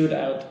can shoot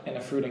out, and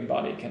a fruiting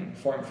body can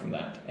form from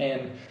that.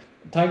 And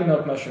tiger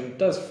milk mushroom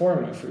does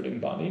form a fruiting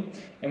body,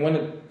 and when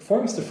it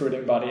forms the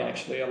fruiting body,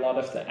 actually a lot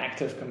of the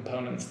active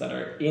components that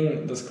are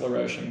in the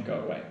sclerotium go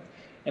away.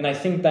 And I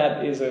think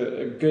that is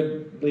a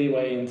good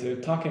leeway into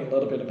talking a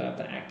little bit about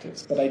the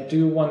actives. But I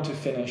do want to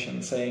finish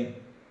and say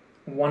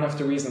one of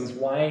the reasons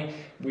why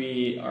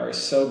we are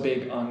so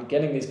big on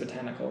getting these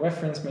botanical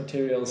reference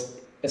materials,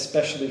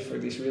 especially for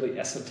these really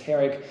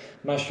esoteric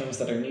mushrooms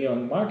that are new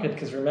on the market,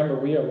 because remember,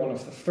 we are one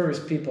of the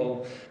first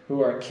people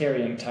who are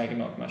carrying tiger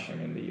milk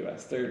mushroom in the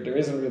US. There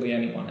isn't really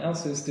anyone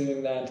else who's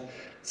doing that.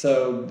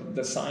 So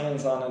the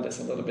science on it is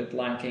a little bit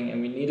lacking,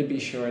 and we need to be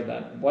sure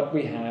that what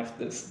we have,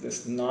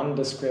 this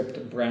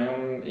nondescript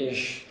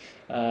brownish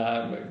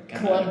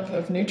clump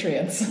of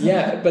nutrients.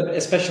 Yeah, but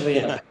especially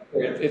in a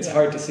it's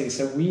hard to see.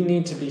 So we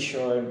need to be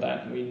sure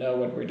that we know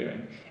what we're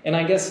doing. And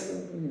I guess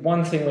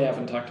one thing we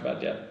haven't talked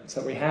about yet.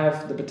 So we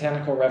have the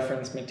botanical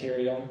reference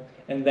material,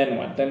 and then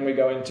what? Then we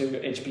go into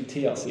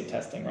HPTLC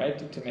testing,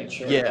 right? To make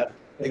sure. Yeah,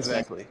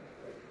 exactly.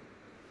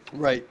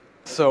 Right.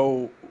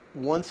 So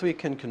once we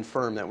can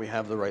confirm that we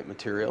have the right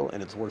material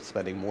and it's worth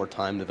spending more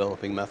time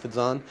developing methods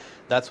on,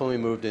 that's when we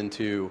moved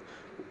into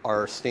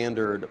our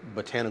standard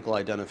botanical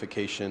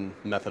identification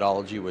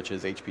methodology, which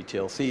is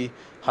HPTLC,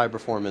 high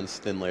performance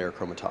thin layer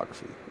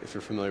chromatography. If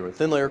you're familiar with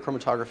thin layer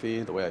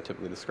chromatography, the way I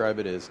typically describe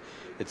it is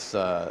it's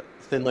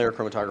thin layer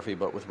chromatography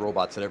but with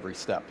robots at every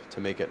step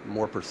to make it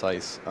more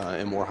precise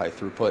and more high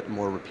throughput and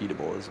more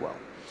repeatable as well.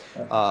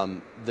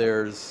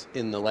 There's,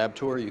 in the lab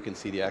tour, you can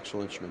see the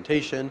actual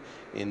instrumentation.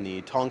 In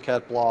the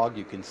Tomcat blog,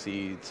 you can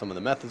see some of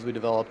the methods we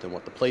developed and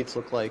what the plates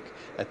look like.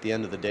 At the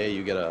end of the day,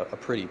 you get a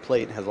pretty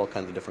plate. It has all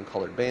kinds of different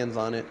colored bands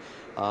on it.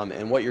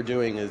 And what you're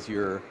doing is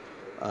you're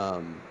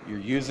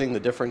using the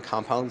different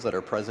compounds that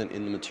are present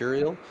in the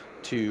material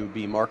to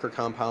be marker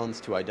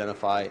compounds to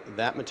identify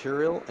that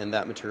material and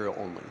that material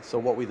only. So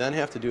what we then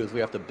have to do is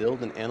we have to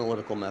build an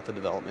analytical method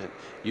development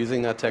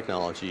using that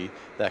technology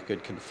that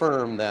could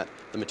confirm that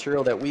the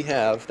material that we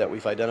have, that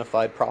we've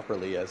identified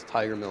properly as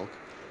tiger milk,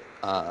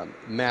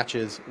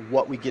 matches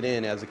what we get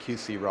in as a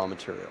QC raw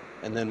material.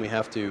 And then we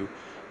have to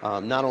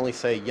not only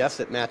say, yes,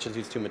 it matches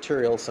these two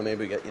materials, so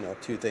maybe we get,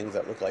 two things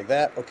that look like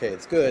that, okay,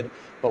 it's good,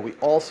 but we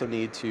also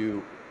need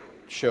to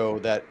show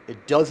that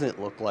it doesn't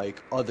look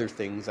like other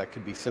things that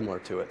could be similar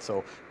to it.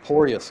 So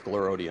Poria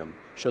sclerotium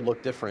should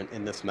look different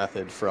in this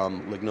method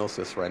from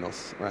Lignosus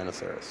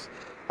rhinocerus.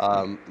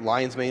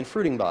 Lion's mane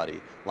fruiting body,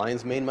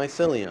 lion's mane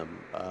mycelium,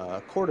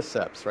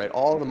 cordyceps, right?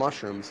 All the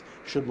mushrooms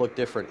should look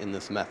different in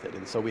this method.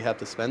 And so we have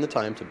to spend the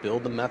time to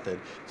build the method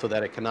so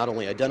that it can not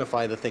only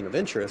identify the thing of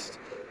interest,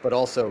 but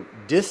also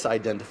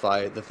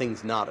disidentify the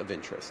things not of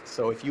interest.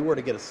 So if you were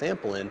to get a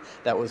sample in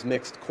that was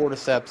mixed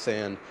cordyceps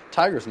and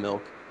tiger's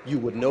milk, you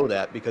would know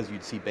that because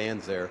you'd see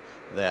bands there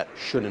that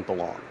shouldn't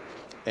belong.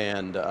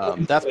 And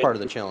that's part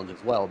of the challenge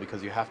as well,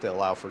 because you have to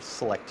allow for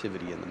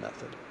selectivity in the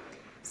method.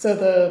 So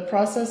the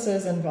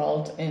processes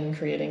involved in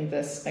creating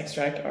this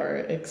extract are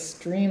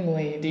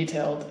extremely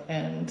detailed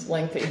and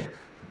lengthy.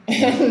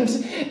 And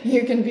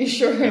you can be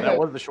sure that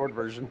was the short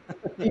version.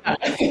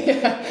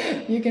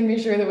 You can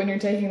be sure that when you're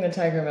taking the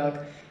tiger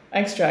milk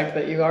extract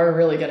that you are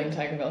really getting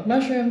tiger milk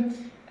mushroom,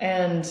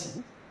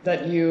 and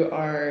that you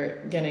are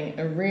getting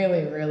a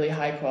really, really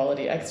high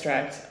quality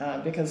extract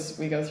because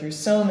we go through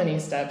so many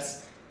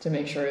steps to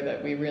make sure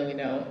that we really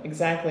know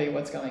exactly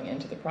what's going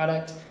into the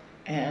product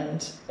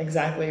and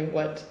exactly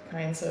what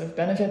kinds of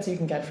benefits you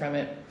can get from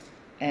it.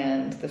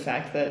 And the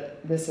fact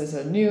that this is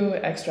a new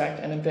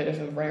extract and a bit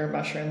of a rare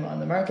mushroom on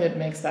the market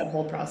makes that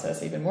whole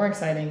process even more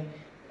exciting,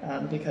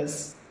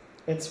 because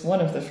it's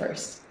one of the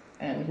first.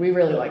 And we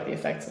really like the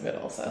effects of it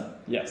also.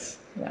 Yes.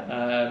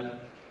 Yeah.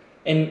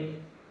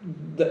 And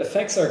the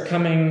effects are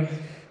coming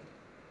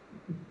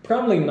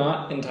probably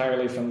not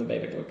entirely from the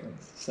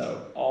beta-glucans.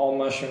 So all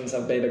mushrooms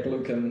have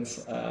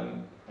beta-glucans.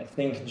 I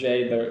think,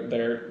 Jay,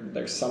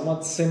 they're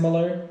somewhat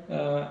similar.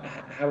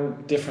 How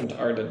different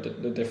are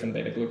the different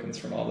beta-glucans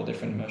from all the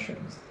different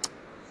mushrooms?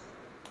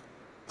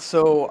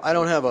 So I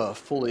don't have a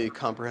fully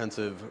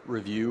comprehensive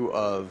review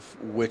of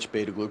which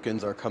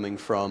beta-glucans are coming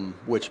from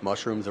which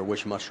mushrooms or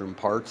which mushroom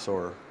parts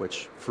or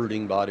which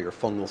fruiting body or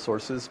fungal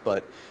sources,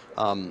 but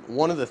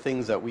one of the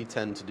things that we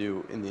tend to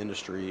do in the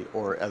industry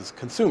or as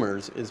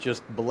consumers is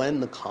just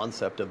blend the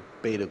concept of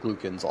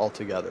beta-glucans all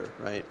together,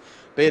 right?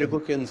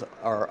 Beta-glucans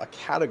are a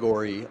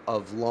category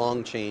of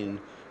long-chain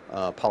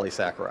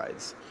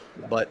polysaccharides.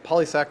 But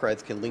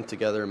polysaccharides can link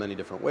together in many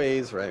different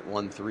ways, right?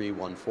 1,3,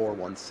 1,4,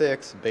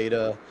 1,6,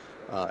 beta,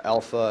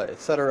 alpha,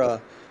 etc.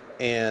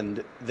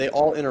 And they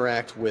all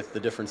interact with the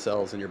different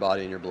cells in your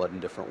body and your blood in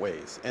different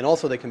ways. And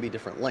also they can be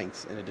different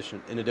lengths in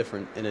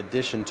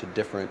addition to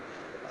different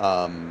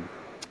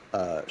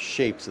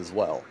shapes as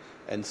well.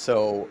 And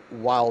so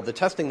while the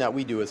testing that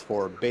we do is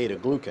for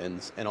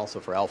beta-glucans and also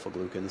for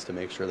alpha-glucans to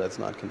make sure that's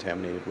not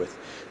contaminated with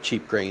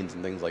cheap grains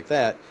and things like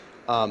that,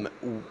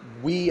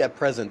 we at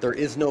present, there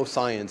is no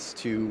science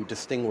to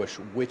distinguish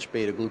which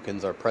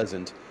beta-glucans are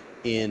present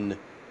in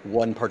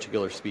one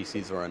particular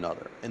species or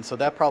another. And so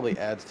that probably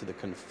adds to the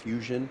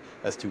confusion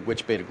as to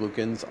which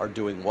beta-glucans are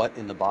doing what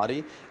in the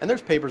body. And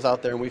there's papers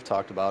out there, and we've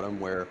talked about them,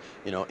 where,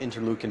 you know,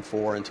 interleukin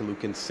 4,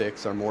 interleukin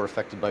 6 are more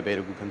affected by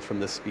beta-glucans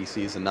from this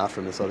species and not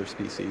from this other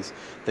species,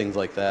 things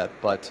like that.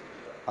 But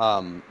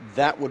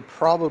that would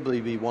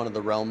probably be one of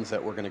the realms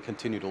that we're going to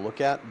continue to look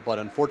at. But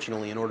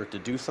unfortunately, in order to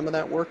do some of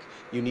that work,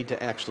 you need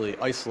to actually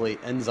isolate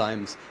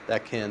enzymes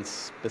that can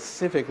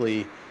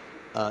specifically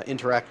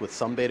interact with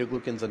some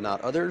beta-glucans and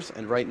not others,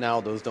 and right now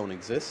those don't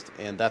exist,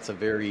 and that's a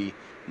very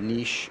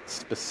niche,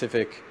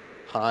 specific,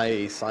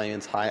 high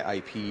science, high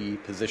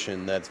IP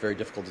position that's very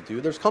difficult to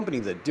do. There's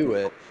companies that do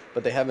it,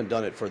 but they haven't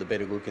done it for the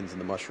beta-glucans and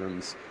the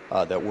mushrooms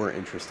that we're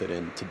interested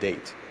in to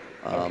date.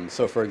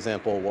 So for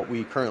example, what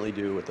we currently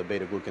do with the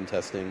beta-glucan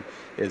testing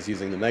is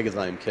using the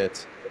Megazyme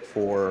kit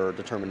for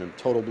determining of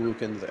total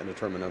glucans and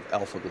determining of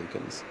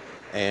alpha-glucans.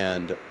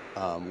 And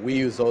we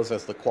use those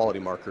as the quality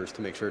markers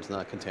to make sure it's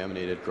not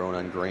contaminated, grown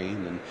on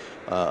grain, and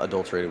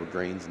adulterated with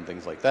grains and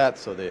things like that.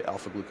 So the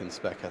alpha-glucan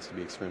spec has to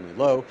be extremely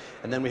low.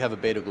 And then we have a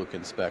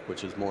beta-glucan spec,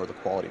 which is more the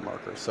quality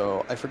marker.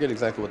 So I forget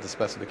exactly what the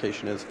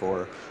specification is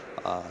for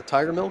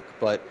tiger milk,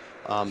 but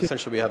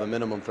essentially we have a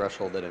minimum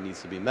threshold that it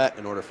needs to be met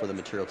in order for the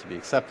material to be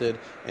accepted.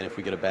 And if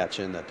we get a batch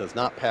in that does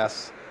not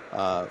pass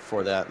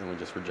for that, then we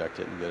just reject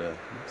it and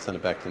send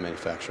it back to the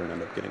manufacturer and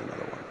end up getting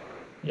another one.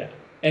 Yeah.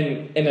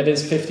 And it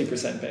is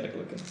 50%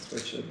 beta-glucans,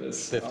 which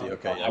is 50.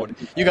 Okay, yeah.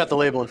 You got the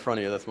label in front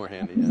of you. That's more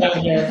handy. Yeah.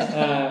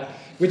 Yeah,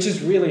 which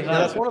is really high. Yeah,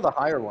 that's one of the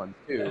higher ones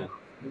too.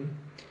 Yeah.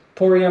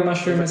 Poria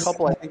mushroom There's a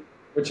couple, I think.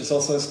 which is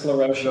also a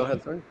sclerotia. Go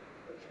ahead, sorry.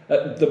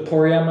 The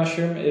Poria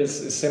mushroom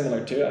is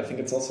similar too. I think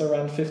it's also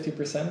around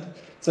 50%.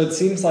 So it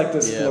seems like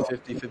this. Yeah,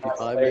 50,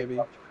 55 maybe.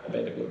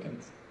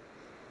 Beta-glucans.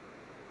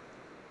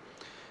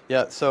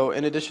 Yeah. So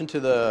in addition to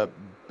the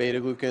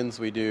beta-glucans,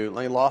 we do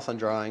loss on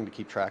drying to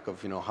keep track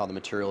of, you know, how the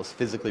material is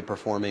physically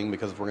performing,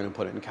 because if we're going to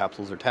put it in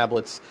capsules or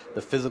tablets,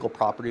 the physical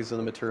properties of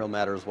the material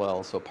matter as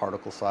well. So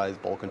particle size,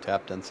 bulk and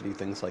tap density,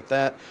 things like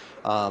that.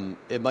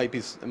 It might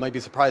be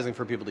surprising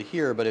for people to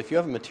hear, but if you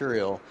have a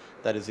material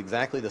that is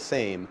exactly the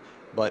same,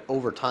 but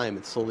over time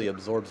it slowly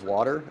absorbs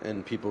water,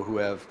 and people who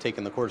have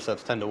taken the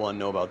cordyceps 10-to-1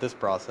 know about this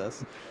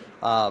process.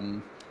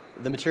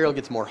 The material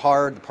gets more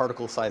hard, the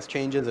particle size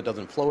changes, it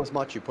doesn't flow as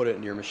much, you put it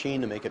in your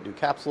machine to make it do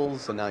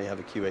capsules, so now you have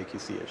a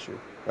QA/QC issue,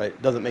 right?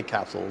 It doesn't make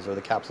capsules, or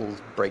the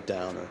capsules break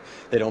down, or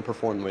they don't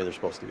perform the way they're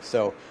supposed to.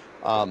 So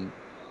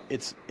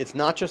it's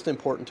not just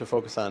important to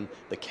focus on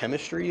the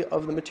chemistry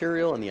of the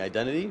material and the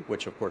identity,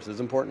 which of course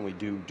is important, we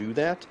do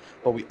that,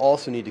 but we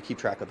also need to keep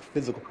track of the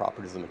physical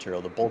properties of the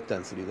material, the bulk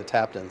density, the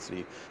tap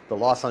density, the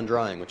loss on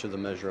drying, which is a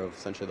measure of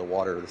essentially the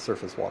water, the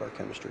surface water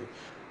chemistry.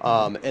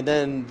 And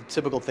then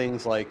typical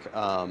things like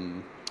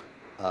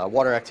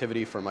water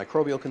activity for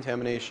microbial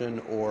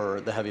contamination,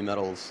 or the heavy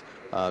metals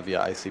via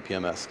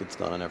ICP-MS gets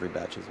done on every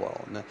batch as well.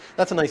 And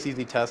that's a nice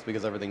easy test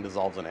because everything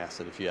dissolves in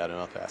acid if you add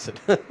enough acid.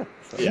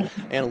 So yeah.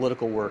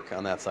 Analytical work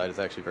on that side is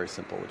actually very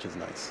simple, which is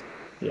nice.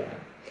 Yeah.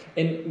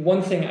 And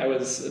one thing I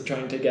was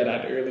trying to get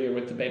at earlier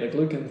with the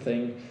beta-glucan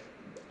thing,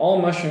 all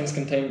mushrooms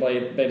contain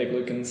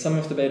beta-glucans. Some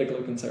of the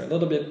beta-glucans are a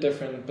little bit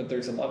different, but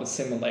there's a lot of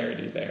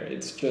similarity there.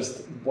 It's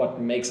just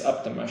what makes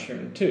up the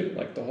mushroom too.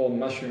 Like the whole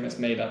mushroom is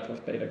made up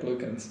of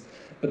beta-glucans.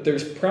 But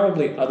there's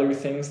probably other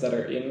things that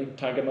are in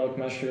tiger milk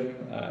mushroom,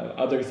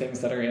 other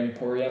things that are in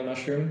Poria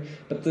mushroom,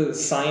 but the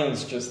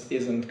science just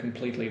isn't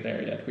completely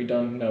there yet. We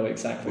don't know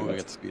exactly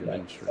what's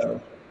there.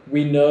 So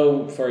We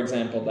know, for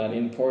example, that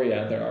in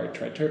poria there are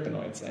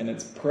triterpenoids, and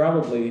it's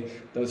probably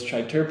those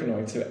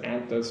triterpenoids who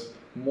add those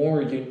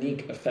more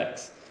unique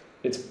effects.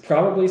 It's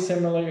probably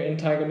similar in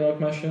tiger milk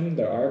mushroom.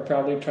 There are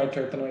probably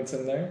triterpenoids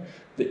in there.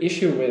 The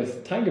issue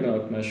with tiger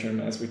milk mushroom,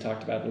 as we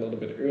talked about a little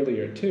bit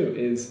earlier too,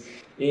 is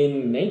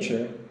in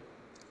nature,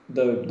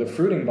 the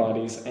fruiting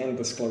bodies and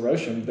the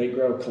sclerotium, they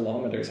grow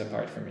kilometers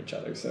apart from each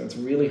other. So it's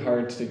really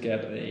hard to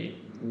get a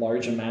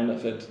large amount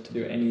of it to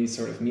do any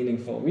sort of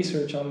meaningful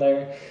research on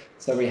there.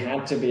 So we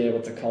had to be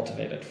able to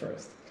cultivate it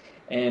first.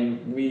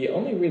 And we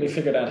only really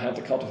figured out how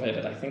to cultivate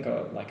it, I think,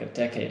 like a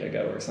decade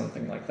ago or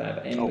something like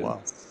that. And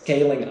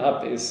scaling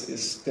up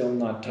is still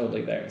not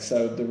totally there.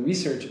 So the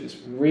research is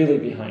really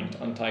behind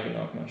on tiger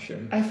milk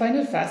mushroom. I find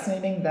it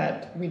fascinating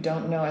that we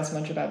don't know as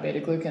much about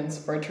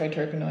beta-glucans or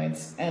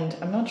triterpenoids. And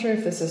I'm not sure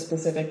if this is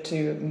specific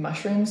to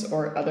mushrooms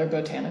or other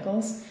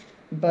botanicals,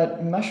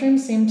 but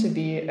mushrooms seem to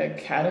be a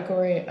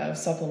category of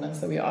supplements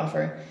that we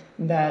offer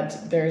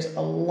that there's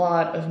a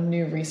lot of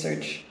new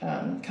research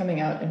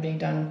coming out and being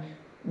done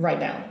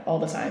right now, all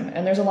the time.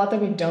 And there's a lot that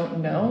we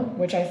don't know,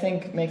 which I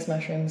think makes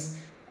mushrooms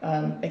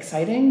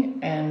exciting,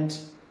 and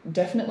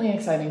definitely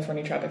exciting for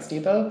Nootropics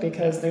Depot,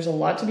 because there's a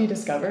lot to be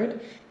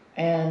discovered.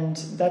 And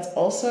that's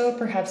also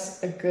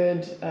perhaps a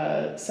good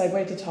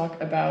segue to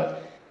talk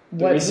about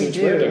what we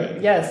do.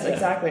 Yes,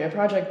 exactly. A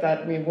project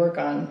that we work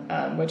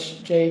on,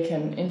 which Jay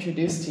can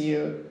introduce to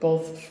you,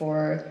 both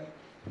for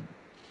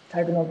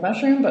tiger milk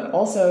mushroom, but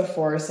also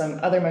for some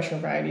other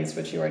mushroom varieties,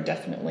 which you are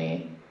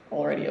definitely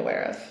already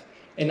aware of.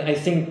 And I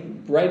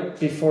think right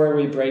before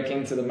we break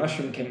into the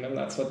mushroom kingdom,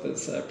 that's what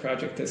this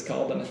project is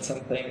called, and it's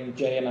something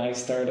Jay and I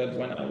started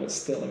when I was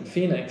still in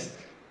Phoenix.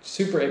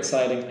 Super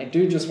exciting. I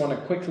do just want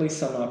to quickly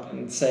sum up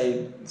and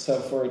say, so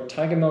for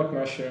tiger milk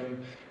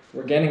mushroom,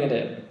 we're getting it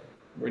in.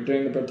 We're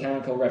doing the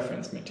botanical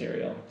reference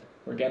material.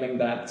 We're getting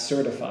that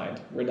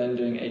certified. We're then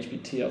doing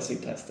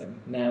HPTLC testing.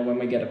 Now, when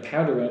we get a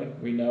powder in,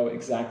 we know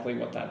exactly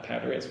what that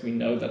powder is. We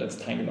know that it's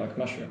tiger milk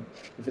mushroom.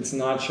 If it's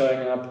not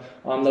showing up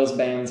on those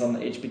bands on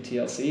the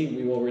HPTLC,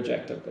 we will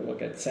reject it. It will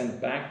get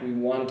sent back. We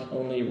want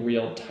only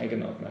real tiger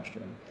milk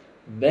mushroom.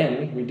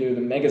 Then we do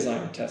the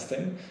megazyme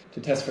testing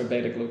to test for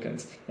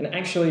beta-glucans. And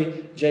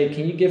actually, Jay,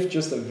 can you give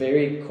just a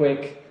very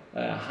quick,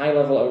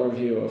 high-level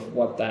overview of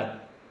what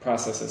that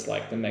process is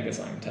like, the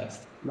megazyme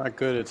test? Not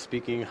good at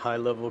speaking high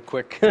level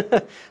quick.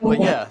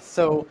 But yeah,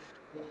 so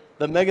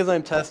the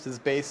megazyme test is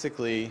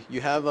basically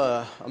you have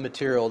a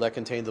material that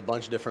contains a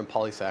bunch of different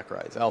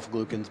polysaccharides,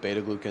 alpha-glucans,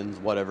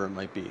 beta-glucans, whatever it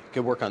might be. It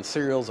could work on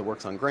cereals, it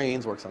works on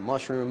grains, works on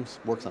mushrooms,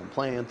 works on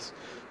plants.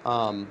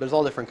 There's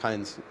all different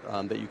kinds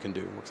that you can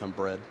do. It works on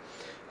bread.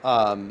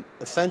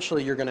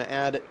 Essentially, you're going to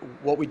add,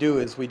 what we do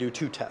is we do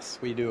two tests.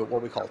 We do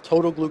what we call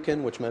total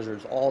glucan, which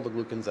measures all the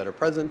glucans that are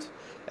present,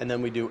 and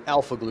then we do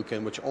alpha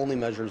glucan, which only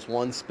measures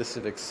one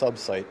specific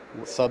subset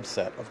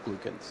of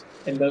glucans.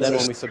 And those then are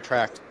when we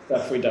subtract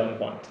stuff we don't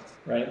want,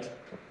 right?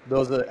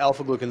 Those are the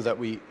alpha glucans that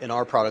we, in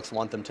our products,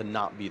 want them to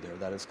not be there.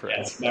 That is correct.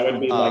 Yes, that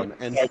would be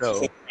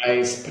like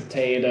rice,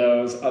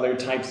 potatoes, other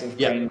types of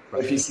grain.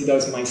 Right. If you see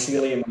those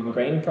mycelium on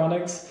grain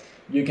products,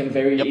 you can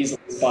very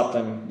easily spot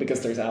them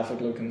because there's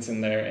alpha-glucans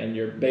in there, and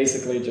you're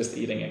basically just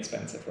eating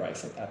expensive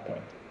rice at that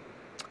point.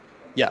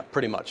 Yeah,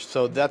 pretty much.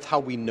 So that's how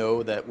we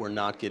know that we're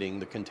not getting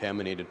the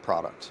contaminated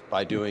product,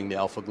 by doing the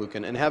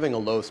alpha-glucan and having a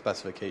low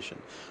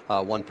specification,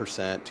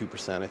 1%,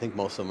 2%. I think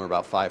most of them are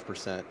about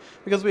 5%,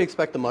 because we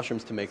expect the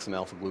mushrooms to make some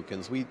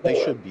alpha-glucans.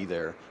 They should be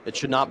there. It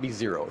should not be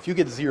zero. If you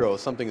get zero,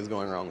 something is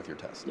going wrong with your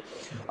test.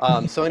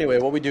 So anyway,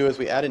 what we do is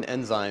we add an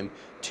enzyme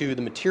to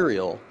the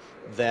material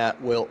that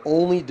will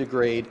only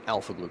degrade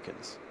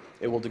alpha-glucans.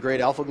 It will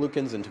degrade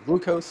alpha-glucans into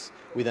glucose.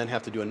 We then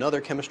have to do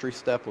another chemistry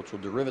step, which will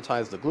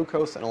derivatize the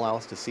glucose and allow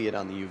us to see it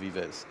on the UV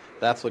vis.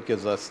 That's what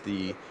gives us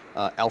the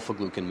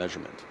alpha-glucan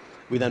measurement.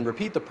 We then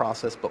repeat the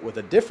process, but with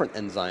a different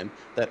enzyme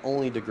that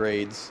only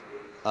degrades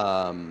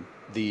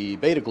the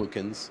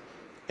beta-glucans,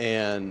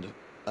 and,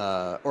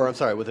 or I'm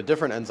sorry, with a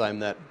different enzyme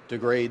that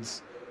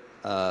degrades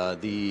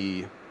let's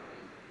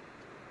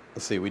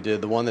see, we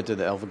did the one that did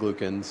the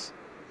alpha-glucans.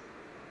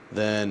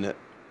 Then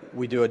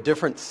we do a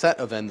different set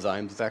of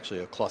enzymes. It's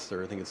actually a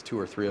cluster. I think it's 2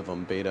 or 3 of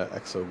them,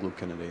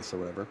 beta-exoglucanidase or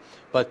whatever.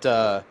 But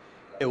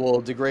it will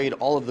degrade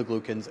all of the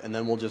glucans, and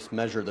then we'll just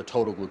measure the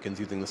total glucans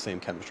using the same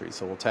chemistry.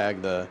 So we'll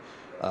tag the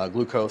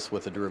glucose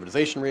with a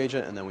derivatization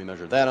reagent, and then we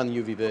measure that on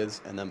the UV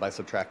vis, and then by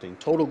subtracting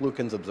total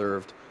glucans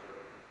observed,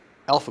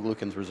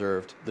 alpha-glucans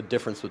reserved, the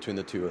difference between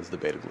the two is the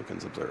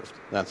beta-glucans observed.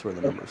 That's where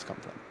the numbers come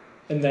from.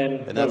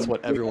 And that's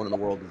what everyone in the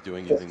world is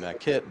doing using that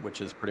kit, which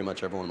is pretty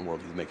much everyone in the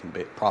world who's making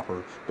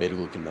proper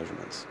beta-glucan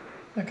measurements.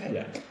 Okay.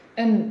 Yeah.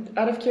 And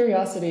out of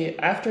curiosity,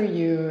 after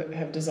you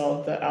have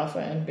dissolved the alpha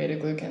and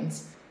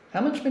beta-glucans,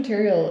 how much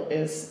material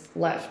is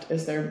left?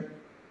 Is there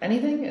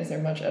anything? Is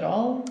there much at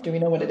all? Do we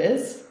know what it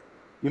is?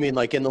 You mean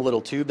like in the little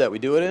tube that we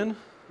do it in?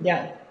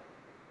 Yeah.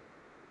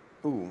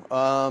 Ooh,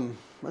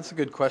 that's a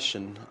good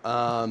question.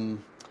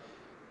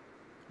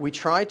 We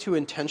try to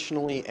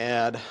intentionally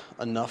add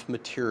enough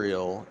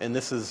material, and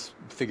this is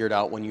figured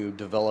out when you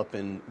develop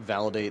and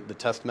validate the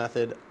test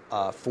method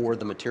for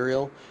the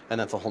material, and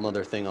that's a whole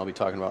other thing I'll be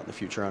talking about in the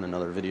future on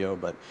another video,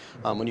 but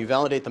when you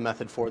validate the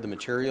method for the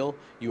material,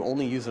 you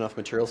only use enough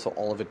material so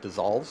all of it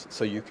dissolves,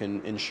 so you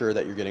can ensure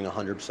that you're getting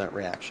 100%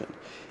 reaction.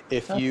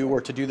 If you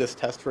were to do this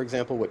test, for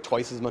example, with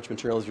twice as much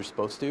material as you're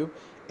supposed to,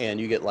 and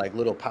you get like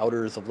little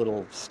powders of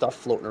little stuff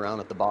floating around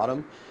at the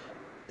bottom,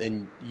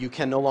 then you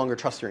can no longer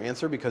trust your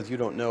answer because you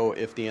don't know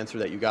if the answer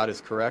that you got is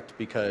correct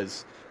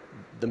because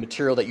the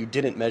material that you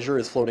didn't measure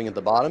is floating at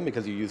the bottom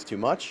because you used too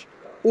much,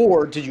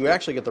 or did you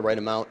actually get the right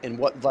amount, and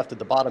what's left at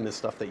the bottom is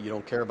stuff that you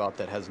don't care about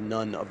that has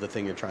none of the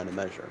thing you're trying to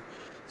measure.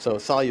 So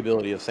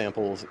solubility of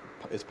samples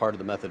is part of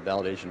the method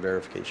validation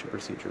verification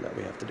procedure that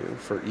we have to do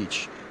for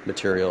each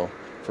material,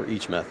 for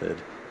each method,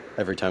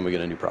 every time we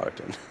get a new product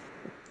in.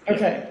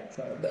 Okay.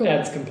 So that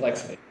adds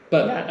complexity.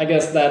 But yeah. I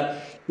guess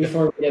that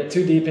before we get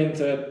too deep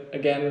into it,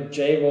 again,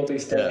 Jay will be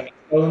starting his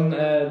own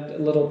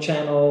little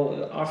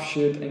channel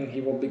offshoot, and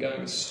he will be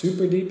going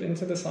super deep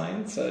into the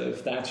science. So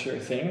if that's your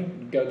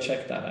thing, go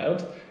check that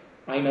out.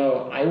 I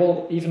know I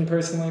will even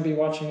personally be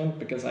watching it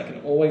because I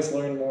can always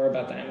learn more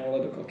about the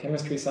analytical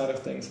chemistry side of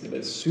things. It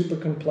is super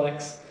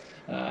complex.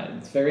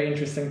 It's very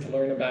interesting to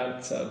learn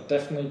about, so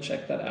definitely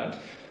check that out.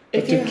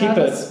 If you have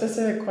a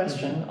specific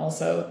question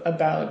also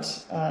about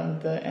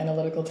the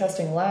analytical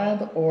testing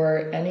lab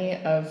or any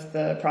of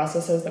the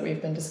processes that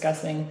we've been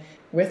discussing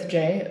with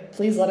Jay,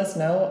 please let us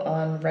know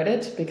on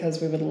Reddit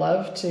because we would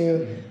love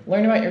to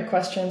learn about your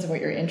questions and what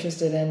you're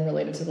interested in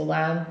related to the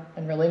lab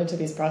and related to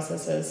these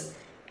processes.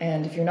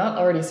 And if you're not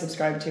already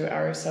subscribed to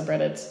our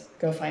subreddit,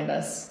 go find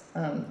us,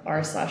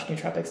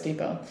 r/Nootropics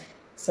Depot.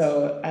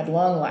 So at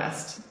long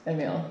last,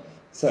 Emil.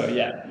 So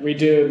yeah, we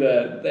do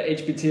the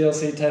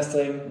HPTLC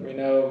testing. We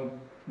know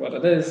what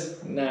it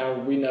is. Now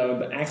we know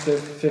the active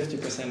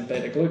 50%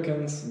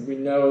 beta-glucans. We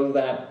know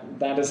that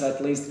that is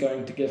at least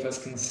going to give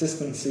us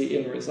consistency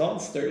in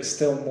results. There is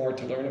still more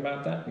to learn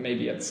about that.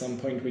 Maybe at some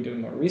point we do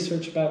more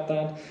research about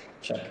that.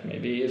 Check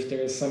maybe if there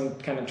is some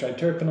kind of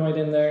triterpenoid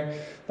in there.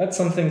 That's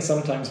something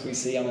sometimes we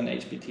see on an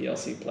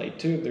HPTLC plate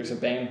too. There's a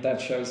band that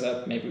shows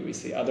up. Maybe we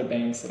see other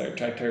bands that are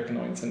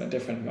triterpenoids in a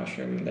different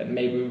mushroom. Then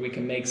maybe we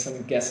can make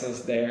some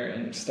guesses there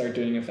and start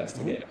doing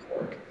investigative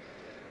work.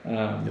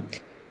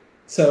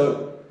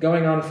 So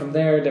going on from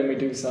there, then we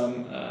do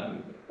some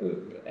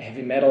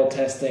heavy metal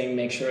testing,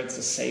 make sure it's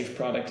a safe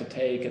product to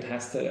take. It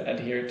has to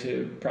adhere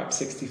to Prop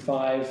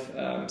 65,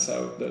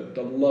 so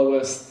the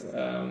lowest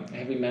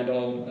heavy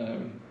metal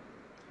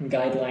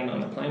guideline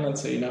on the planet,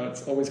 so you know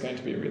it's always going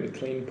to be a really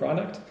clean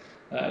product.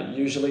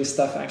 Usually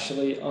stuff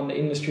actually on the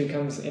industry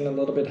comes in a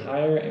little bit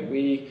higher, and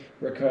we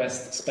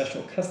request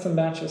special custom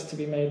batches to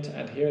be made to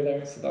adhere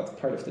there, so that's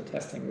part of the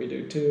testing we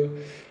do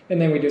too. And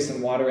then we do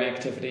some water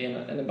activity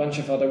and a bunch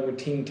of other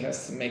routine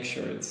tests to make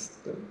sure it's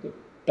the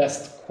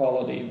best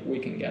quality we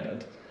can get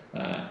it,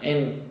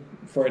 and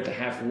for it to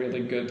have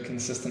really good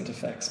consistent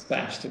effects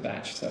batch to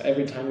batch. So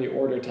every time you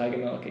order tiger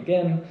milk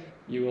again,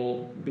 you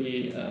will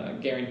be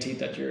guaranteed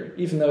that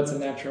even though it's a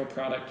natural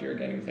product, you're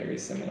getting very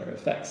similar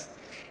effects.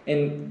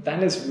 And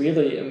that is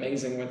really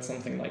amazing with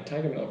something like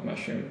tiger milk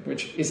mushroom,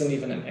 which isn't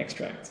even an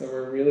extract. So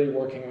we're really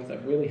working with a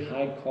really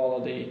high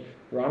quality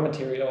raw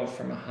material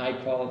from a high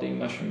quality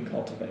mushroom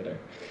cultivator.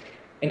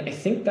 And I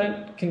think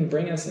that can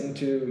bring us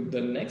into the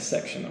next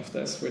section of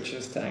this, which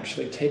is to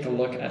actually take a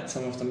look at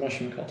some of the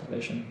mushroom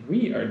cultivation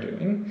we are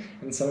doing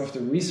and some of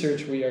the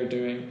research we are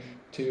doing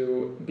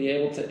to be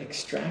able to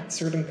extract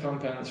certain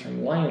compounds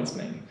from lion's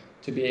mane,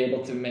 to be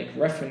able to make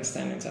reference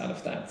standards out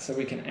of that. So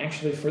we can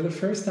actually, for the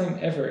first time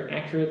ever,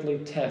 accurately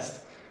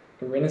test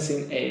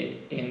adenosine A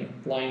in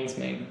lion's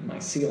mane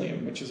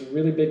mycelium, which is a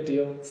really big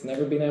deal. It's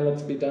never been able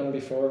to be done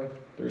before.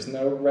 There's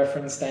no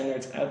reference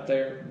standards out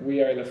there.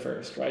 We are the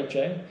first, right,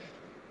 Jay?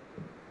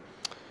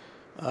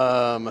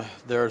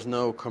 There's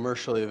no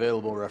commercially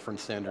available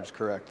reference standards,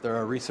 correct. There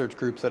are research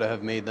groups that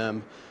have made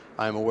them.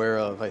 I'm aware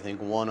of, I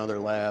think, one other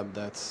lab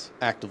that's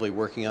actively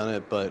working on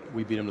it, but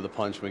we beat them to the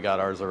punch and we got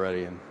ours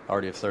already and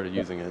already have started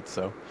using it.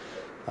 So,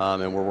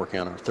 and we're working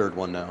on our third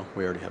one now.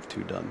 We already have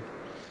 2 done.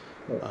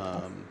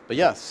 But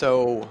yeah,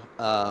 so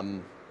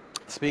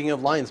speaking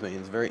of lion's mane,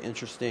 it's a very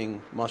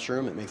interesting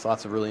mushroom. It makes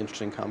lots of really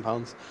interesting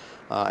compounds.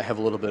 I have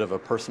a little bit of a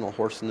personal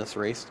horse in this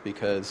race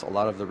because a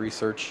lot of the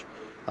research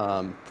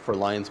for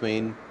lion's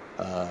mane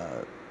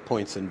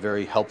points in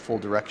very helpful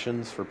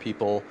directions for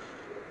people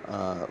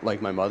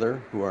like my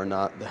mother, who are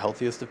not the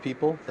healthiest of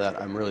people,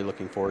 that I'm really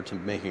looking forward to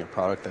making a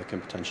product that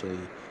can potentially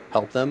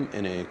help them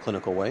in a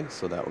clinical way,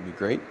 so that would be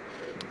great.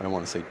 I don't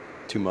want to say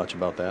too much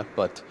about that,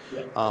 but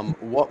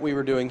what we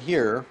were doing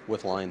here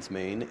with lion's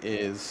mane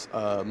is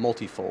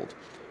multifold.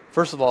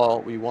 First of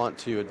all, we want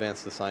to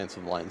advance the science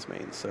of lion's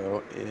mane,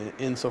 so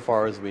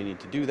insofar as we need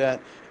to do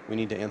that, we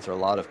need to answer a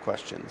lot of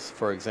questions.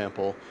 For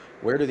example,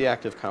 where do the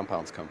active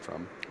compounds come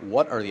from?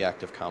 What are the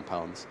active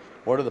compounds?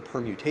 What are the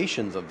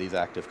permutations of these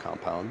active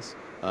compounds?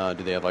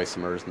 Do they have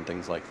isomers and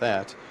things like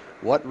that?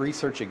 What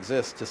research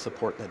exists to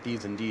support that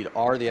these indeed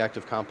are the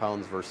active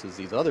compounds versus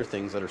these other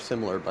things that are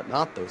similar but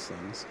not those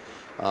things?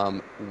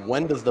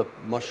 When does the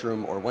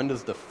mushroom or when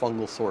does the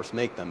fungal source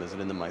make them? Is it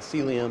in the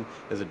mycelium?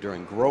 Is it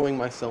during growing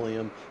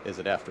mycelium? Is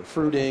it after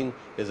fruiting?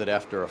 Is it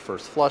after a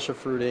first flush of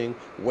fruiting?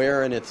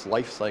 Where in its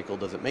life cycle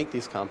does it make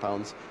these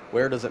compounds?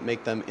 Where does it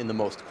make them in the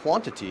most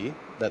quantity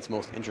that's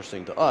most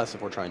interesting to us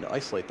if we're trying to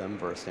isolate them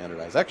for a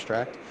standardized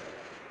extract?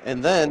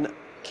 And then,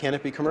 can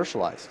it be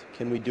commercialized?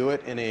 Can we do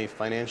it in a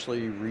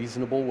financially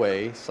reasonable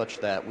way such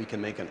that we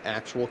can make an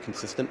actual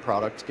consistent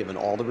product given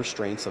all the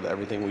restraints of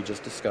everything we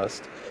just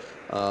discussed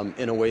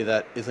in a way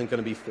that isn't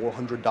going to be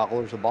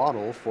 $400 a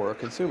bottle for a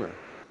consumer?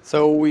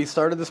 So we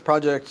started this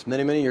project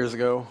many, many years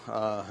ago.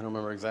 I don't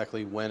remember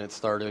exactly when it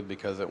started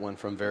because it went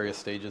from various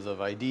stages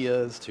of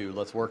ideas to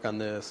let's work on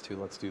this to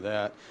let's do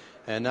that.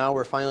 And now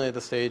we're finally at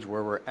the stage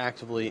where we're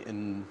actively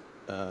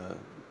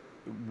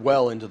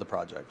well into the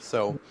project.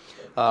 So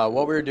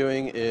what we're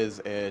doing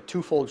is a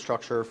twofold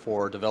structure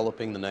for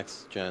developing the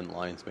next gen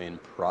lion's mane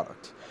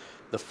product.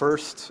 The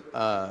first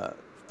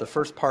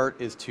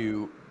part is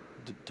to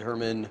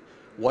determine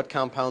what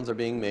compounds are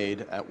being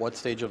made at what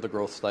stage of the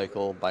growth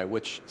cycle by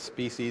which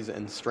species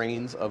and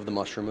strains of the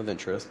mushroom of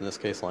interest, in this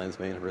case lion's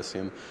mane,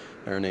 Hericium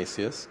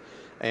erinaceus.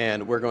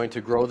 And we're going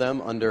to grow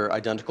them under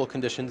identical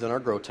conditions in our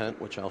grow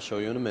tent, which I'll show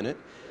you in a minute.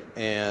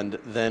 And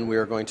then we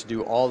are going to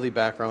do all the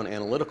background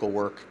analytical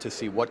work to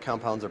see what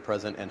compounds are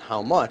present and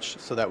how much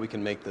so that we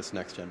can make this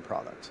next-gen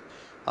product.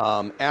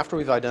 After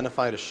we've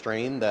identified a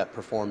strain that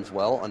performs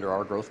well under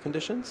our growth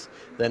conditions,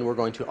 then we're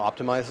going to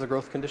optimize the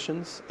growth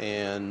conditions.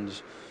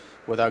 And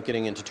without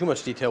getting into too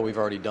much detail, we've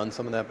already done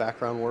some of that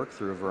background work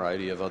through a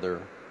variety of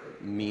other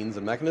means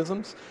and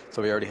mechanisms.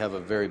 So we already have a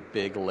very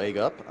big leg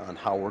up on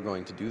how we're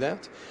going to do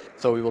that.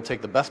 So we will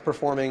take the best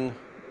performing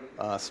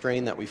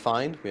strain that we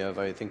find. We have,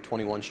 I think,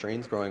 21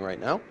 strains growing right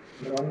now.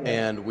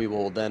 And we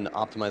will then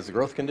optimize the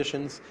growth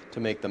conditions to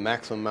make the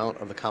maximum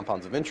amount of the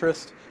compounds of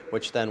interest,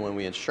 which then when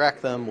we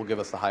extract them will give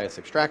us the highest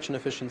extraction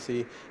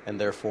efficiency, and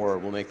therefore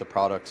will make the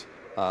product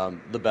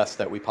the best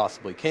that we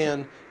possibly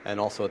can, and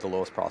also at the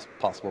lowest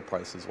possible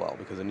price as well,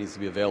 because it needs to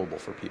be available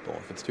for people.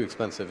 If it's too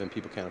expensive and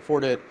people can't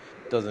afford it,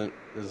 this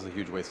is a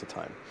huge waste of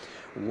time.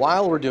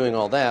 While we're doing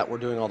all that, we're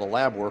doing all the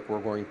lab work,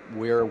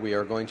 where we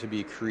are going to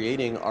be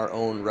creating our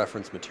own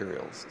reference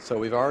materials. So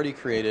we've already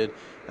created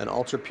an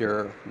ultra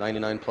pure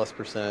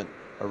 99+%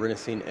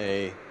 adenosine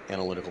A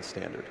analytical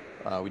standard.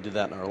 We did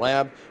that in our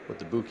lab with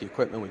the Buki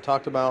equipment we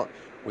talked about.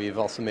 We've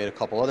also made a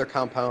couple other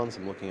compounds.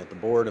 I'm looking at the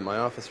board in my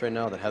office right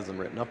now that has them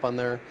written up on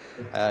there.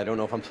 I don't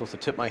know if I'm supposed to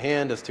tip my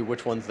hand as to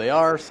which ones they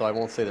are, so I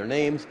won't say their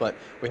names, but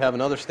we have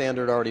another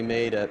standard already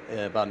made at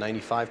about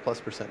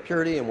 95+%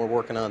 purity, and we're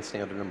working on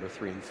standard number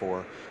 3 and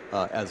 4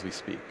 as we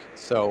speak.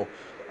 So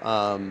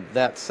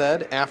that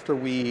said, after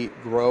we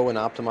grow and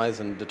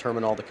optimize and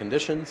determine all the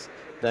conditions,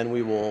 then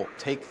we will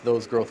take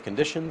those growth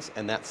conditions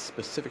and that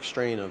specific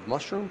strain of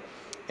mushroom,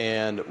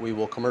 and we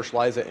will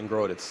commercialize it and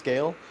grow it at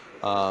scale.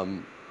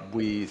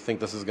 We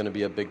think this is going to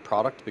be a big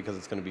product because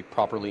it's going to be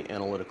properly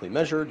analytically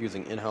measured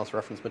using in-house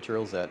reference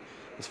materials that,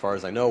 as far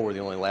as I know, we're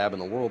the only lab in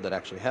the world that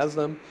actually has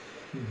them.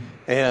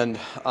 And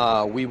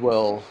we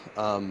will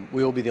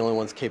be the only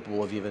ones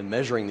capable of even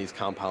measuring these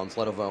compounds,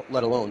 let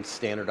alone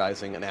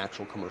standardizing an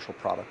actual commercial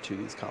product to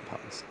these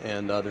compounds.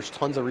 And there's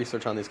tons of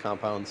research on these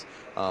compounds.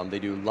 They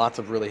do lots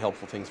of really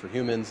helpful things for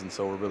humans, and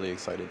so we're really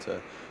excited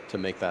to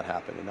make that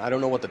happen. And I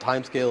don't know what the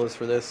time scale is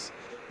for this.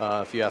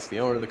 If you ask the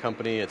owner of the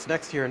company, it's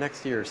next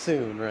year,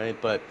 soon, right?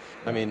 But,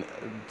 I mean,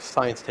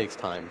 science takes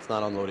time. It's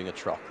not unloading a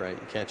truck, right?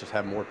 You can't just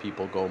have more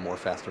people go more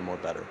faster, more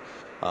better.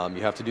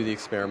 You have to do the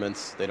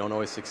experiments. They don't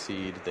always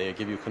succeed. They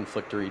give you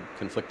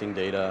conflicting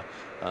data.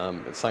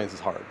 Science is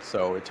hard,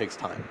 so it takes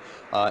time.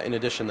 In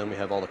addition, then we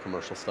have all the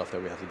commercial stuff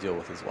that we have to deal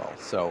with as well.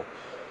 So,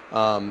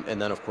 and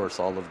then, of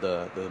course, all of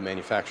the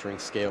manufacturing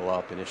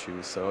scale-up and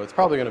issues. So it's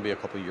probably going to be a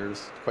couple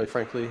years, quite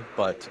frankly,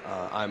 but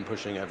I'm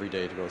pushing every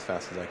day to go as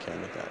fast as I can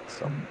with that.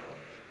 So,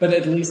 but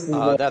at least we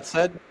will that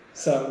said,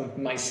 some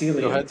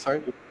mycelium. Go ahead,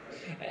 sorry.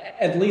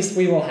 At least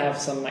we will have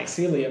some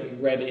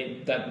mycelium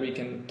ready that we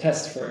can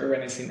test for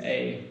adenosine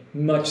A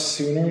much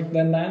sooner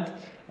than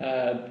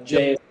that.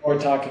 Jay is more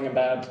talking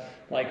about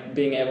like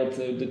being able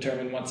to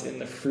determine what's in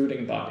the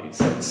fruiting bodies.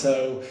 And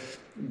so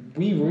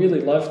we really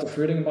love the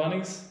fruiting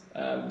bodies.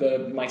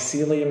 The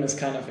mycelium is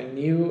kind of a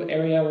new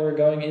area we're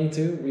going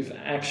into. We've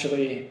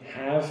actually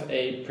have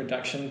a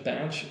production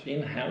batch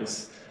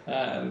in-house.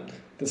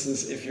 This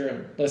is, if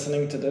you're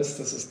listening to this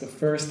is the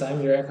first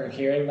time you're ever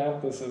hearing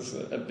that. This is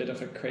a bit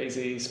of a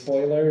crazy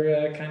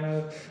spoiler kind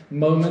of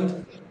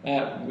moment.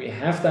 We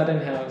have that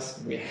in-house.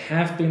 We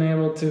have been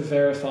able to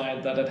verify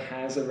that it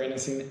has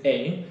adenosine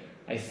A.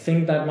 I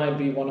think that might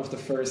be one of the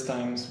first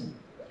times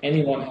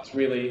anyone has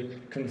really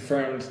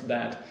confirmed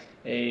that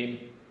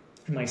a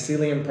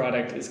mycelium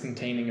product is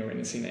containing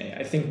adenosine A.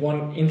 I think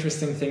one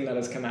interesting thing that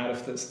has come out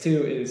of this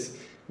too is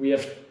We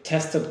have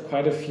tested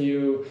quite a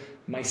few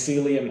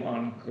mycelium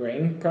on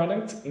grain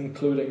products,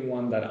 including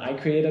one that I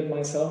created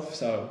myself.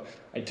 So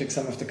I took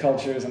some of the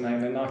cultures and I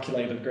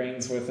inoculated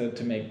grains with it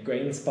to make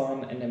grain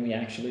spawn, and then we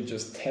actually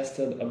just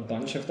tested a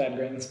bunch of that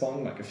grain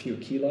spawn, like a few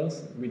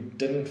kilos. We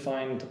didn't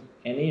find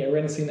any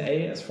arenosine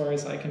A as far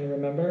as I can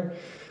remember.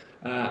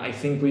 I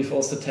think we've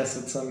also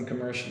tested some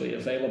commercially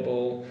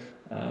available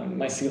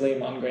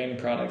mycelium on grain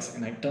products,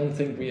 and I don't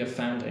think we have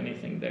found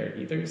anything there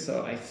either.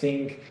 So I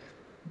think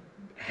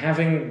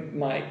having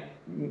my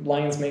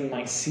lion's mane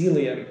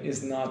mycelium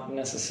is not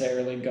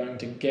necessarily going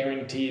to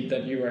guarantee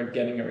that you are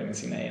getting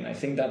arenosine A, and I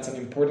think that's an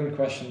important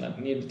question that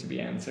needed to be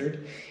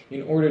answered.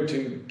 In order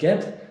to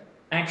get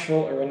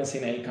actual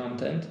arenosine A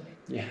content,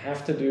 you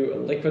have to do a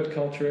liquid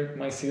culture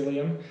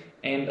mycelium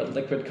and a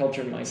liquid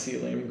culture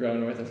mycelium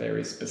grown with a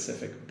very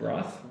specific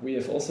broth. We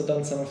have also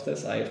done some of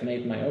this. I have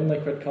made my own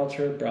liquid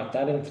culture, brought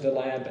that into the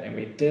lab, and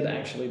we did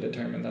actually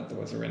determine that there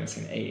was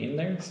arenosine A in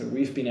there, so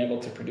we've been able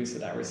to produce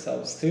it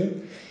ourselves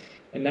too.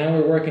 And now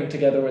we're working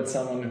together with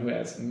someone who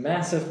has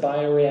massive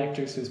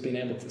bioreactors, who's been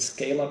able to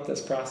scale up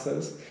this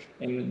process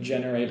and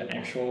generate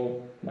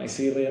actual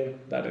mycelium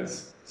that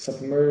is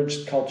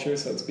submerged culture,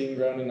 so it's being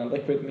grown in a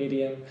liquid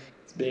medium,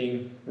 it's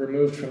being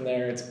removed from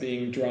there, it's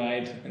being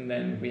dried, and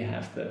then we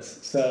have this.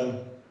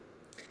 So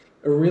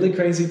a really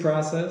crazy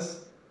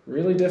process,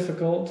 really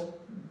difficult,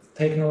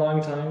 taken a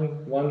long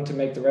time, one, to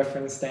make the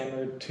reference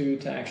standard, two,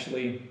 to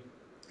actually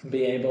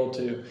be able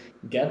to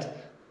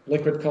get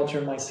liquid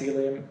culture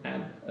mycelium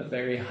at a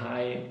very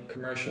high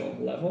commercial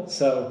level.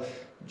 So,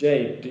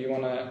 Jay, do you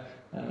want to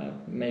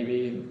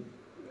maybe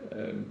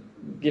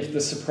give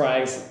the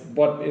surprise?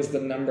 What is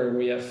the number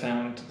we have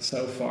found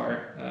so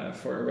far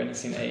for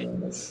arenosine A in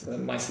this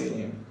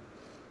mycelium?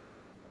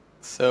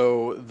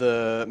 So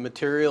the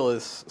material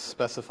is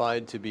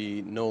specified to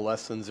be no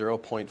less than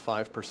 0.5%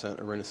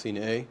 arenosine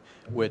A,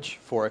 which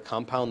for a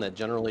compound that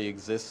generally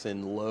exists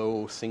in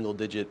low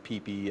single-digit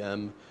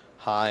ppm,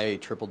 high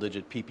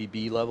triple-digit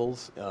ppb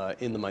levels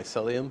in the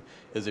mycelium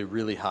is a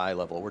really high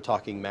level. We're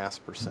talking mass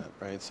percent,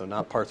 right? So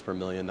not parts per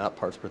million, not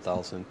parts per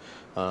thousand,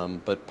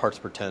 but parts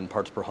per 10,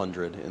 parts per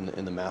 100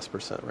 in the mass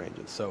percent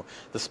ranges. So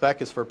the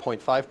spec is for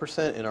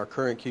 0.5%, and our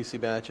current QC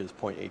batch is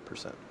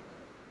 0.8%.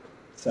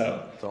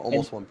 So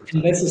almost 1%.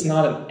 And this is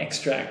not an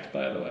extract,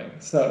 by the way.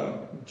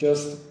 So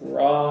just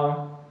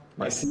raw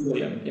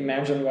mycelium.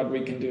 Imagine what we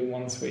can do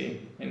once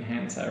we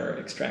enhance our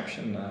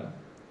extraction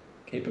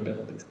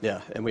capabilities. Yeah,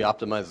 and we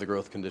optimize the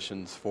growth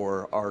conditions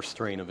for our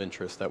strain of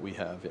interest that we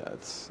have. Yeah,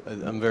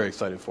 I'm very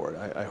excited for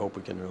it. I hope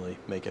we can really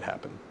make it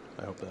happen.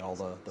 I hope that all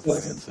the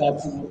finances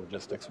and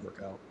logistics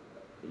work out.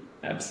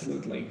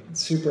 Absolutely.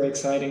 Super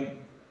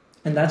exciting.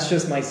 And that's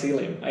just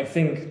mycelium. I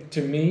think,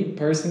 to me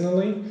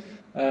personally,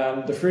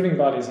 the fruiting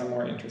bodies are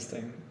more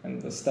interesting,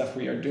 and the stuff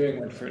we are doing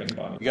with fruiting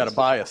bodies. You got a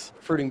bias,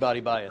 fruiting body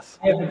bias.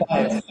 I have a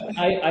bias.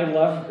 I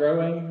love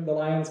growing the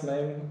lion's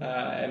mane,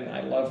 and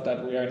I love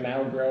that we are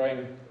now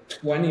growing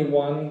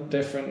 21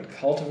 different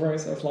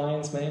cultivars of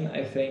lion's mane.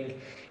 I think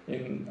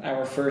in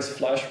our first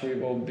flush we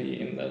will be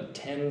in the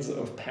tens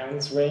of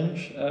pounds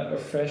range of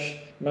fresh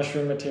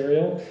mushroom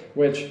material,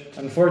 which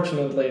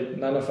unfortunately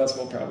none of us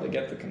will probably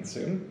get to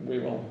consume. We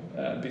will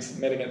be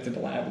submitting it to the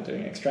lab and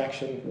doing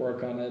extraction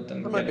work on it.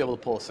 And I might be able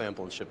to pull a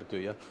sample and ship it to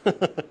you.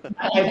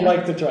 I'd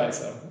like to try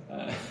so.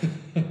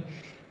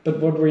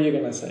 But what were you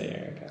going to say,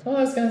 Erica? Well,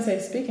 I was going to say,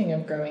 speaking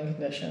of growing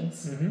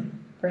conditions,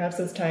 perhaps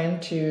it's time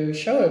to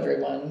show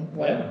everyone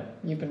what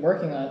you've been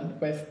working on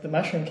with the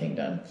Mushroom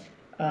Kingdom,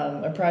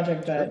 a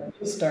project that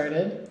you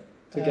started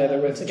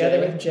together with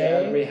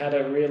Jay. Yeah, we had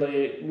a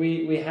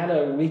we had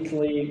a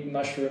weekly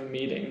mushroom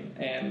meeting,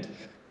 and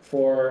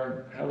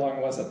for how long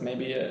was it?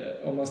 Maybe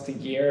almost a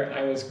year.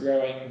 I was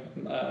growing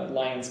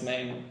lion's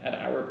mane at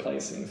our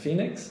place in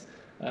Phoenix,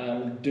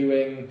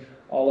 doing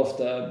all of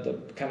the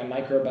kind of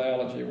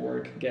microbiology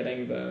work,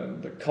 getting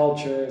the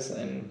cultures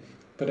and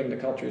putting the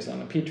cultures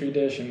on a petri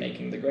dish and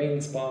making the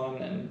grain spawn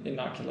and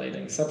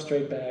inoculating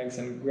substrate bags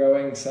and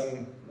growing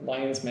some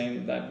lion's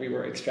mane that we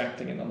were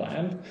extracting in the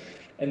lab.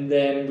 And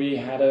then we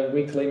had a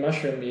weekly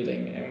mushroom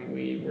meeting, and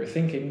we were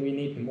thinking we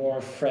need more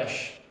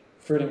fresh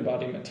fruiting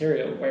body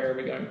material. Where are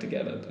we going to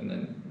get it? And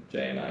then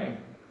Jay and I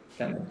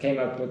kind of came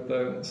up with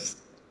the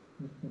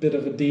bit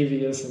of a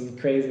devious and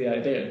crazy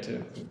idea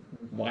to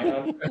why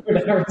not do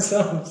it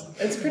ourselves?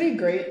 It's pretty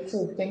great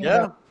to think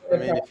Yeah. about. I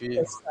mean, if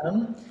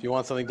you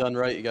want something done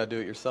right, you got to do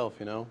it yourself,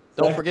 you know?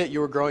 Don't forget you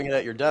were growing it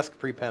at your desk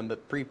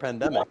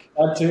pre-pandemic.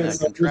 That too.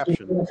 So we've been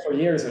doing it for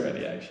years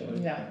already,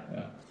 actually. Yeah.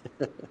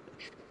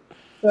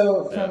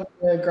 So from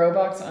the grow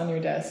box on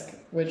your desk,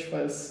 which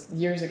was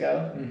years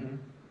ago,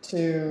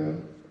 to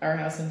our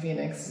house in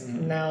Phoenix,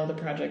 now the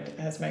project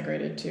has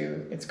migrated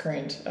to its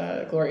current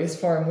glorious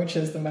form, which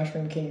is the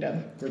Mushroom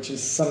Kingdom. Which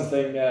is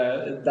something,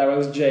 that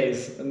was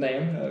Jay's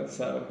name,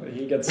 so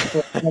he gets...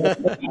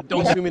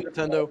 Don't sue me,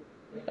 Nintendo.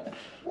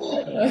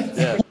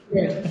 Yeah.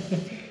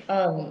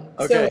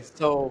 Okay,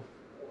 so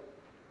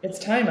it's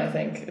time. I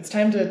think it's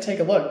time to take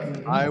a look.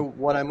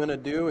 What I'm going to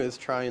do is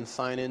try and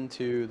sign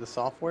into the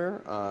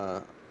software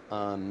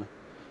on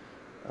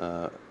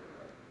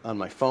on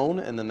my phone,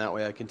 and then that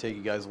way I can take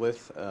you guys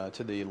with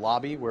to the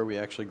lobby where we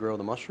actually grow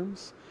the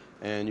mushrooms.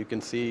 And you can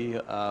see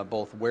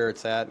both where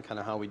it's at and kind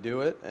of how we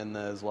do it, and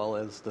as well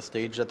as the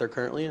stage that they're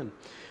currently in.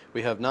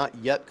 We have not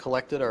yet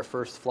collected our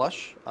first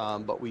flush,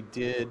 but we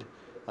did,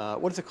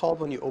 what is it called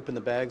when you open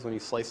the bags, when you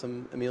slice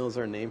them? Emil, is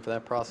there a name for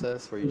that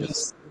process where you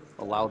just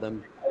allow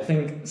them? I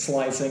think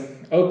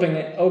slicing, opening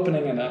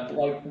it up,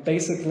 like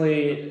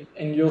basically,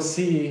 and you'll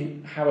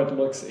see how it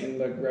looks in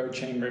the grow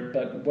chamber,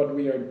 but what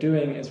we are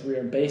doing is we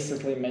are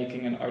basically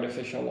making an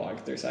artificial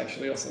log. There's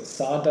actually also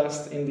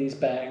sawdust in these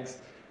bags,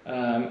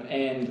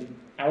 and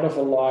out of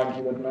a log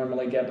you would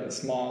normally get a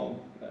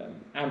small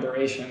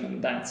aberration,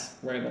 and that's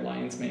where the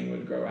lion's mane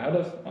would grow out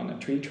of, on a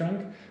tree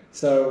trunk.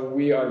 So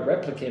we are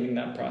replicating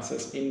that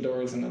process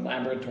indoors in a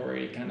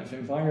laboratory kind of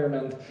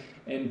environment.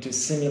 And to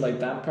simulate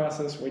that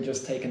process, we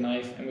just take a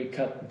knife and we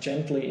cut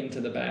gently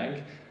into the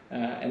bag.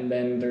 And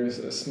then there's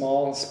a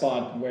small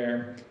spot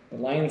where the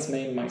lion's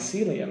mane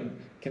mycelium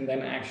can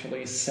then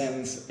actually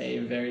sense a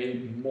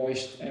very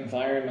moist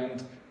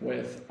environment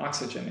with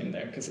oxygen in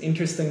there. Because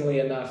interestingly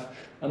enough,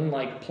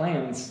 unlike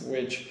plants,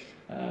 which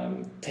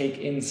take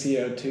in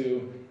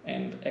CO2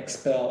 and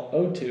expel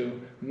O2,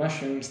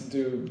 mushrooms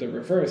do the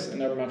reverse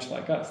and are much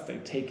like us. They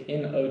take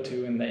in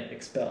O2 and they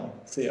expel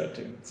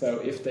CO2. So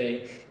if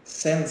they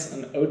sense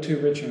an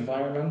O2-rich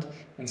environment,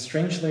 and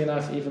strangely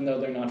enough, even though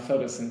they're not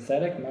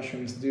photosynthetic,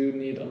 mushrooms do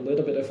need a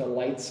little bit of a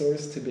light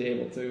source to be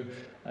able to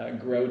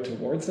grow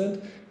towards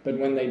it. But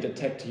when they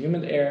detect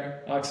humid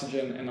air,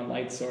 oxygen, and a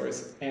light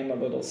source, and a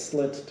little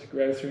slit to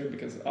grow through,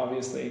 because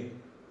obviously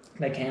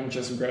they can't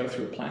just grow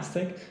through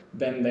plastic,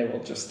 then they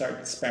will just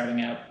start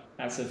sprouting out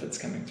as if it's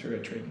coming through a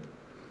tree.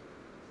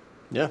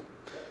 Yeah.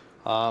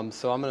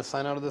 So I'm going to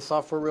sign out of this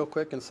software real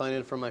quick and sign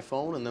in from my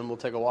phone, and then we'll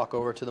take a walk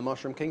over to the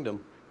Mushroom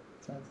Kingdom.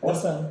 Sounds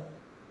awesome.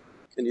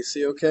 Can you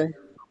see okay?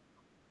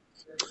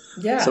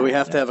 Yeah. So we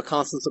have to have a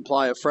constant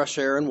supply of fresh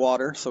air and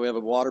water. So we have a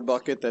water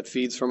bucket that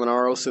feeds from an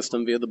RO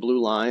system via the blue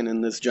line,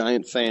 and this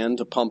giant fan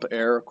to pump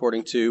air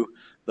according to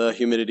the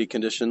humidity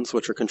conditions,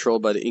 which are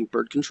controlled by the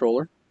Inkbird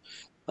controller.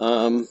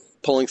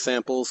 Pulling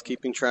samples,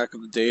 keeping track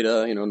of the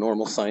data,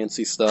 normal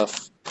sciencey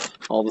stuff.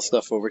 All the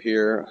stuff over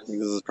here, I think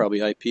this is probably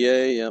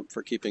IPA, yep,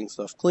 for keeping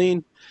stuff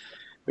clean.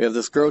 We have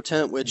this grow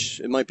tent, which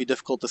it might be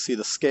difficult to see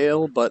the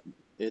scale, but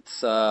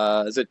it's,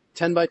 is it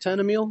 10 by 10,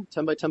 Emil?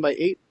 10 by 10 by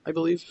 8, I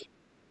believe?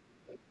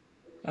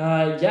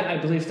 Yeah, I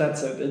believe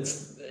that's it.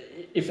 It's,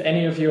 if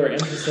any of you are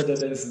interested,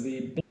 it is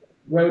the big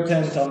grow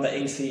tent on the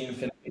AC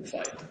Infinity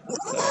site.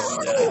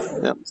 So, yeah.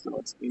 Yep, so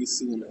it's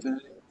AC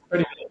Infinity.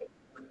 Pretty big.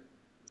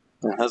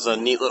 It has a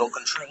neat little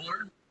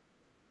controller.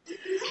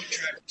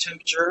 Track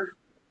temperature.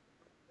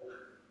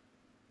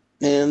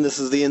 And this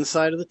is the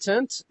inside of the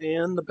tent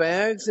and the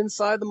bags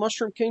inside the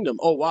Mushroom Kingdom.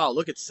 Oh, wow,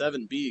 look at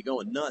 7B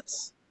going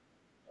nuts.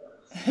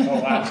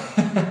 Oh,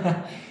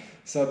 wow.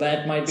 So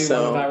that might be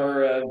one of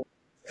our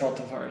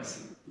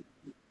cultivars.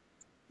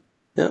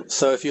 Yeah,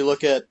 so if you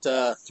look at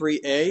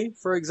 3A,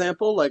 for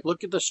example,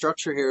 look at the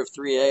structure here of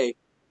 3A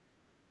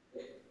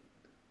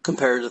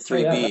compared to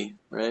 3B,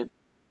 right?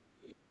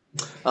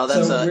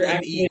 That's so an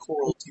ME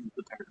coral tube,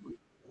 apparently.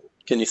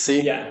 Can you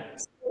see? Yeah.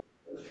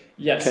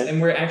 Yes, okay.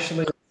 And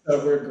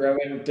we're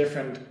growing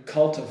different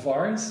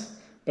cultivars,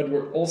 but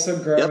we're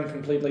also growing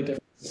completely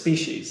different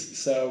species.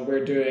 So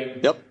we're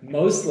doing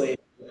mostly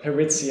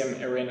Heritium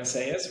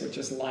erinaceus, which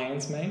is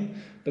lion's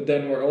mane, but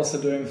then we're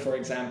also doing, for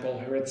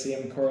example,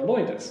 Heritium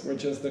coralloides,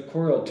 which is the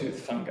coral tooth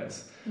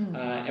fungus.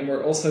 And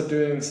we're also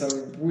doing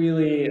some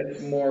really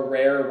more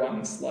rare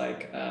ones,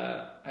 like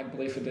I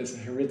believe it is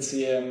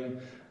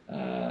Heritium,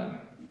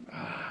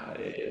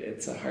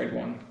 it's a hard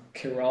one,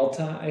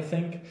 Kiralta, I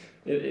think.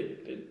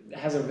 It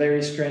has a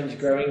very strange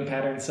growing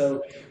pattern.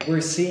 So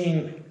we're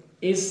seeing,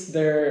 is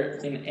there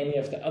in any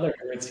of the other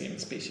Heritium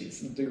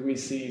species, do we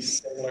see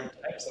similar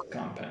types of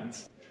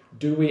compounds?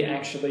 Do we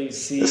actually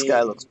see... This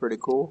guy looks pretty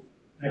cool.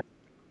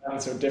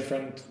 Or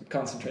different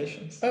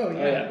concentrations? Oh,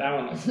 yeah. That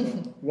one looks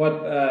cool.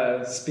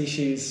 What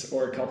species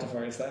or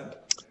cultivar is that?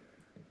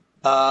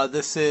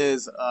 This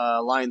is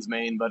lion's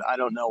mane, but I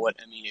don't know what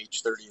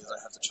MEH30 is. I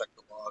have to check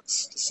the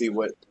logs to see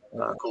what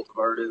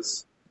cultivar it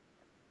is.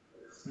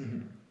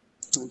 Mm-hmm.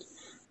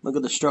 Look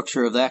at the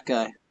structure of that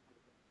guy.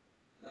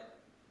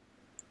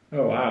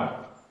 Oh,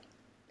 wow.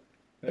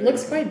 It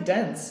looks quite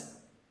dense.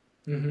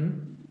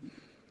 Mm-hmm.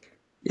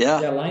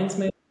 Yeah. Yeah, lion's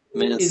mane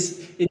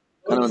is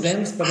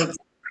dense, but it's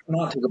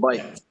not. Take a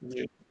bite.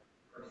 Yeah.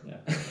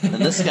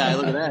 And this guy,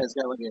 look at that. It's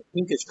got like a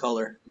pinkish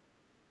color.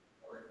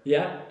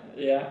 Yeah.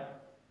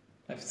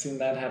 I've seen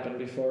that happen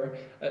before.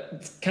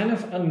 It's kind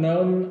of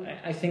unknown,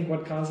 I think,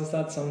 what causes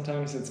that.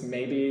 Sometimes it's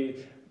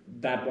maybe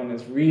that one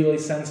is really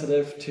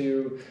sensitive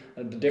to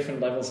the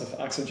different levels of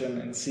oxygen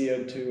and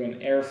CO2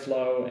 and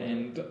airflow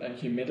and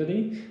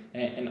humidity,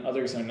 and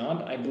others are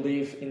not. I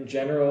believe in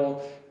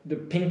general the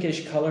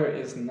pinkish color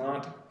is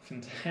not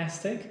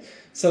fantastic.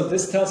 So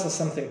this tells us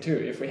something too.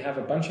 If we have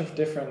a bunch of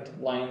different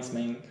lion's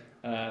mane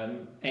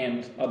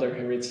and other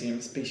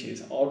Heritium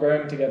species all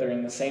growing together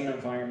in the same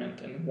environment,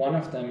 and one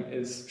of them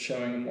is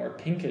showing a more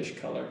pinkish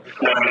color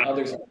and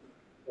others are,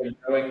 they're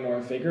growing more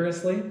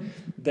vigorously,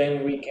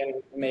 then we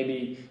can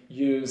maybe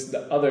use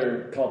the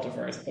other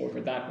cultivars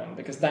over that one,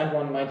 because that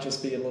one might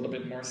just be a little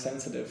bit more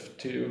sensitive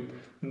to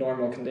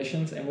normal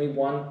conditions, and we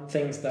want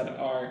things that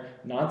are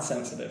not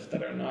sensitive,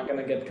 that are not going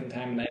to get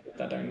contaminated,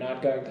 that are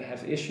not going to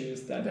have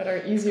issues, that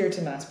are easier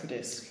to mass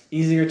produce.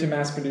 Easier to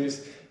mass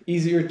produce,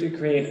 easier to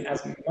create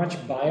as much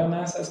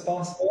biomass as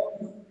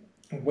possible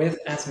with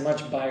as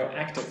much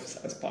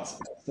bioactives as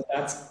possible. So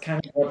that's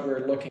kind of what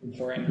we're looking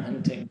for and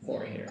hunting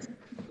for here.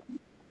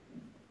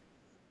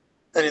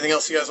 Anything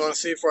else you guys want to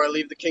see before I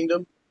leave the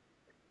kingdom?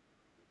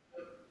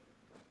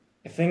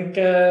 I think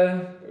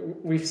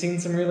we've seen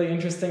some really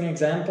interesting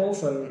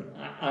examples, and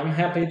I'm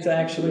happy to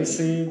actually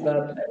see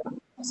that.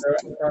 So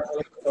it's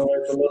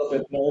a little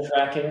bit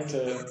nerve-wracking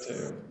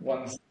to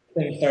once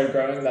things start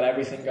growing that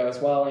everything goes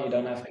well and you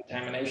don't have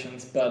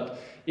contaminations. But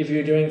if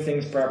you're doing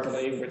things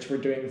properly, which we're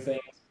doing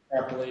things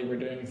properly, we're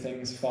doing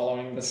things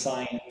following the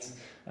science,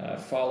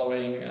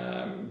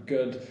 following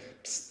good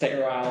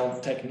sterile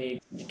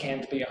techniques. You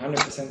can't be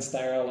 100%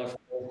 sterile, of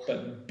course,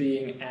 but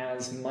being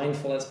as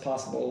mindful as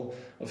possible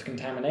of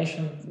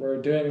contamination.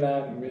 We're doing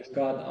that. We've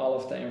got all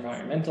of the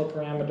environmental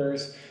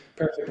parameters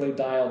perfectly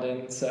dialed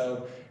in.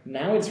 So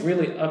now it's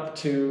really up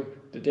to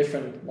the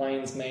different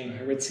lion's mane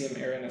Heritium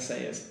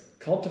erinaceus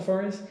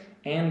cultivars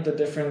and the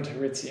different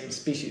Heritium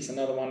species.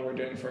 Another one we're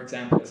doing, for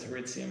example, is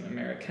Heritium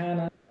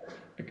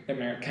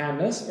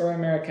americanus or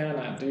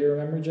americana. Do you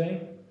remember,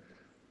 Jay?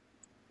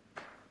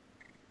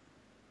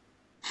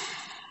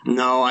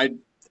 No,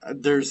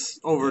 there's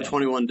over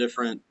 21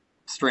 different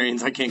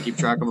strains. I can't keep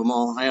track of them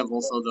all. I have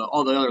also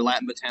all the other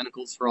Latin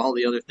botanicals for all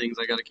the other things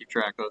I got to keep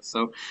track of.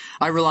 So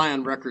I rely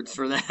on records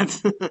for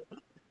that.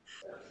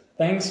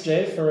 Thanks,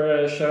 Jay,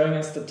 for showing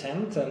us the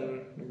tent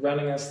and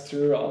running us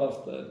through all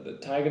of the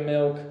tiger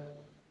milk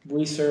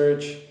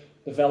research,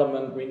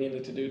 development we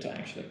needed to do to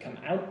actually come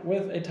out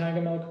with a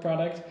tiger milk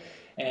product.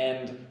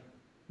 And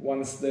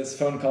once this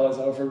phone call is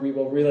over, we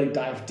will really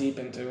dive deep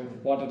into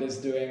what it is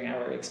doing,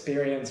 our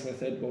experience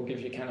with it. We'll give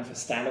you kind of a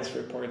status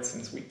report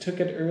since we took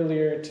it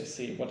earlier to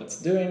see what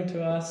it's doing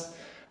to us.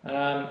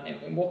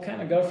 And we'll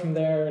kind of go from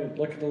there and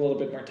look at a little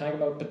bit more tiger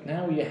milk. But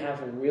now you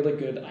have a really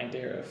good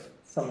idea of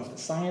some of the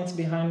science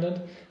behind it,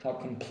 how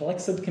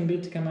complex it can be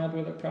to come out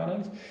with a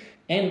product.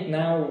 And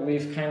now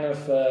we've kind of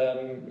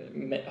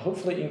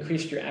hopefully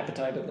increased your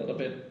appetite a little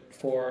bit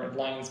for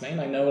lion's mane.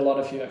 I know a lot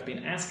of you have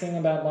been asking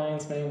about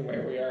lion's mane,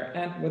 where we are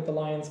at with the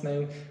lion's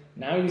mane.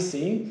 Now you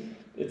see,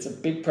 it's a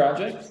big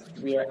project.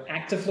 We are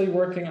actively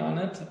working on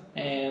it,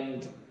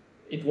 and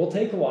it will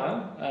take a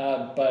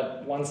while,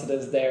 but once it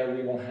is there,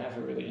 we will have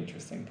a really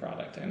interesting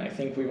product. And I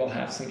think we will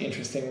have some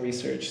interesting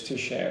research to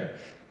share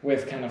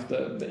with kind of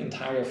the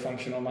entire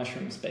functional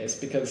mushroom space,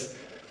 because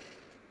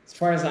as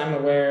far as I'm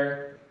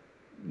aware,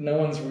 no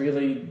one's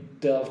really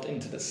delved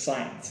into the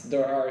science.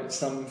 There are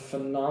some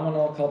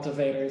phenomenal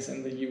cultivators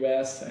in the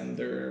US, and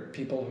there are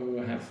people who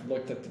have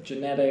looked at the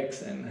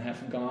genetics and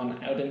have gone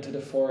out into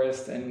the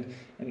forest and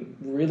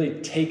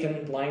really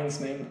taken lion's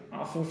mane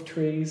off of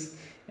trees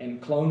and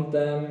cloned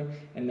them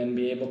and then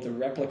be able to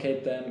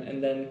replicate them.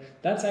 And then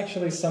that's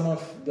actually some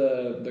of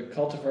the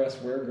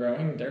cultivars we're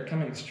growing. They're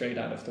coming straight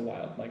out of the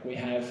wild. Like we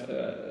have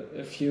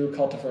a few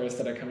cultivars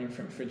that are coming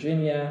from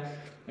Virginia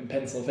and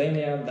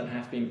Pennsylvania that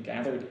have been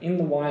gathered in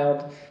the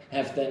wild,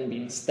 have then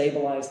been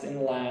stabilized in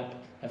the lab,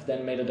 have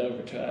then made it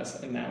over to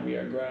us, and now we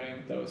are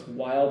growing those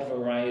wild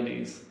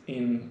varieties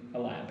in a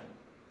lab.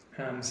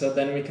 So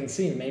then we can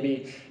see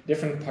maybe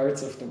different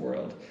parts of the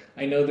world.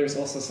 I know there's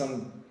also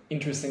some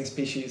interesting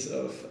species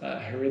of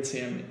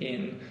Heritium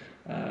in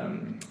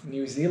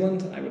New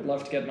Zealand. I would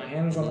love to get my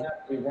hands on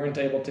that. We weren't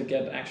able to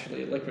get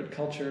actually a liquid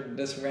culture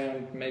this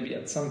round. Maybe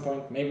at some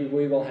point, maybe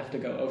we will have to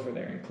go over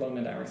there and clone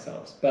it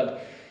ourselves.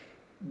 But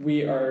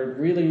we are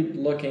really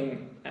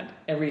looking at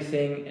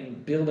everything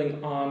and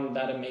building on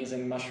that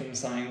amazing mushroom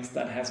science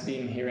that has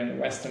been here in the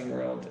Western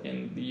world,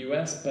 in the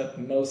US, but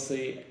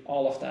mostly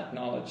all of that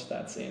knowledge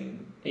that's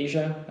in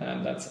Asia.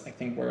 And that's, I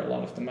think, where a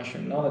lot of the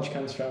mushroom knowledge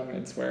comes from.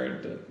 It's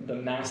where the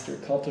master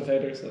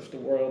cultivators of the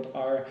world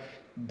are.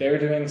 They're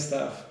doing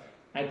stuff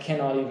I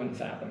cannot even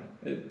fathom.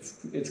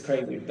 It's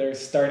crazy. They're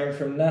starting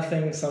from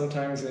nothing,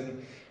 sometimes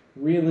in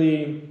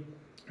really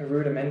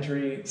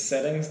rudimentary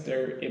settings.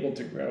 They're able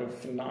to grow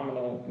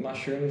phenomenal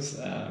mushrooms.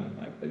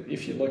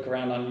 If you look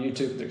around on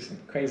YouTube, there's some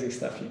crazy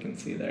stuff you can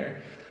see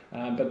there.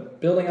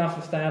 But building off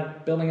of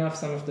that, building off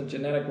some of the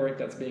genetic work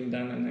that's being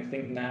done, and I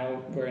think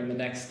now we're in the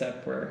next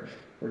step where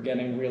we're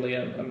getting really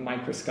a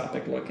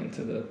microscopic look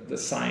into the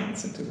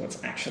science, into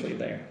what's actually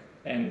there.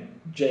 And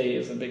Jay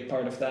is a big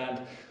part of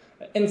that.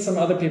 And some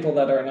other people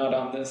that are not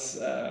on this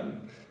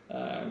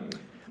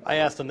I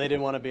asked them, they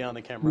didn't want to be on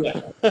the camera.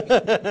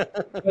 Yeah.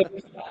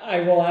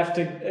 I will have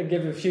to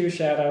give a few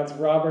shout outs.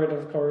 Robert,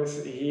 of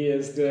course, he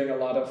is doing a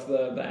lot of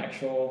the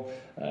actual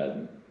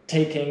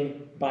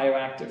taking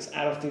bioactives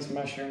out of these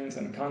mushrooms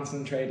and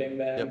concentrating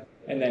them. Yep.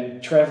 And then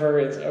Trevor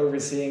is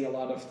overseeing a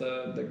lot of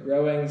the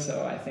growing.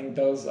 So I think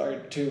those are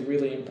two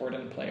really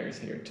important players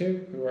here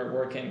too, who are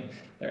working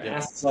their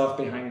asses off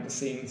behind the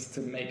scenes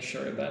to make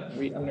sure that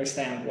we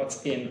understand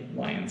what's in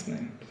lion's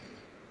mane.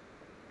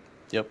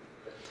 Yep.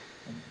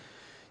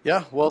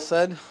 Yeah, well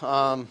said.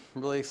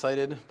 Really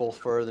excited both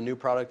for the new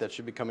product that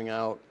should be coming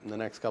out in the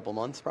next couple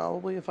months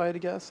probably, if I had to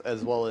guess,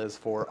 as well as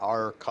for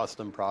our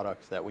custom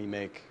product that we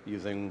make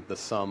using the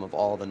sum of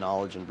all the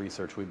knowledge and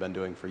research we've been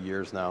doing for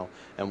years now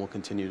and will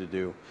continue to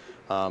do.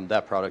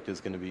 That product is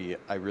going to be,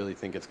 I really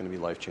think it's going to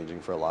be life-changing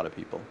for a lot of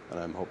people,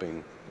 and I'm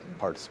hoping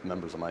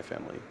members of my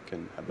family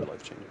can have their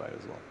life changed by it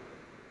as well.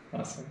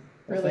 Awesome.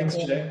 Well, thanks,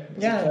 Jay. It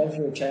was a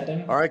pleasure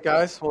chatting. All right,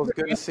 guys. Well, it's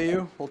good to see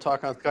you. We'll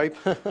talk on Skype.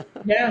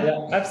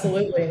 Yeah,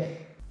 absolutely.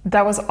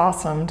 That was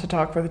awesome to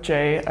talk with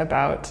Jay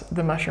about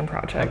the mushroom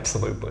project.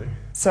 Absolutely.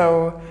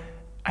 So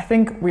I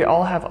think we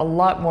all have a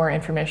lot more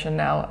information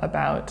now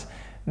about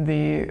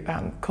the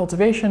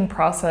cultivation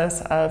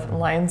process of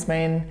lion's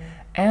mane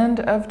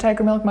and of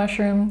tiger milk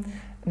mushroom.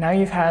 Now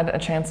you've had a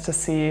chance to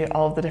see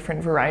all of the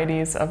different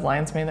varieties of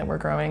lion's mane that we're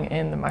growing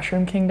in the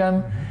mushroom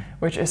kingdom,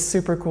 which is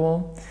super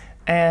cool.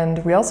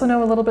 And we also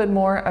know a little bit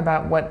more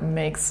about what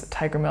makes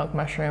tiger milk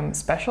mushroom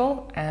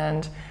special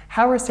and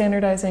how we're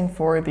standardizing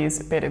for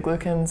these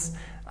beta-glucans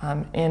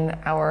in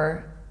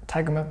our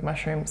tiger milk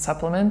mushroom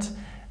supplement,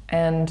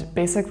 and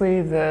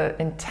basically the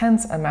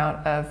intense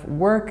amount of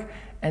work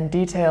and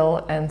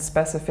detail and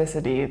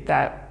specificity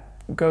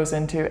that goes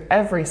into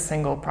every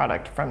single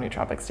product from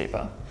Nootropics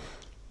Depot.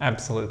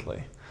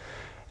 Absolutely.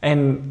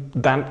 And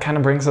that kind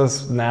of brings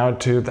us now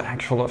to the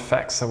actual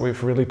effects. So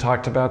we've really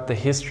talked about the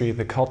history,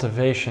 the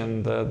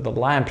cultivation, the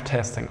lab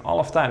testing, all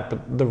of that.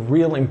 But the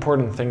real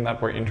important thing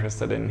that we're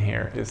interested in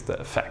here is the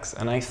effects.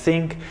 And I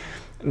think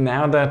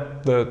now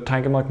that the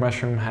tiger milk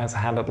mushroom has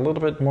had a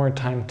little bit more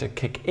time to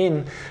kick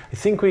in, I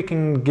think we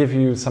can give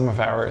you some of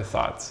our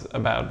thoughts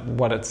about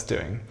what it's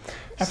doing.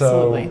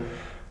 Absolutely. So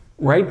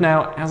right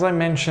now, as I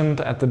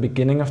mentioned at the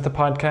beginning of the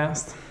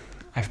podcast,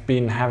 I've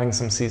been having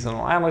some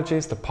seasonal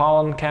allergies. The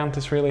pollen count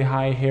is really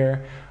high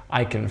here.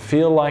 I can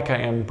feel like I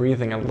am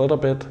breathing a little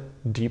bit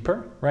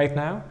deeper right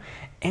now.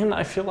 And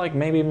I feel like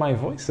maybe my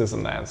voice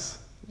isn't as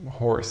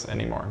hoarse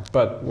anymore,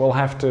 but we'll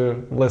have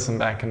to listen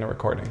back in the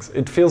recordings.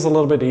 It feels a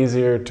little bit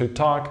easier to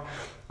talk,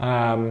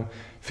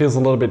 feels a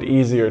little bit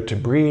easier to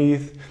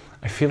breathe.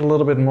 I feel a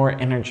little bit more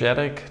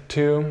energetic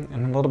too,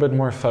 and a little bit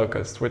more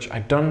focused, which I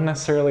don't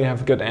necessarily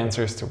have good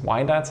answers to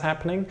why that's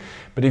happening.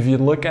 But if you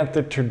look at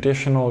the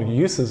traditional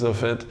uses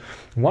of it,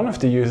 one of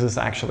the uses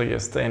actually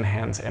is to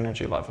enhance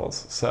energy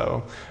levels.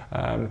 So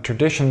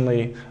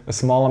traditionally, a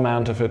small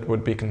amount of it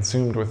would be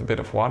consumed with a bit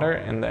of water,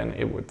 and then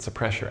it would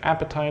suppress your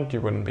appetite.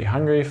 You wouldn't be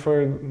hungry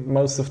for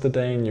most of the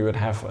day, and you would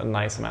have a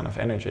nice amount of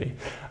energy.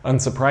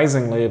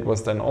 Unsurprisingly, it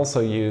was then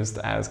also used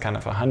as kind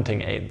of a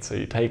hunting aid. So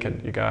you take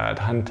it, you go out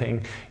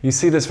hunting. You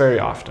see this very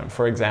often.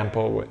 For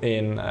example,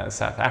 in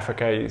South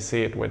Africa, you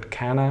see it with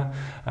canna.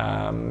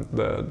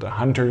 The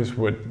hunters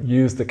would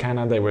use the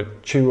canna, they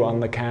would chew on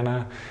the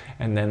canna,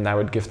 and then that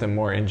would give them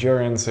more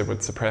endurance, it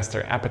would suppress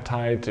their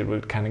appetite, it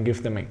would kind of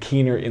give them a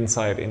keener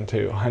insight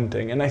into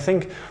hunting. And I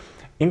think,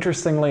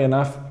 interestingly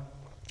enough,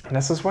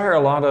 this is where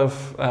a lot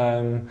of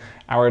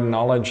our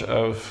knowledge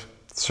of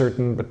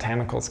certain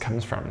botanicals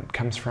comes from. It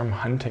comes from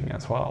hunting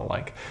as well.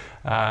 Like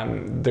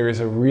there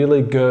is a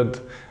really good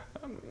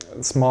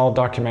small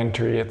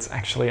documentary, it's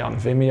actually on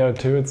Vimeo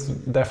too, it's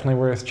definitely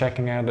worth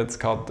checking out. It's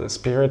called The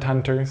Spirit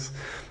Hunters.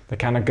 They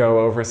kind of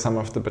go over some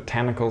of the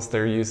botanicals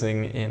they're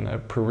using in a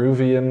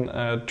Peruvian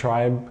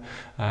tribe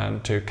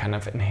to kind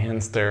of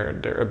enhance their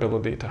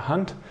ability to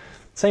hunt.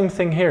 Same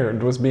thing here,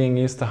 it was being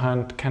used to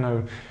hunt, kind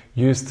of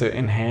used to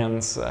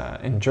enhance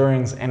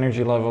endurance,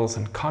 energy levels,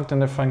 and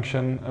cognitive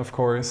function, of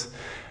course.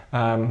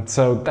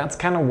 So that's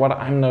kind of what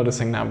I'm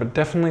noticing now, but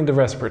definitely the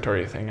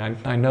respiratory thing.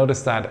 I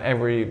notice that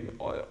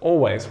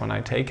always when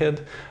I take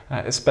it,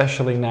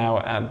 especially now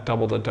at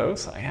double the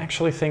dose. I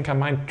actually think I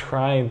might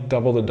try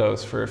double the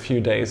dose for a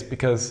few days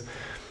because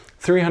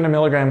 300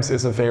 milligrams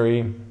is a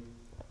very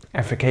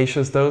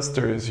efficacious dose.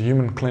 There's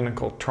human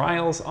clinical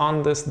trials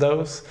on this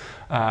dose,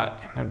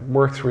 and it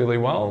works really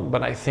well,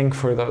 but I think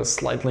for those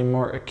slightly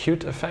more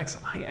acute effects,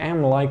 I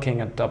am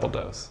liking a double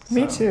dose.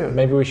 Me too.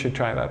 Maybe we should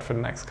try that for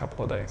the next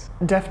couple of days.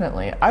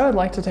 Definitely. I would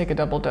like to take a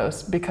double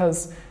dose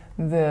because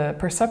the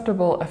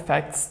perceptible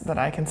effects that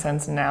I can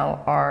sense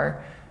now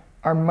are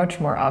much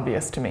more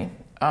obvious to me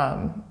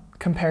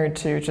compared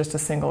to just a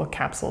single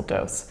capsule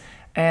dose.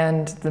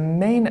 And the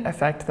main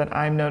effect that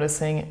I'm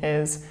noticing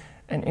is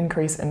an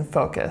increase in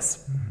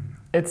focus.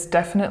 It's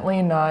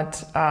definitely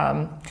not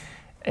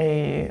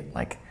a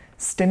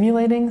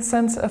stimulating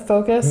sense of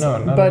focus,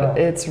 but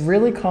it's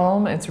really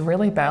calm, it's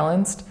really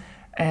balanced,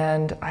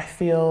 and I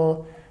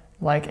feel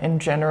like in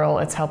general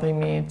it's helping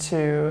me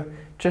to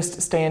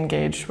just stay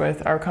engaged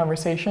with our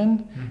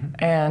conversation.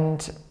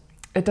 And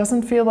it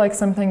doesn't feel like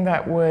something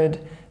that would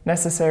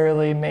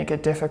necessarily make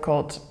it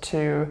difficult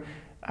to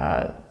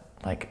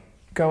like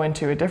go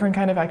into a different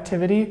kind of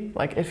activity.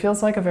 Like it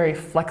feels like a very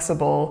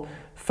flexible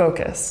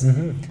focus.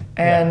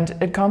 And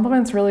it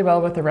complements really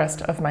well with the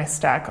rest of my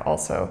stack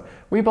also.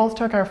 We both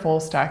took our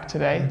full stack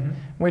today,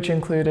 which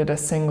included a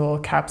single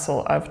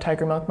capsule of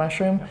tiger milk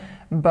mushroom.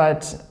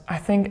 But I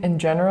think in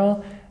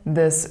general,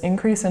 this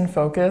increase in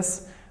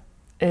focus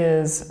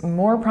is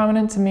more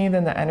prominent to me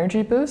than the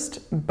energy boost,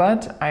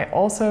 but I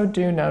also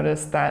do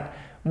notice that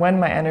when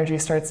my energy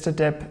starts to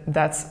dip,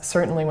 that's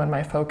certainly when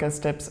my focus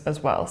dips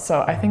as well.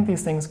 So I think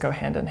these things go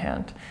hand in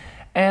hand.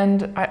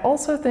 And I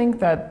also think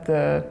that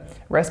the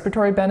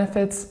respiratory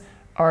benefits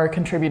are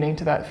contributing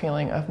to that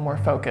feeling of more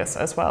focus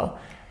as well.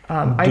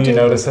 Do you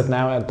notice it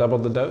now at double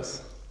the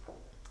dose?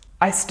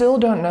 I still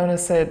don't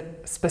notice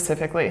it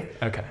specifically.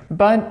 Okay.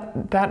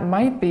 But that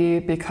might be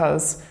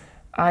because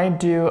I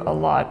do a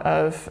lot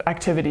of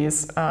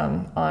activities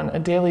on a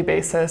daily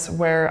basis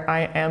where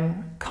I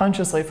am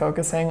consciously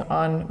focusing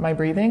on my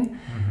breathing.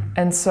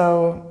 And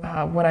so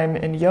when I'm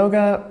in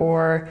yoga,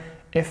 or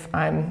if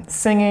I'm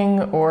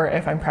singing, or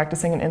if I'm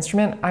practicing an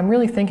instrument, I'm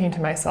really thinking to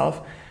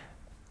myself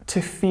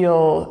to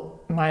feel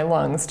my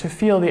lungs, to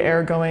feel the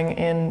air going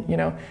in, you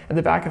know, at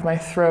the back of my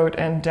throat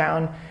and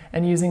down,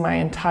 and using my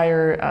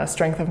entire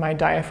strength of my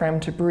diaphragm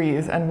to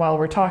breathe. And while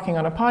we're talking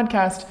on a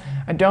podcast,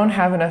 I don't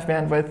have enough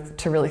bandwidth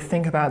to really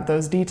think about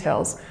those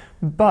details.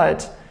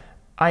 But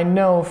I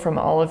know from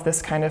all of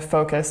this kind of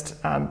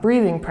focused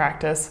breathing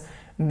practice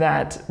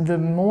that the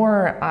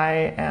more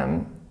I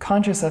am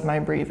conscious of my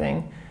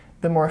breathing,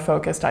 the more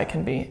focused I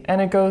can be.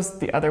 And it goes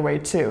the other way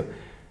too.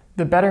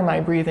 The better my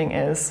breathing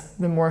is,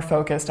 the more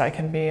focused I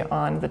can be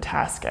on the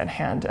task at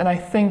hand. And I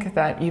think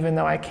that even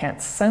though I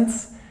can't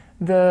sense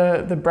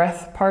the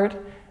breath part,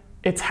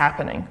 it's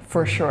happening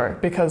for sure,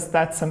 because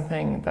that's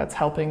something that's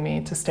helping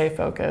me to stay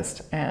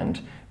focused and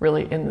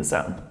really in the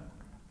zone.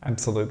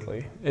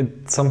 Absolutely.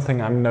 It's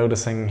something I'm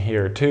noticing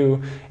here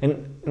too.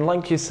 And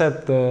like you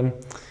said, the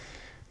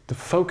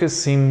focus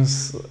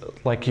seems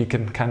like you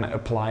can kind of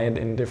apply it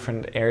in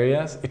different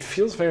areas. It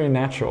feels very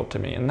natural to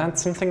me, and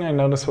that's something I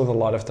notice with a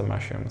lot of the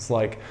mushrooms,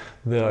 like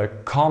the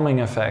calming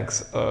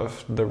effects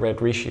of the red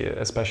reishi,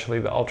 especially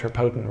the ultra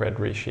potent red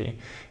reishi.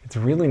 It's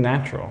really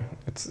natural.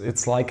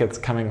 It's like it's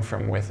coming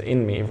from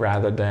within me,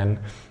 rather than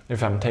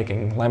if I'm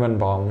taking lemon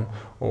balm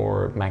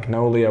or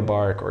magnolia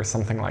bark or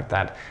something like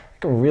that. I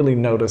can really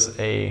notice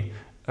a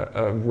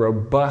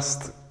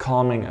robust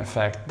calming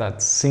effect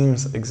that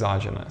seems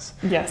exogenous.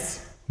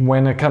 Yes.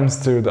 When it comes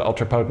to the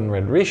ultra-potent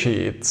red reishi,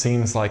 it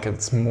seems like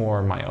it's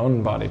more my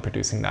own body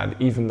producing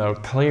that, even though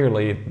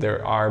clearly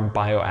there are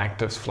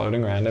bioactives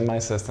floating around in my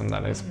system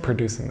that is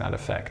producing that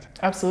effect.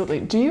 Absolutely.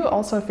 Do you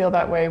also feel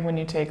that way when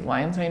you take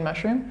lion's mane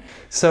mushroom?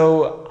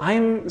 So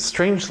I'm,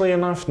 strangely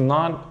enough,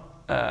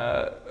 not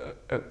a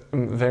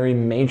very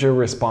major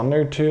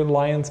responder to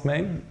lion's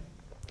mane.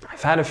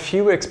 I've had a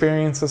few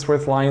experiences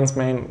with lion's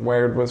mane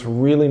where it was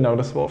really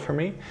noticeable for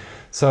me.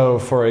 So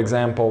for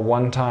example,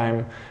 one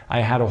time I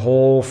had a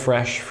whole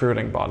fresh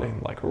fruiting body,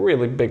 like a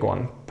really big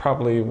one,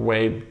 probably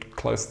weighed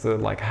close to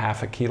like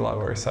half a kilo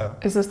or so.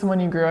 Is this the one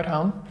you grew at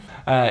home?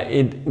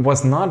 It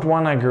was not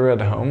one I grew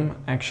at home,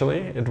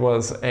 actually. It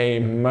was a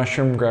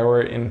mushroom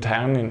grower in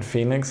town in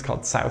Phoenix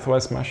called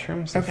Southwest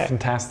Mushrooms, a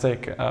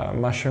fantastic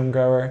mushroom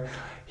grower.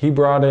 He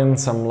brought in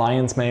some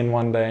lion's mane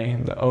one day,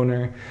 the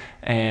owner,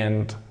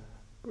 and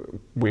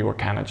we were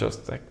kind of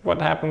just like, what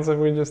happens if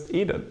we just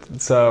eat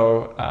it?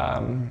 So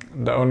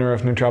the owner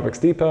of Nootropics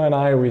Depot and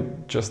I, we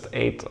just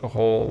ate a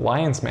whole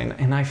lion's mane,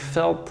 and I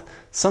felt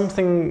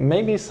something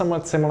maybe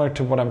somewhat similar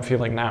to what I'm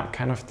feeling now,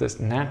 kind of this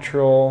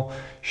natural,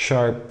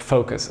 sharp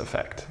focus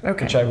effect,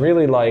 which I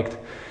really liked,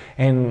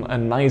 and a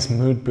nice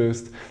mood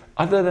boost.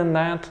 Other than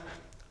that,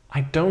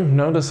 I don't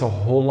notice a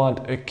whole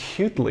lot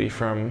acutely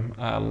from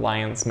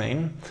lion's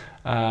mane.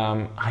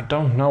 I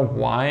don't know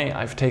why.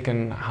 I've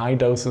taken high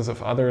doses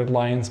of other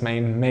lion's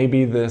mane.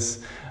 Maybe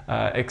this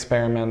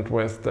experiment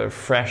with the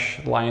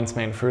fresh lion's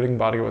mane fruiting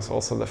body was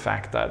also the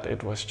fact that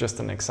it was just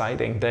an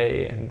exciting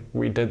day and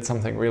we did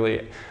something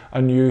really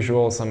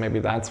unusual, so maybe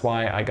that's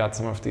why I got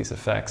some of these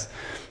effects.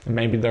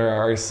 Maybe there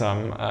are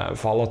some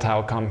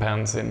volatile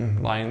compounds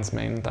in lion's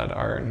mane that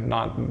are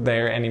not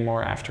there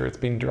anymore after it's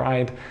been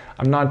dried.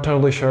 I'm not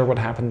totally sure what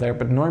happened there,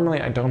 but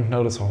normally I don't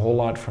notice a whole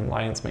lot from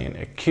lion's mane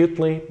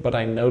acutely, but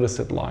I notice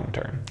it long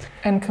term.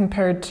 And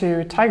compared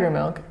to tiger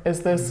milk,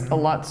 is this a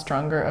lot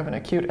stronger of an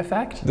acute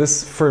effect?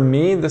 This, for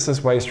me, this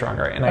is way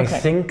stronger. And I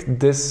think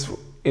this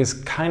is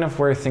kind of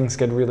where things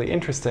get really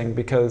interesting,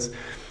 because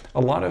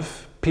a lot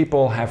of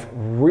people have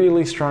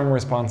really strong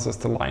responses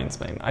to lion's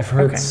mane. I've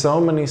heard so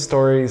many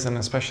stories, and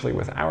especially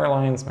with our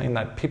lion's mane,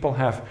 that people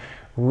have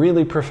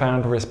really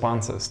profound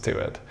responses to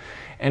it.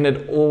 And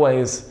it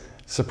always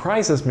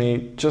surprises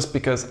me, just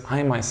because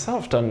I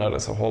myself don't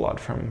notice a whole lot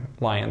from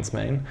lion's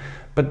mane.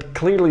 But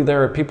clearly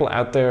there are people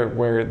out there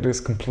where it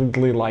is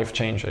completely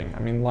life-changing. I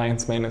mean,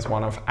 lion's mane is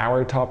one of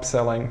our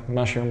top-selling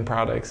mushroom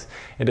products.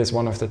 It is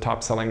one of the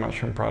top-selling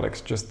mushroom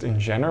products just in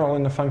general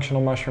in the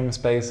functional mushroom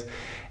space.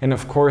 And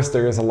of course,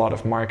 there is a lot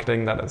of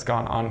marketing that has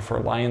gone on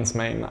for lion's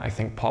mane. I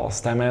think Paul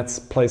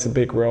Stamets plays a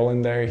big role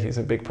in there. He's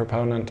a big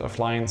proponent of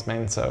lion's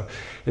mane, so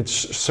it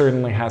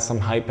certainly has some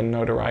hype and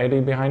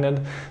notoriety behind it.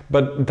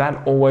 But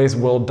that always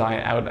will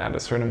die out at a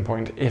certain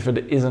point if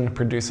it isn't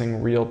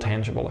producing real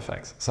tangible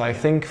effects. So I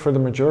think for the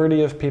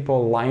majority of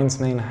people, lion's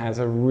mane has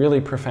a really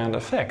profound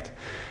effect.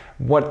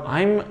 What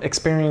I'm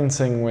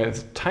experiencing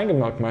with tiger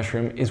milk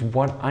mushroom is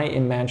what I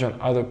imagine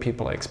other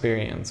people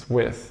experience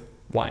with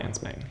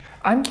lion's mane.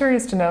 I'm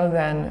curious to know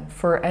then,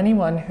 for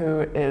anyone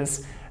who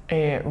is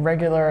a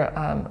regular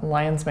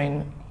lion's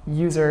mane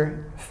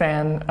user,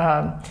 fan,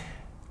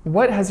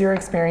 what has your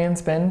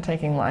experience been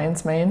taking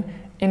lion's mane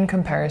in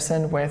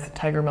comparison with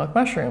tiger milk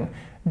mushroom?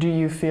 Do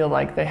you feel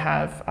like they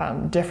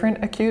have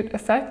different acute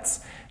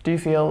effects? Do you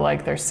feel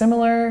like they're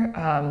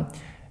similar?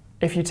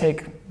 If you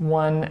take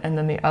one and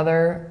then the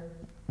other,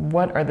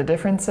 what are the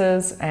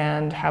differences,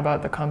 and how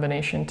about the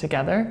combination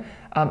together?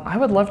 I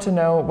would love to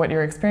know what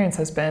your experience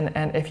has been,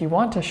 and if you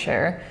want to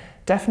share,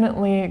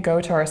 definitely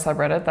go to our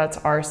subreddit, that's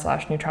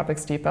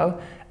r/Nootropics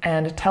Depot,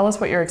 and tell us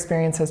what your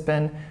experience has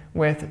been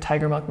with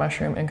tiger milk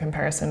mushroom in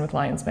comparison with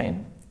lion's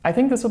mane. I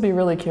think this will be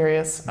really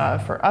curious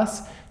for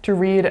us to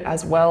read,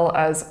 as well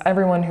as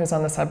everyone who's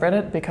on the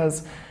subreddit,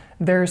 because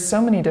there's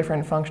so many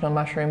different functional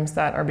mushrooms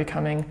that are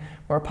becoming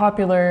more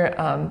popular,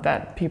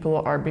 that people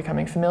are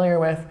becoming familiar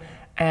with.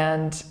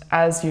 And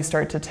as you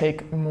start to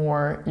take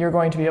more, you're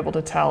going to be able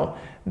to tell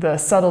the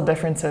subtle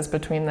differences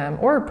between them,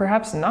 or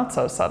perhaps not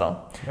so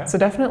subtle. Yeah. So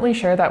definitely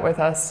share that with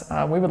us.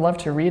 We would love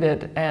to read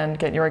it and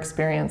get your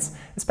experience,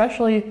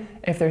 especially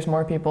if there's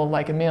more people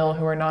like Emil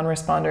who are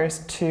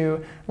non-responders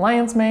to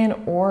lion's mane,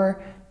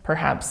 or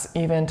perhaps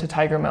even to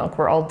tiger milk.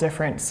 We're all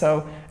different,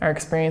 so our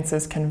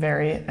experiences can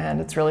vary,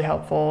 and it's really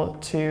helpful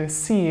to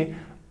see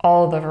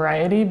all the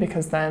variety,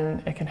 because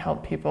then it can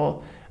help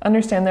people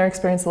understand their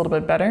experience a little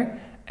bit better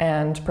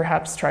and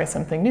perhaps try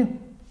something new.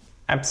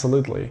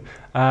 Absolutely.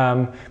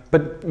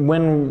 But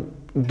when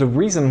the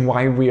reason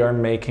why we are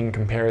making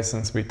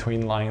comparisons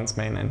between lion's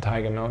mane and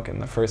tiger milk in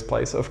the first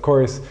place, of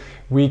course,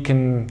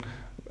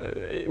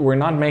 we're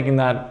not making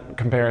that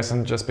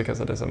comparison just because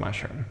it is a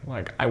mushroom.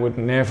 Like, I would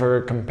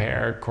never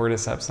compare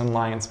cordyceps and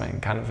lion's mane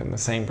kind of in the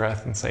same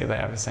breath and say they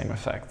have the same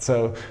effect.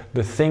 So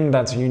the thing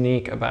that's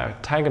unique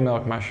about tiger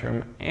milk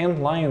mushroom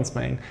and lion's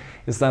mane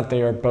is that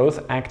they are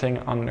both acting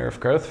on nerve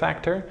growth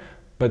factor,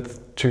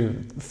 but two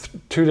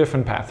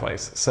different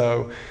pathways.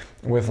 So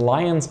with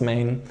lion's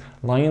mane,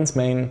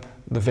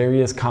 the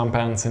various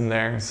compounds in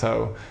there,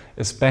 so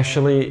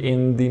especially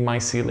in the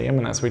mycelium,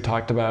 and as we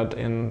talked about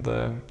in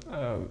the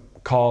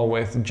call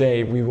with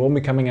Jay, we will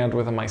be coming out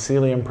with a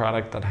mycelium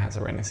product that has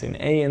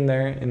adenosine A in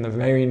there in the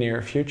very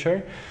near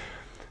future.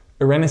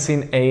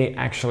 Adenosine A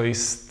actually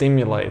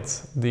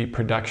stimulates the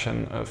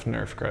production of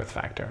nerve growth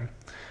factor.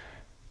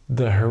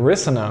 The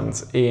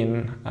haricinones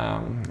in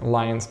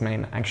lion's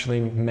mane actually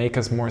make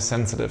us more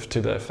sensitive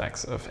to the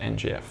effects of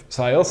NGF.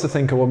 So I also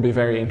think it will be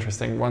very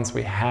interesting once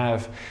we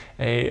have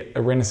a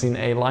adenosine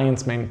A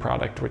lion's mane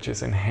product which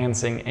is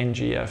enhancing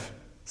NGF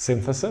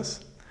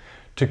synthesis,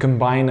 to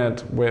combine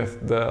it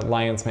with the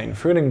lion's mane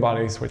fruiting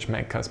bodies which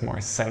make us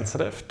more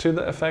sensitive to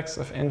the effects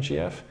of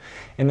NGF,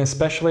 and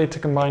especially to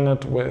combine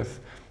it with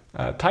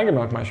tiger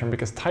milk mushroom,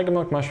 because tiger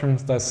milk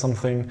mushrooms does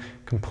something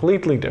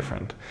completely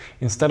different.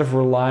 Instead of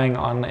relying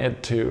on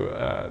it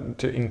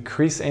to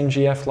increase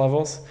NGF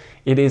levels,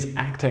 it is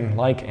acting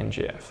like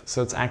NGF.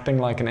 So it's acting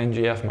like an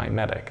NGF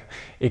mimetic.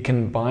 It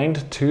can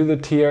bind to the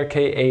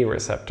TRKA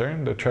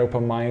receptor, the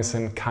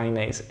tropomyosin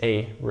kinase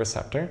A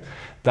receptor.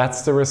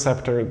 That's the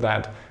receptor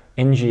that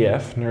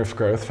NGF, nerve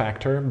growth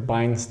factor,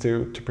 binds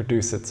to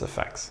produce its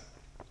effects.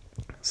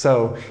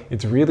 So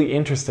it's really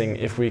interesting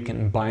if we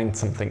can bind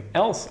something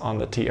else on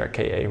the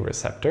TRKA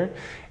receptor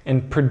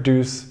and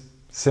produce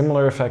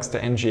similar effects to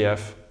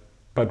NGF,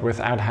 but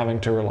without having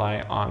to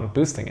rely on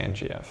boosting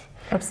NGF.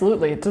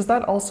 Absolutely. Does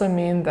that also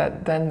mean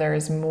that then there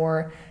is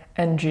more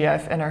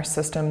NGF in our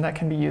system that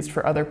can be used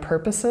for other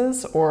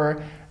purposes,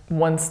 or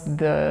once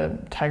the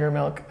tiger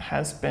milk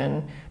has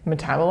been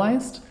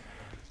metabolized?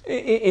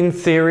 In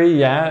theory,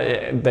 yeah,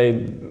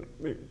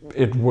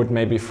 it would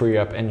maybe free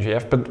up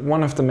NGF, but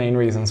one of the main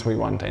reasons we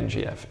want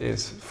NGF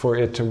is for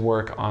it to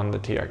work on the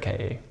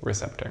TRKA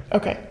receptor.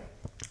 Okay.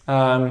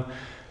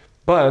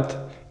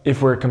 But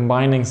if we're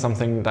combining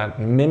something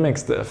that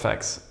mimics the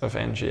effects of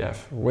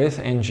NGF with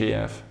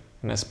NGF,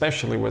 and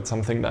especially with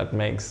something that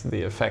makes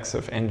the effects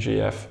of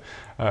NGF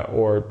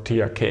or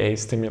TRKA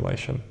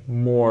stimulation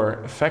more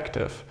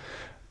effective,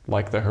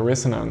 like the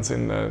haricinones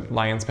in the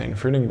lion's mane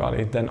fruiting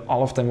body, then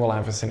all of them will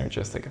have a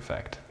synergistic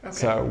effect. Okay.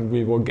 So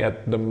we will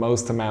get the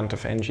most amount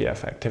of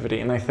NGF activity.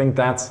 And I think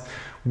that's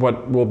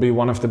what will be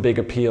one of the big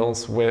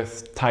appeals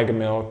with tiger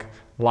milk,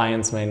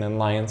 lion's mane, and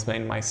lion's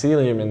mane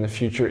mycelium in the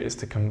future, is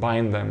to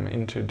combine them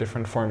into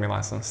different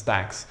formulas and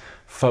stacks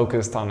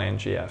focused on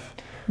NGF.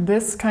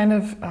 This kind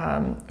of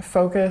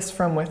focus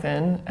from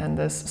within and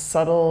this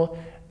subtle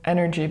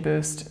energy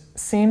boost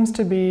seems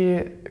to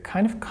be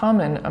kind of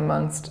common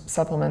amongst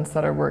supplements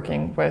that are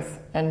working with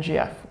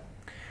NGF.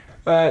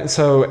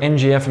 So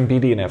NGF and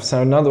BDNF.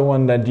 So another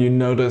one that you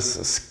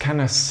notice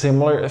kind of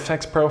similar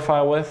effects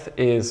profile with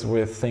is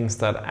with things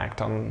that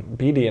act on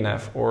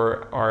BDNF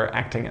or are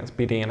acting as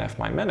BDNF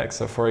mimetics.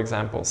 So for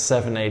example,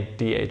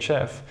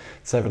 7,8-DHF,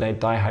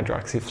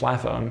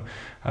 7,8-dihydroxyflavone,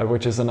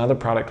 which is another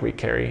product we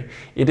carry.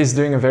 It is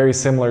doing a very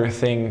similar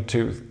thing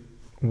to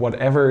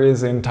whatever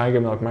is in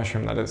tiger milk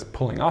mushroom that is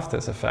pulling off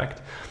this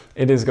effect.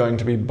 It is going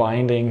to be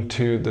binding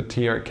to the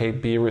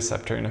TRKB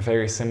receptor in a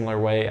very similar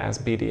way as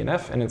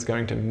BDNF, and it's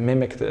going to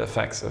mimic the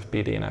effects of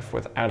BDNF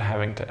without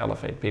having to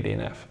elevate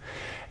BDNF.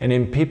 And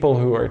in people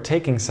who are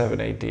taking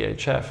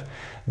 7,8-DHF,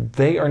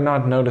 they are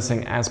not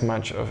noticing as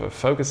much of a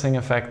focusing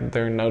effect.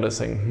 They're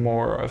noticing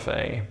more of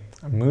a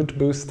mood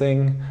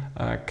boosting,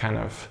 kind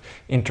of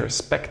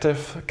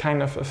introspective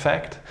kind of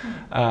effect,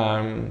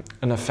 an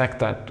effect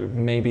that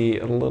maybe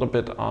a little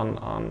bit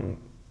on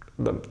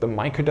the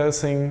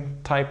microdosing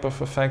type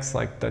of effects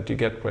like that you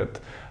get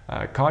with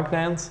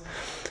cognance.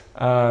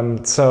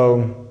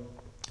 So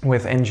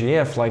with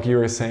NGF, like you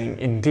were saying,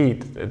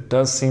 indeed, it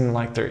does seem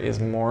like there is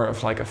more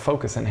of like a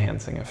focus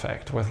enhancing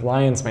effect. With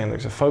lion's mane,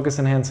 there's a focus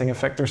enhancing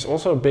effect. There's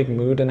also a big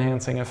mood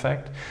enhancing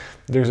effect.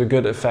 There's a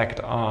good effect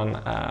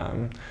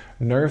on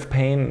nerve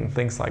pain and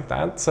things like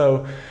that.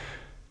 So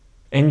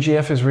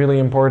NGF is really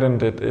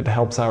important. It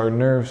helps our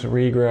nerves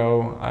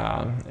regrow.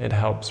 It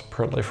helps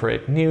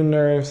proliferate new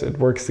nerves. It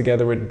works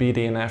together with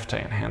BDNF to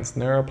enhance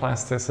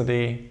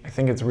neuroplasticity. I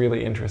think it's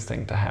really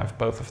interesting to have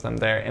both of them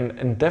there,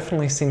 and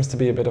definitely seems to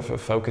be a bit of a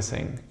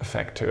focusing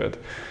effect to it.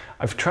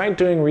 I've tried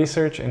doing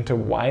research into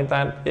why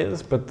that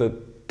is, but the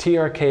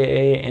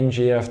TRKA,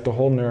 NGF, the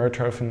whole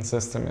neurotrophin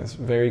system is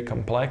very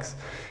complex.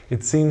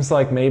 It seems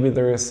like maybe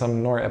there is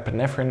some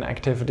norepinephrine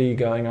activity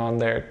going on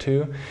there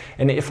too.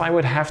 And if I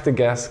would have to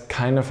guess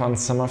kind of on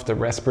some of the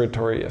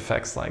respiratory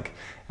effects, like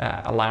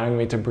allowing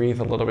me to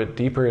breathe a little bit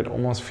deeper, it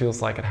almost feels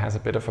like it has a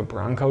bit of a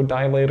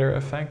bronchodilator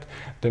effect.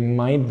 There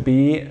might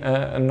be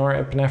a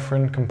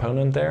norepinephrine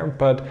component there,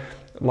 but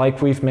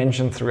like we've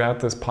mentioned throughout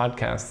this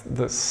podcast,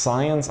 the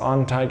science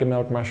on tiger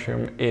milk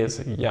mushroom is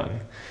young.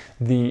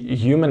 The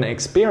human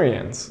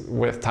experience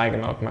with tiger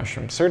milk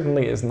mushroom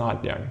certainly is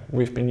not young.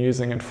 We've been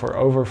using it for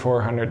over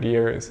 400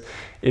 years.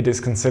 It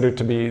is considered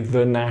to be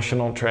the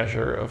national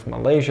treasure of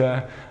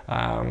Malaysia.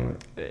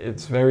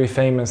 It's very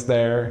famous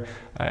there.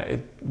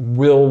 It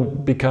will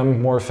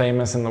become more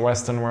famous in the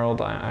Western world,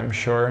 I'm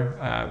sure,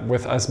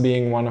 with us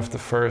being one of the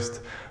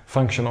first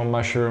functional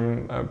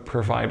mushroom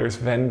providers,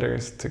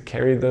 vendors to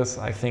carry this.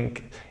 I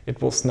think it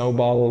will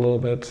snowball a little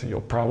bit. You'll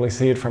probably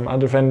see it from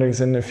other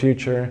vendors in the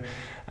future.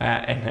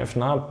 And if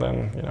not,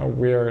 then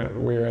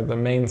we're the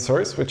main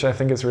source, which I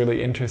think is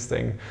really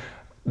interesting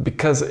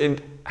because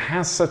it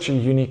has such a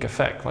unique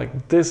effect.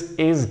 Like, this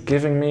is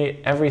giving me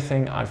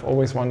everything I've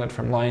always wanted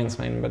from lion's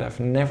mane, but I've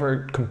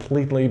never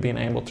completely been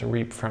able to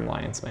reap from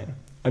lion's mane.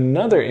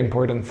 Another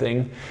important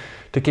thing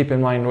to keep in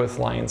mind with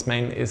lion's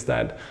mane is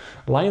that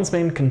lion's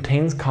mane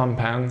contains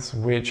compounds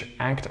which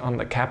act on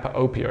the kappa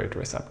opioid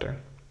receptor.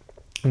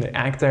 And they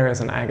act there as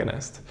an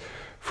agonist.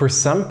 For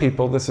some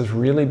people, this is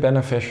really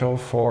beneficial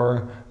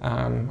for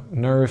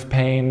nerve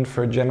pain,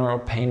 for general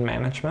pain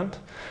management.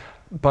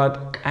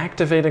 But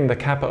activating the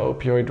kappa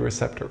opioid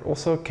receptor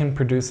also can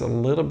produce a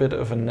little bit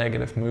of a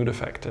negative mood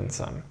effect in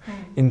some.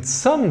 In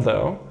some,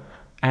 though,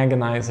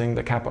 agonizing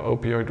the kappa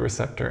opioid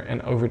receptor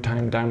and over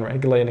time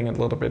downregulating it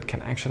a little bit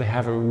can actually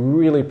have a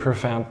really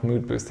profound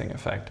mood boosting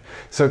effect.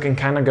 So it can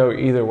kind of go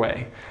either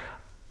way.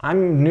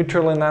 I'm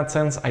neutral in that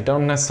sense. I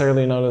don't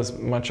necessarily notice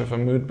much of a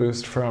mood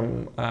boost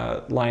from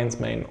lion's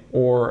mane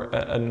or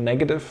a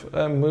negative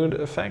mood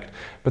effect,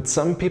 but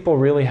some people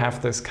really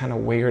have this kind of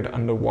weird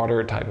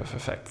underwater type of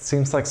effect. It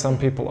seems like some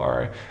people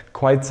are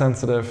quite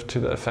sensitive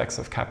to the effects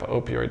of kappa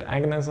opioid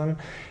agonism,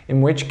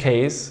 in which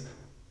case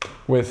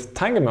with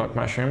tiger milk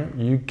mushroom,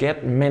 you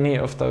get many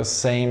of those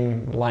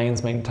same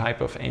lion's mane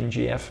type of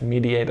NGF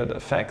mediated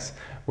effects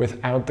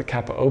without the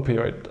kappa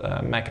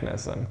opioid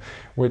mechanism,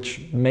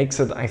 which makes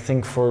it, I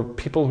think, for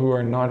people who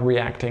are not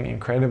reacting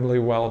incredibly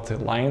well to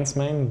lion's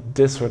mane,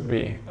 this would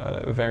be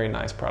a very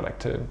nice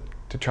product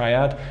to try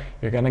out.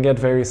 You're going to get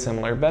very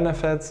similar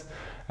benefits,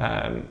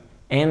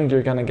 and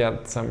you're going to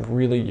get some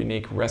really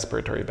unique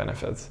respiratory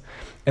benefits.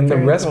 And the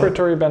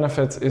respiratory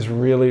benefits is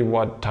really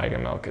what tiger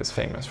milk is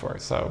famous for.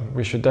 So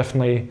we should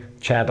definitely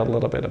chat a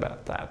little bit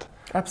about that.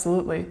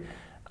 Absolutely.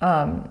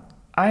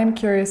 I'm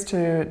curious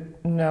to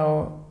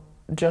know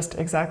just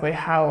exactly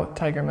how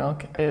tiger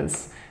milk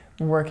is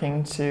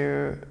working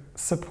to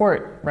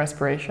support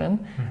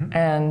respiration.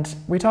 And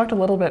we talked a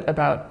little bit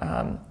about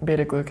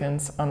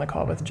beta-glucans on the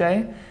call with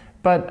Jay,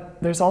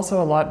 but there's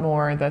also a lot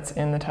more that's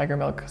in the tiger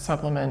milk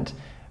supplement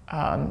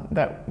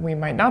that we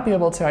might not be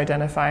able to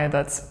identify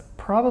that's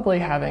probably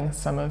having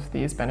some of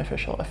these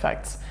beneficial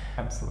effects.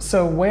 Absolutely.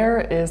 So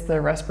where is the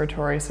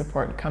respiratory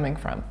support coming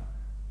from?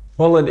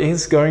 Well, it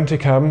is going to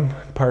come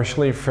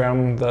partially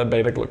from the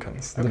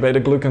beta-glucans. Okay. The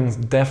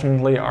beta-glucans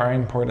definitely are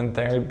important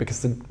there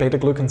because the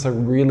beta-glucans are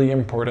really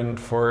important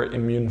for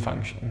immune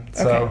function.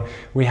 Okay. So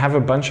we have a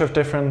bunch of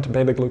different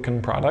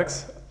beta-glucan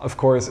products. Of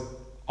course,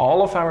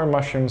 all of our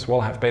mushrooms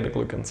will have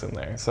beta-glucans in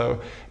there. So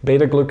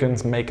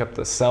beta-glucans make up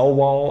the cell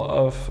wall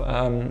of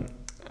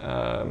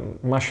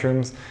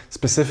mushrooms,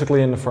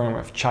 specifically in the form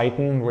of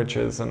chitin, which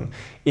is an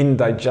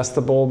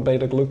indigestible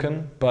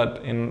beta-glucan,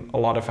 but in a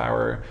lot of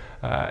our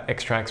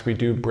extracts we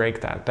do break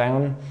that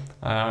down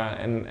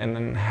and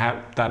then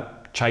have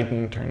that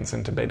chitin turns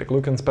into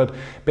beta-glucans, but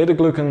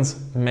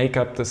beta-glucans make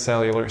up the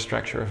cellular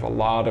structure of a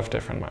lot of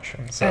different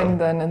mushrooms. So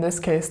and then in this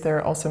case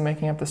they're also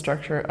making up the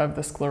structure of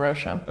the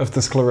sclerotium. Of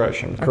the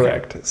sclerotium,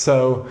 correct.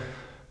 So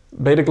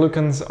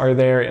beta-glucans are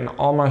there in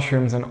all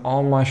mushrooms, and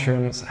all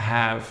mushrooms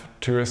have,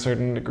 to a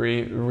certain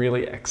degree,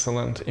 really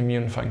excellent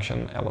immune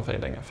function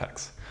elevating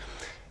effects.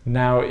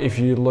 Now, if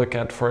you look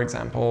at, for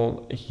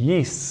example,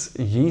 yeast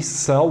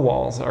cell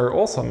walls are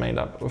also made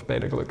up of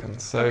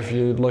beta-glucans. So if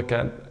you look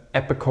at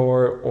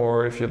Epicor,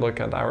 or if you look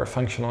at our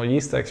functional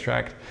yeast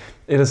extract,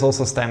 it is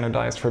also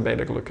standardized for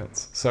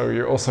beta-glucans. So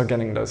you're also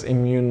getting those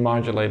immune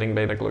modulating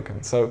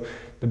beta-glucans. So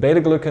the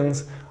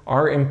beta-glucans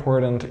are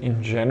important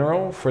in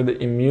general for the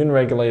immune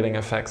regulating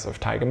effects of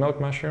tiger milk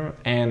mushroom,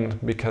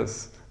 and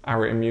because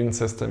our immune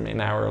system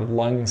in our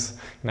lungs,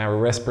 in our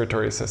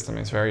respiratory system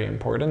is very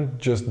important,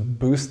 just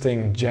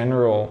boosting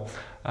general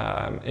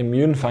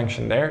immune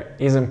function there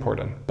is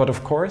important. But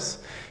of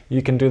course,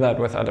 you can do that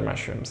with other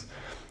mushrooms.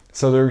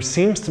 So there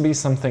seems to be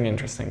something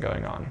interesting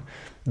going on.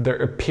 There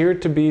appear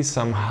to be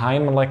some high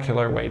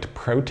molecular weight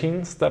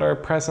proteins that are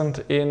present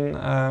in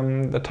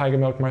the tiger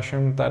milk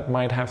mushroom that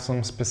might have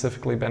some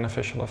specifically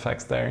beneficial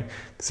effects there. There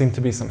seem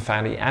to be some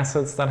fatty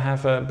acids that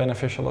have a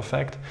beneficial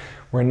effect.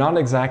 We're not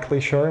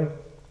exactly sure.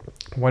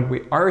 What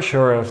we are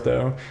sure of,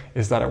 though,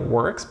 is that it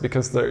works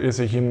because there is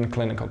a human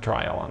clinical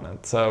trial on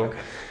it. So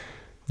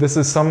this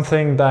is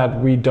something that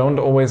we don't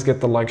always get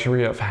the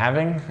luxury of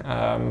having,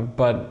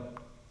 but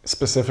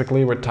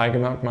specifically with tiger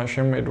milk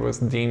mushroom, it was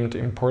deemed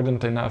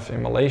important enough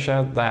in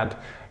Malaysia that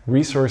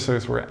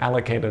resources were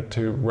allocated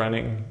to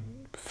running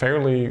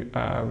fairly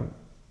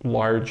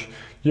large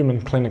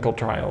human clinical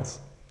trials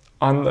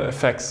on the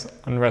effects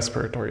on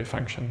respiratory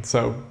function.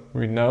 So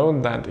we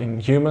know that in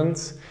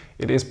humans,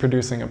 it is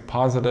producing a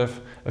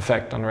positive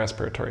effect on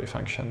respiratory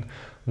function.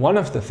 One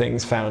of the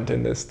things found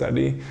in this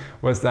study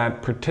was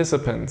that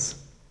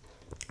participants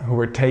who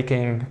were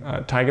taking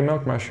tiger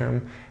milk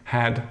mushroom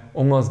had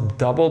almost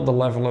double the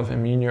level of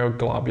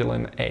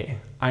immunoglobulin A,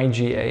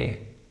 IgA.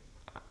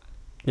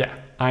 Yeah,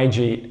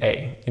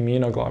 IgA,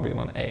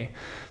 immunoglobulin A.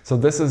 So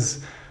this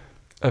is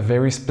a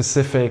very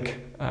specific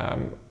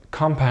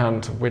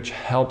compound which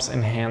helps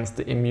enhance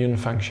the immune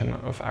function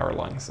of our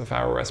lungs, of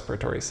our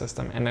respiratory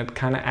system, and it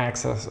kind of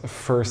acts as a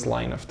first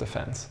line of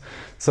defense.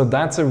 So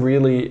that's a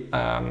really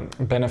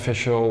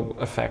beneficial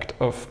effect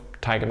of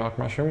tiger milk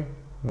mushroom.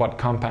 What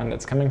compound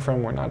it's coming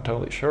from, we're not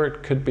totally sure.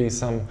 It could be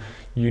some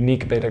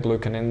unique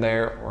beta-glucan in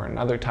there or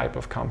another type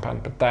of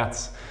compound, but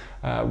that's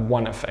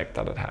one effect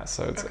that it has.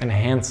 So it's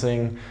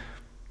enhancing,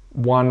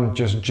 one,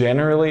 just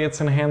generally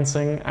it's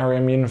enhancing our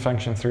immune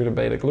function through the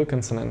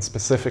beta-glucans, and then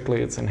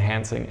specifically it's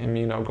enhancing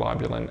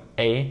immunoglobulin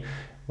A,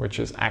 which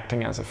is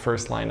acting as a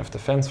first line of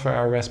defense for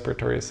our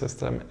respiratory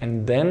system.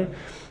 And then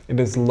it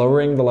is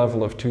lowering the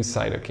level of two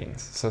cytokines.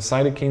 So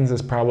cytokines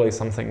is probably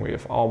something we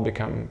have all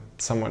become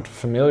somewhat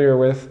familiar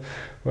with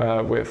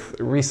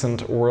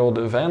recent world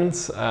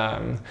events,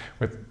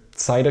 with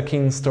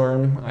cytokine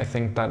storm. I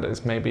think that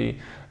is maybe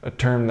a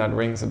term that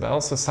rings a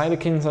bell. So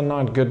cytokines are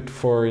not good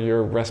for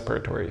your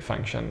respiratory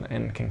function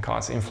and can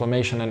cause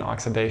inflammation and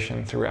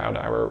oxidation throughout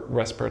our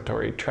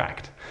respiratory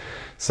tract.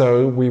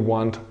 So we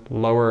want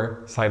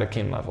lower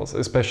cytokine levels,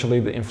 especially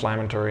the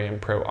inflammatory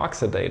and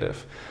pro-oxidative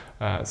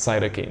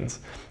cytokines.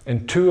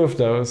 And two of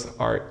those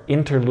are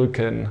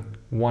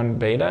interleukin-1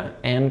 beta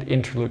and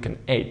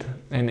interleukin-8.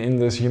 And in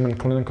this human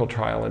clinical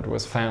trial, it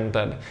was found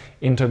that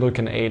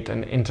interleukin-8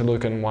 and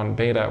interleukin-1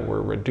 beta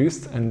were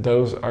reduced, and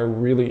those are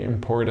really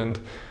important.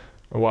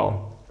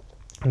 Well,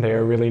 they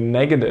are really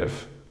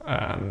negative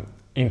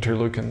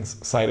interleukins,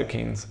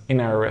 cytokines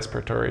in our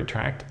respiratory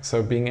tract.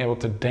 So being able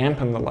to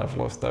dampen the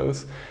level of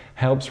those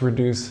helps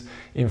reduce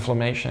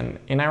inflammation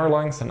in our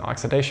lungs and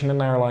oxidation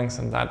in our lungs,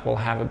 and that will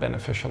have a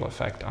beneficial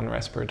effect on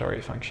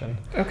respiratory function.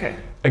 Okay.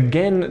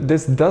 Again,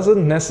 this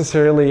doesn't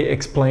necessarily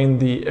explain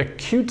the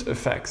acute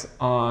effects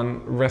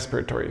on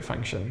respiratory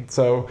function.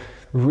 So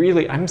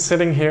really, I'm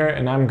sitting here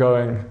and I'm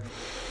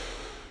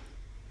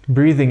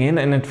breathing in,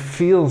 and it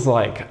feels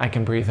like I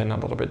can breathe in a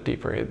little bit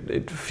deeper.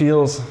 It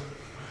feels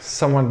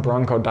somewhat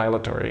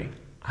bronchodilatory.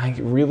 I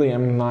really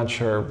am not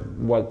sure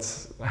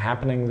what's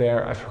happening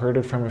there. I've heard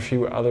it from a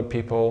few other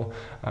people,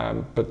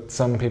 but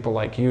some people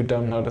like you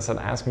don't notice it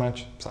as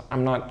much. So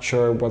I'm not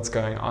sure what's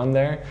going on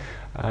there,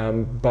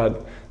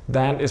 but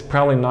that is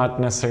probably not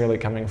necessarily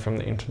coming from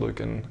the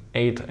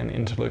interleukin-8 and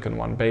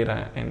interleukin-1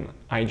 beta and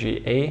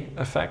IgA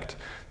effect.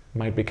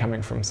 might be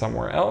coming from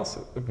somewhere else.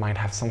 It might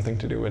have something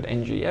to do with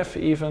NGF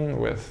even,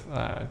 with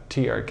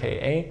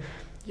TRKA.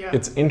 Yeah.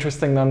 It's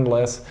interesting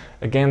nonetheless.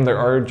 Again, there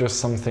are just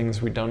some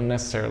things we don't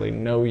necessarily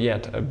know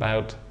yet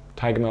about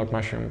tiger milk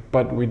mushroom,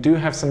 but we do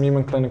have some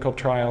human clinical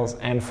trials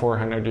and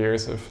 400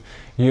 years of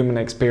human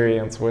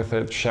experience with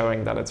it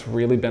showing that it's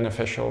really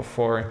beneficial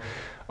for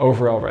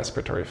overall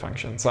respiratory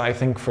function. So I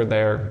think for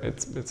there,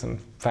 it's a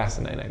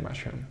fascinating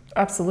mushroom.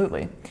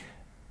 Absolutely.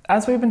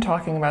 As we've been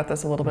talking about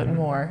this a little bit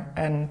more,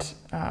 and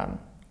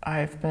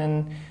I've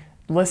been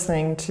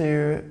listening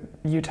to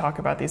you talk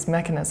about these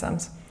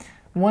mechanisms,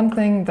 one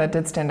thing that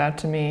did stand out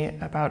to me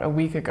about a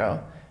week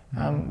ago,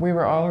 we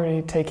were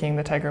already taking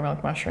the tiger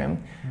milk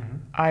mushroom.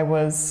 I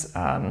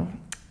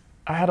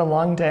had a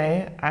long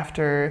day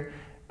after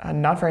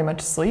not very much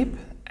sleep,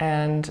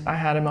 and I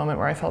had a moment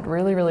where I felt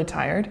really, really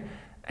tired.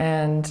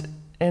 And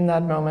in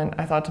that moment,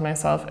 I thought to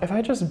myself, if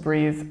I just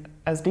breathe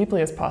as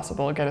deeply as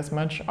possible, get as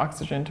much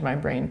oxygen to my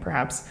brain,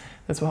 perhaps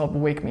this will help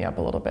wake me up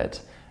a little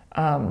bit.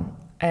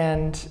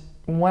 And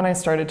when I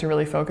started to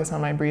really focus on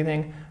my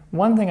breathing,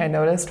 one thing I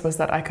noticed was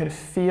that I could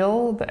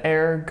feel the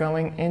air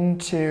going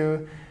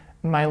into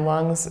my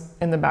lungs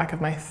in the back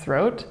of my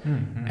throat,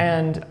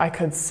 and I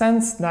could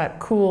sense that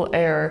cool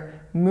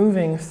air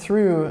moving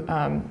through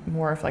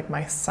more of like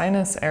my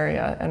sinus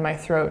area and my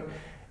throat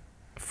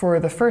for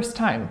the first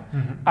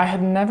time. I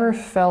had never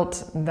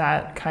felt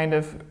that kind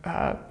of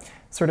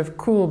sort of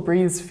cool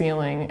breeze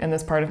feeling in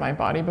this part of my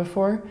body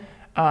before,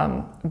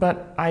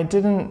 but I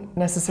didn't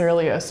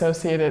necessarily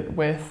associate it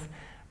with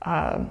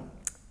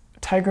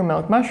tiger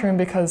milk mushroom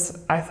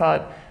because I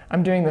thought,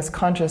 I'm doing this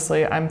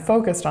consciously, I'm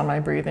focused on my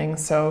breathing,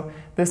 so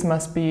this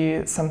must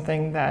be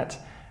something that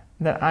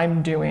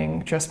I'm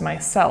doing just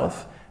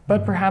myself.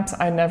 But perhaps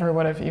I never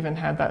would have even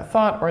had that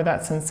thought or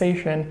that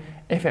sensation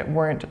if it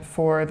weren't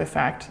for the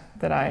fact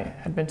that I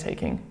had been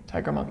taking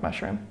tiger milk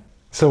mushroom.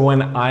 So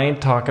when I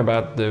talk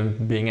about the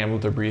being able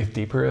to breathe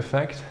deeper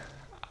effect,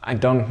 I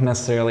don't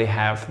necessarily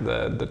have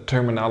the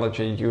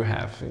terminology you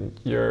have.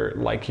 You're,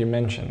 like you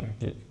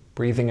mentioned,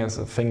 breathing is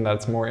a thing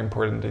that's more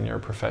important in your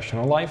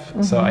professional life.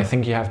 So I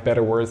think you have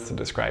better words to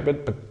describe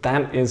it, but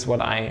that is what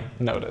I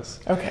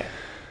notice. Okay.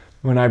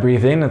 When I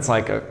breathe in, it's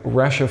like a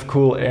rush of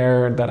cool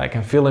air that I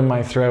can feel in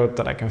my throat,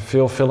 that I can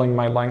feel filling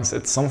my lungs.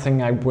 It's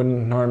something I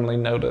wouldn't normally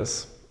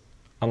notice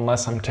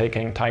unless I'm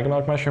taking tiger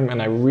milk mushroom,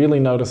 and I really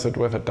notice it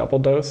with a double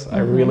dose. I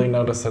really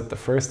noticed it the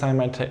first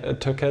time I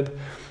took it.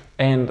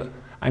 And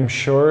I'm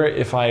sure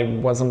if I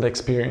wasn't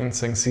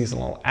experiencing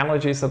seasonal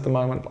allergies at the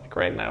moment, like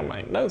right now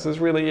my nose is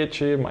really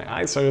itchy, my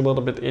eyes are a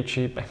little bit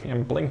itchy, maybe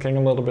I'm blinking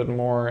a little bit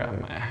more,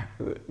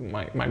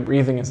 my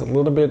breathing is a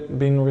little bit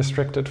being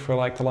restricted for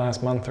like the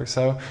last month or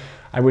so,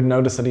 I would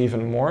notice it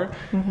even more.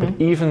 But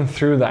even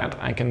through that,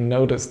 I can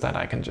notice that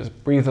I can just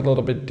breathe a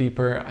little bit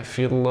deeper. I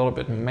feel a little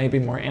bit maybe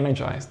more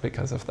energized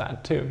because of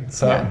that too.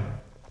 So. Yeah.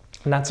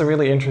 And that's a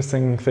really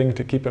interesting thing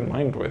to keep in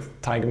mind with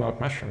tiger milk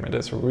mushroom. It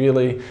is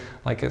really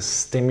like a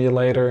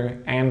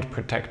stimulator and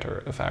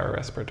protector of our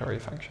respiratory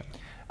function.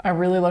 I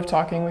really love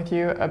talking with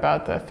you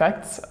about the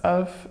effects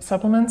of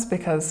supplements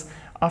because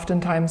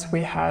oftentimes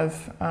we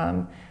have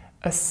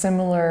a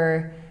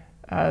similar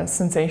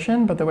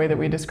sensation, but the way that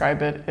we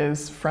describe it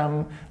is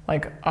from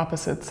like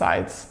opposite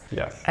sides.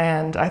 Yes.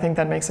 And I think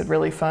that makes it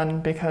really fun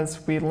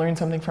because we learn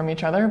something from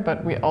each other,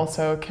 but we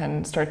also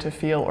can start to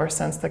feel or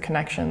sense the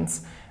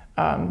connections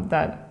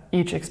that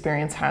each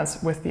experience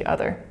has with the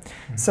other.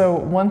 So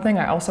one thing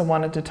I also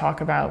wanted to talk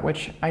about,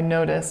 which I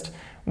noticed,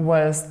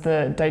 was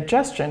the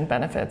digestion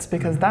benefits,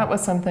 because that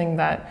was something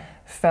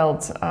that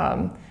felt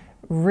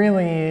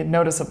really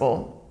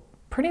noticeable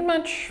pretty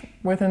much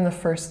within the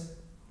first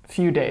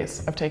few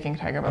days of taking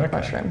tiger milk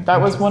mushroom. That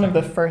was one of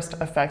the first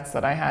effects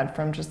that I had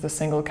from just the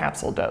single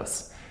capsule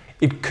dose.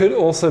 It could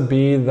also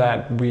be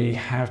that we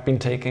have been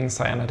taking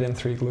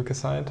cyanidin-3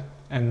 glucoside,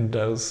 and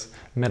those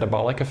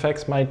metabolic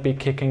effects might be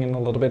kicking in a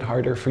little bit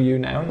harder for you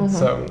now.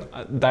 So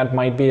that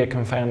might be a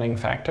confounding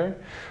factor.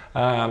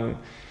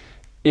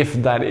 If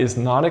that is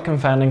not a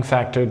confounding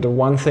factor, the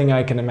one thing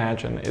I can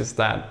imagine is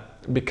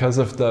that because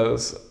of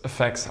those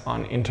effects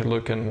on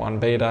interleukin-1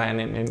 beta and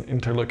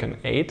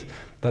interleukin-8,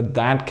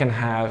 that can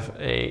have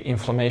a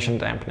inflammation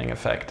dampening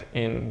effect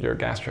in your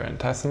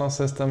gastrointestinal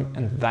system,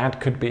 and that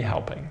could be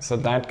helping. So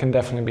that can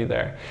definitely be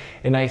there.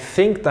 And I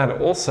think that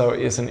also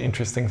is an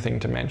interesting thing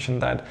to mention,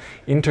 that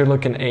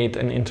interleukin-8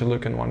 and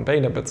interleukin-1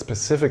 beta, but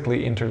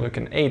specifically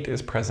interleukin-8,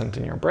 is present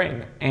in your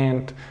brain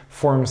and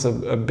forms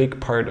a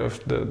big part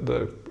of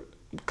the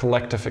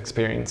collective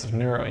experience of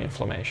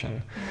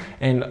neuroinflammation.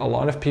 And a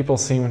lot of people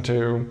seem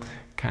to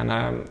kind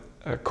of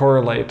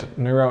correlate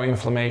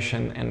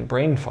neuroinflammation and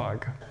brain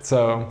fog.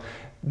 So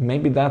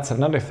maybe that's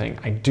another thing.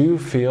 I do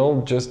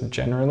feel just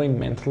generally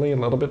mentally a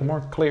little bit more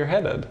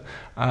clear-headed.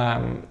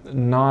 I'm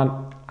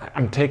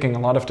taking a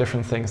lot of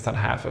different things that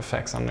have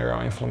effects on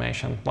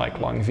neuroinflammation, like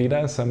Long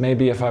Vita. So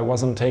maybe if I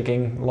wasn't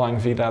taking Long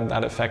Vita,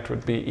 that effect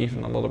would be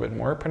even a little bit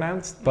more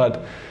pronounced.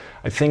 But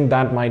I think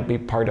that might be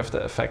part of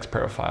the effects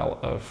profile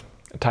of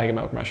tiger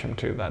milk mushroom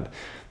too, that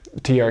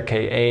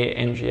TRKA,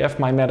 NGF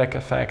mimetic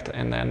effect,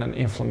 and then an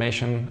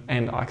inflammation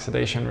and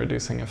oxidation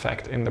reducing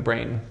effect in the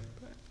brain.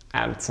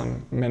 Add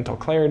some mental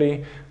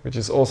clarity, which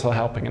is also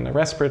helping in the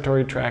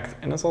respiratory tract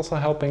and is also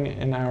helping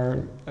in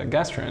our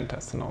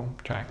gastrointestinal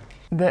tract.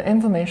 The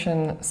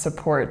inflammation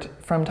support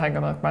from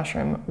tiger milk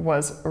mushroom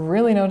was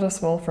really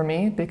noticeable for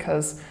me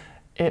because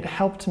it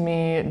helped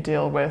me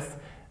deal with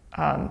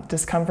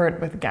discomfort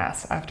with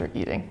gas after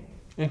eating.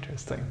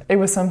 Interesting. It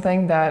was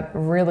something that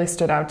really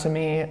stood out to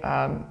me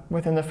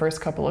within the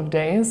first couple of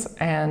days,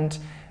 and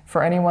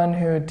for anyone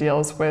who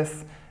deals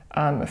with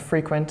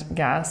frequent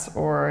gas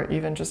or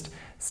even just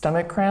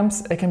stomach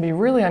cramps, it can be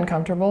really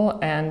uncomfortable,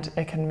 and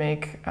it can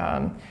make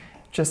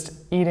just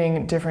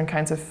eating different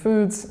kinds of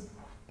foods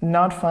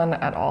not fun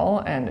at all,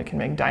 and it can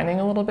make dining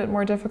a little bit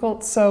more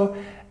difficult. So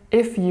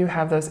if you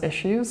have those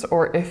issues,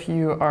 or if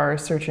you are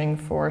searching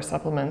for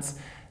supplements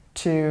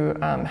to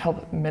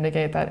help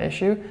mitigate that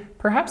issue,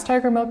 perhaps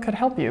tiger milk could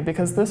help you,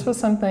 because this was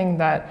something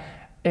that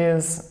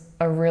is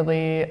a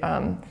really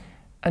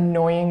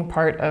annoying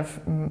part of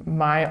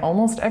my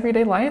almost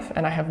everyday life,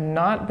 and I have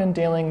not been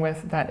dealing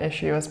with that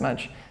issue as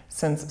much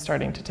since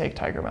starting to take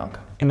tiger milk.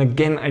 And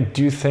again, I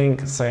do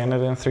think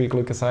cyanidin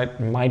 3-glucoside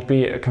might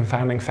be a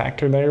confounding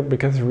factor there,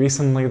 because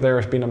recently there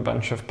have been a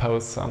bunch of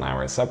posts on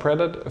our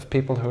subreddit of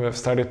people who have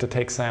started to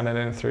take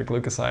cyanidin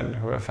 3-glucoside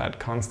who have had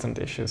constant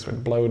issues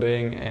with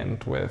bloating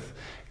and with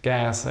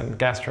gas and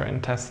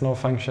gastrointestinal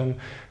function,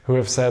 who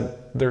have said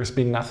there's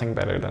been nothing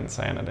better than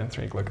cyanidin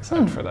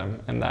 3-glucoside for them,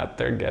 and that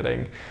they're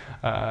getting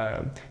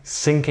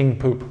sinking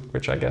poop,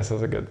 which I guess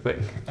is a good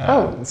thing.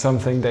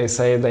 Something they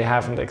say they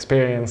haven't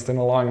experienced in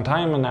a long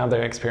time, and now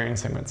they're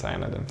experiencing with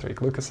cyanidin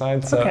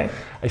 3-glucoside. So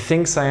I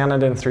think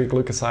cyanidin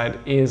 3-glucoside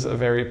is a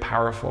very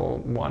powerful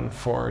one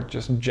for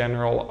just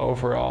general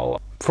overall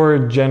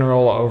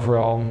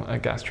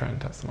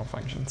gastrointestinal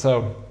function.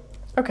 So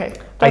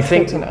I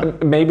think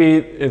maybe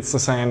it's the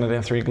cyanidin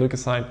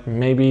 3-glucoside,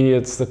 maybe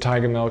it's the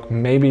tiger milk,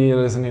 maybe it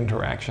is an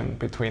interaction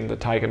between the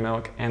tiger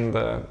milk and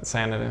the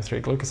cyanidin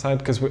 3-glucoside,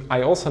 because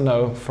I also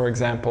know, for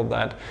example,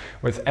 that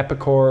with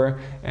Epicor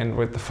and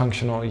with the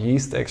functional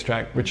yeast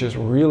extract, which is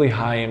really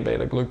high in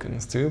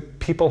beta-glucans too,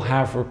 people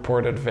have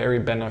reported very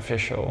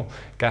beneficial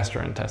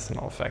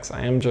gastrointestinal effects.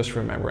 I am just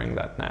remembering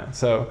that now.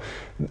 So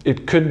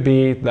it could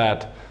be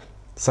that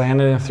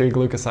cyanidin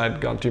 3-glucoside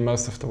got you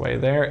most of the way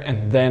there,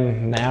 and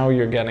then now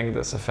you're getting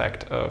this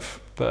effect of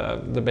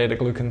the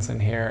beta-glucans in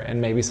here and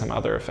maybe some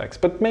other effects.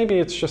 But maybe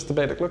it's just the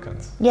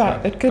beta-glucans.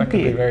 Yeah, so it could be. That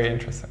could be very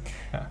interesting.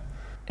 Yeah.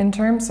 In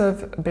terms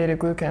of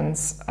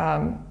beta-glucans,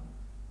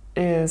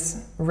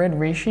 is red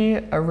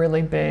reishi a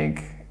really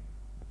big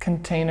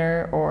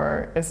container,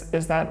 or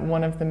is that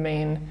one of the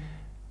main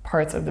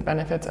parts of the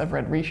benefits of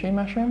red reishi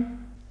mushroom?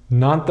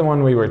 Not the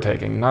one we were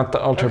taking, not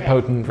the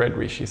ultra-potent red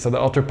reishi. So the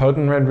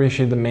ultra-potent red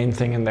reishi, the main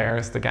thing in there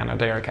is the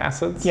ganoderic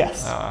acids.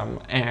 Yes.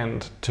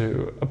 And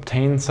to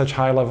obtain such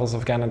high levels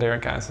of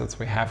ganoderic acids,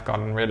 we have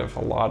gotten rid of a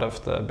lot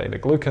of the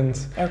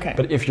beta-glucans.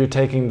 But if you're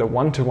taking the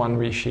 1-to-1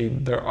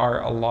 reishi, there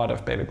are a lot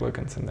of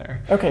beta-glucans in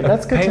there.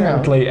 That's good to know.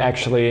 Apparently,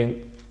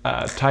 actually,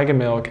 tiger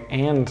milk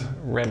and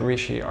red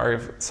reishi are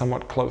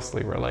somewhat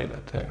closely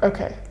related. So,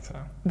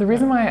 the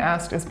reason why I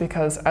asked is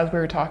because as we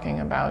were talking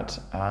about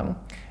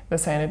the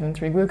cyanidin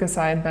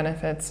 3-glucoside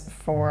benefits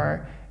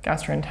for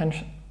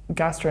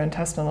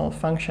gastrointestinal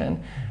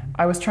function,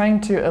 I was trying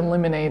to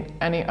eliminate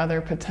any other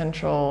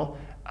potential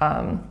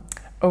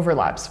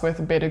overlaps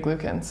with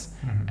beta-glucans.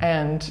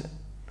 And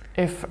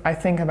if I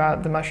think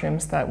about the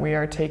mushrooms that we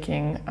are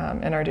taking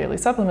in our daily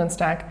supplement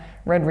stack,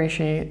 red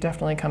reishi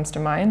definitely comes to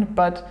mind,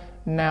 but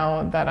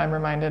now that I'm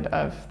reminded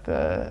of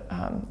the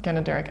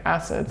ganoderic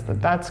acids,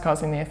 that's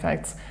causing the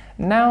effects,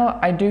 now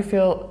I do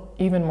feel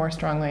even more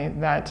strongly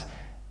that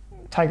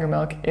tiger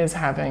milk is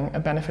having a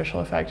beneficial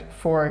effect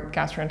for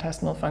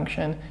gastrointestinal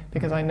function,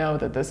 because I know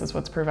that this is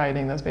what's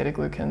providing those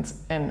beta-glucans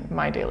in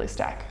my daily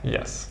stack.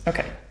 Yes.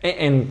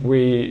 And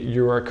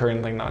you are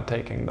currently not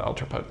taking the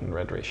ultra-potent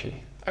red reishi.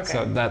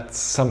 So that's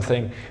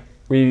something,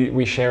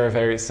 we share a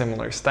very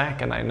similar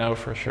stack, and I know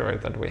for sure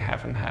that we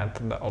haven't had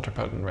the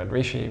ultra-potent red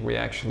reishi. We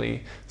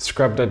actually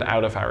scrubbed it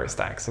out of our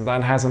stack. So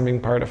that hasn't been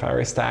part of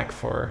our stack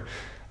for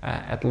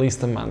at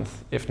least a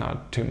month, if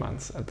not 2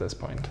 months at this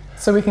point.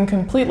 So we can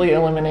completely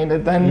eliminate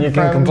it then. You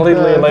can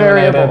completely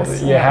eliminate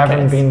it. You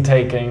haven't been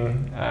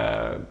taking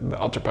the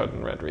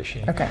ultra-potent red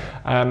reishi.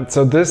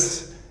 So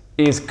this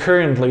is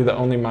currently the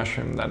only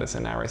mushroom that is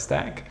in our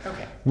stack.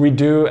 We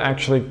do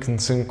actually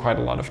consume quite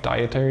a lot of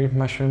dietary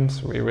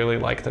mushrooms. We really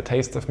like the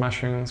taste of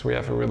mushrooms. We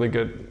have a really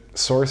good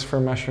source for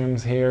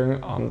mushrooms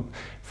here.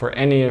 For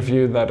any of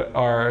you that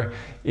are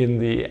in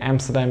the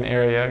Amsterdam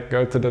area,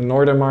 go to the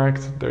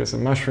Noordermarkt. There's a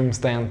mushroom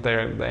stand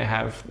there. They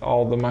have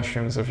all the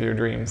mushrooms of your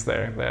dreams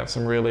there. They have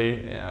some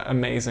really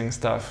amazing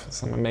stuff,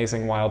 some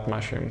amazing wild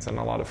mushrooms, and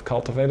a lot of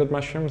cultivated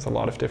mushrooms, a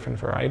lot of different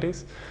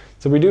varieties.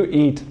 So we do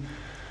eat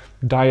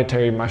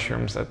dietary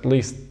mushrooms at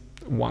least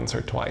once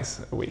or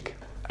twice a week.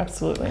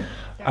 Absolutely.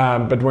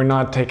 but we're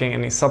not taking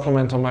any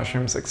supplemental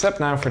mushrooms except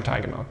now for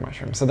tiger milk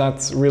mushrooms. So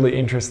that's really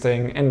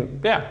interesting.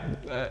 And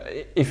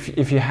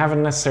if you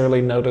haven't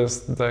necessarily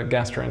noticed the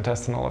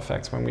gastrointestinal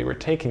effects when we were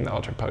taking the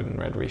ultra-potent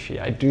red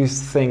reishi, I do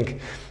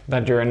think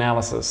that your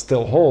analysis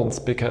still holds,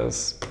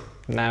 because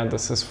now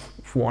this is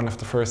one of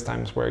the first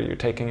times where you're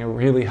taking a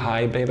really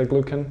high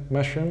beta-glucan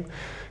mushroom.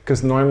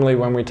 Because normally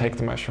when we take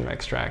the mushroom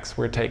extracts,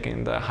 we're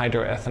taking the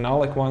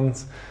hydroethanolic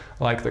ones,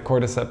 like the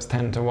cordyceps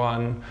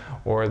 10-to-1,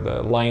 or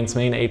the lion's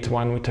mane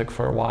 8-to-1 we took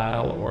for a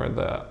while, or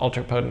the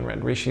ultra-potent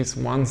red rishis,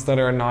 ones that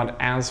are not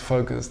as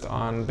focused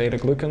on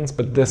beta-glucans,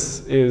 but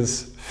this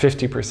is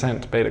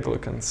 50%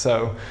 beta-glucans.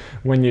 So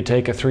when you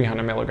take a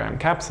 300 milligram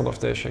capsule of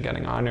this, you're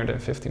getting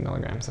 150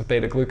 milligrams of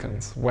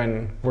beta-glucans.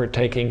 When we're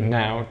taking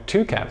now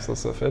 2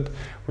 capsules of it,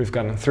 we've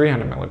gotten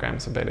 300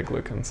 milligrams of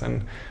beta-glucans.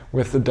 And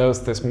with the dose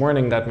this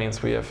morning, that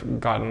means we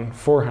have gotten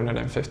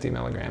 450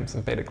 milligrams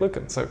of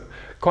beta-glucan. So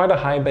quite a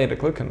high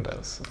beta-glucan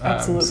dose.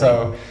 Absolutely.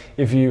 So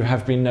if you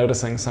have been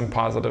noticing some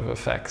positive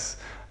effects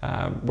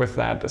with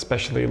that,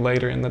 especially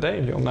later in the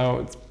day, you'll know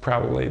it's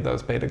probably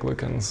those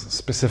beta-glucans,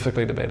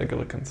 specifically the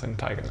beta-glucans in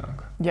tiger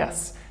milk.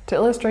 Yes. To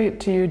illustrate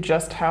to you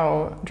just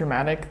how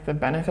dramatic the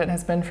benefit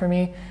has been for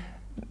me,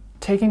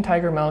 taking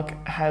tiger milk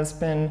has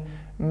been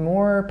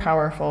more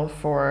powerful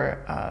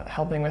for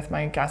helping with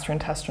my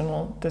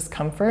gastrointestinal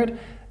discomfort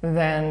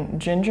than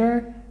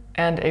ginger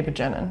and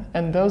apigenin.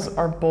 And those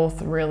are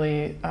both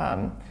really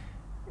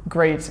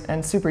great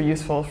and super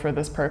useful for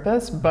this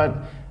purpose, but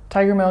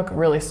tiger milk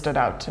really stood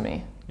out to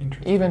me,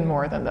 even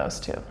more than those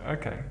two.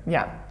 Okay.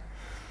 Yeah.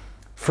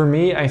 For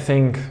me, I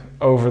think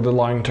over the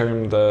long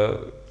term,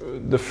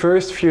 the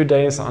first few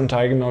days on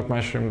tiger milk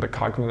mushroom, the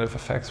cognitive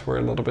effects were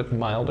a little bit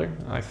milder.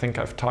 I think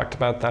I've talked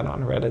about that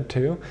on Reddit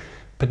too.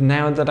 But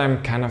now that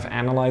I'm kind of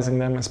analyzing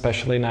them,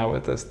 especially now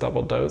with this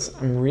double dose,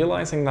 I'm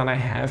realizing that I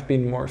have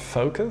been more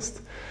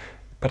focused,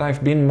 but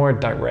I've been more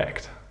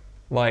direct.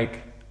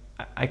 Like,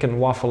 I can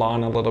waffle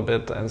on a little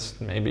bit, as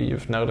maybe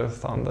you've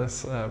noticed on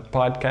this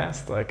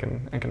podcast. I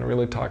can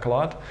really talk a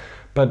lot.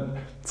 But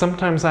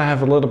sometimes I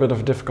have a little bit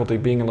of difficulty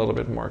being a little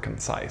bit more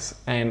concise.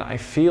 And I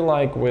feel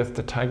like with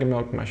the tiger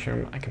milk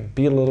mushroom, I can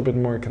be a little bit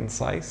more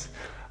concise.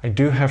 I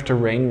do have to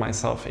rein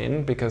myself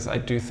in, because I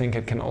do think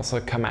it can also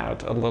come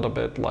out a little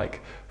bit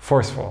like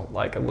forceful,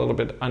 like a little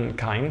bit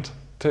unkind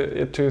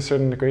to a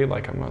certain degree,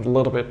 like I'm a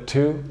little bit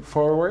too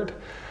forward.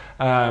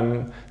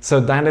 So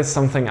that is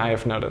something I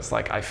have noticed.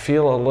 Like, I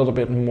feel a little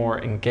bit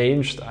more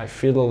engaged. I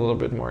feel a little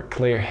bit more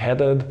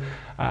clear-headed.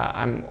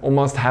 I'm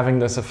almost having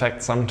this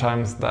effect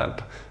sometimes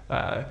that,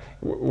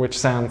 which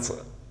sounds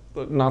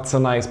not so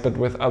nice, but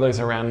with others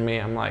around me,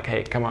 I'm like,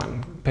 hey, come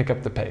on, pick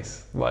up the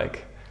pace.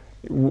 Like,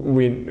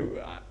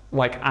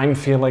 I'm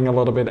feeling a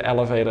little bit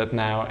elevated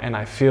now, and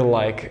I feel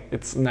like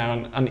it's now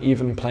an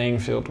uneven playing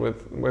field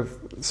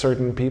with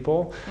certain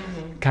people.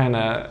 Kind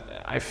of,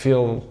 I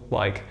feel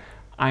like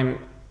I'm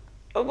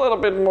a little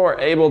bit more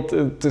able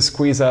to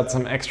squeeze out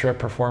some extra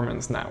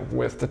performance now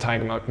with the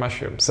tiger milk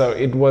mushroom. So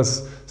it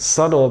was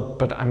subtle,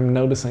 but I'm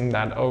noticing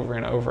that over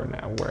and over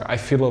now, where I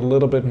feel a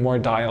little bit more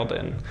dialed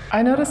in.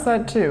 I noticed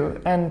that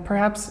too, and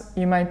perhaps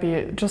you might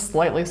be just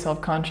slightly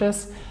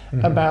self-conscious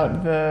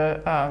about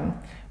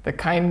the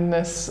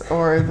kindness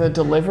or the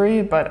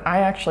delivery, but I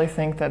actually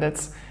think that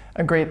it's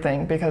a great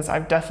thing, because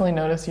I've definitely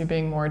noticed you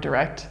being more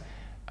direct.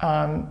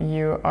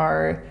 You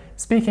are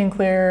speaking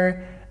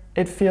clearer.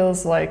 It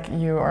feels like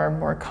you are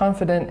more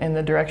confident in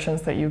the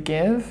directions that you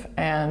give,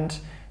 and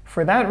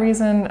for that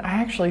reason, I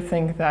actually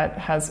think that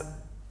has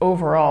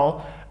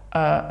overall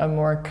a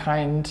more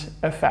kind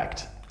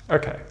effect.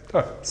 Okay,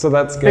 so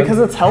that's good. Because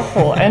it's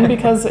helpful, and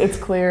because it's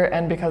clear,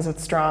 and because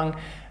it's strong,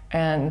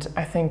 and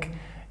I think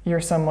you're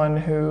someone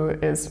who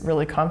is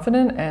really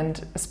confident,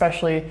 and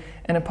especially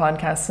in a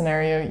podcast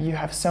scenario, you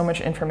have so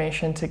much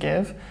information to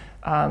give.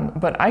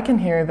 But I can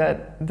hear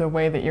that the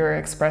way that you're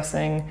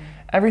expressing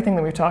everything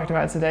that we've talked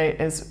about today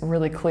is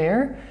really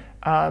clear.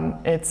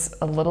 It's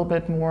a little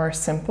bit more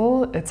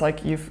simple. It's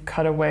like you've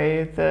cut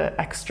away the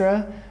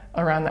extra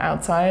around the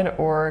outside,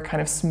 or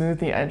kind of smooth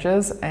the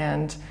edges,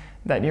 and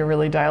that you're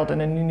really dialed in,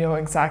 and you know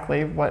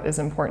exactly what is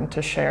important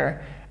to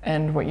share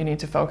and what you need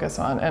to focus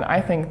on. And I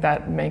think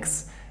that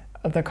makes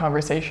the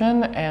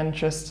conversation and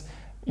just,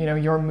 you know,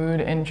 your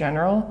mood in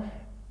general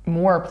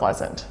more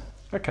pleasant.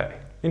 Okay.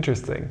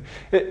 Interesting.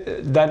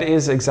 That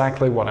is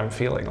exactly what I'm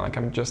feeling. Like,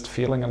 I'm just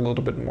feeling a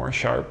little bit more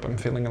sharp. I'm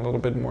feeling a little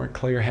bit more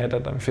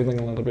clear-headed. I'm feeling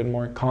a little bit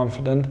more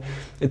confident.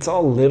 It's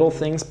all little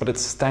things, but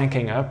it's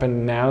stacking up.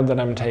 And now that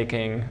I'm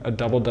taking a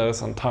double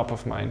dose on top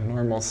of my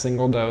normal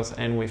single dose,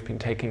 and we've been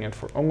taking it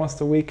for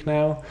almost a week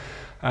now.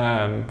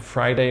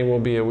 Friday will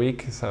be a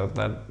week, so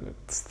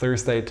it's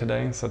Thursday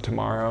today. So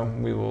tomorrow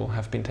we will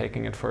have been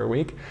taking it for a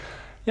week.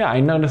 Yeah,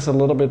 I notice a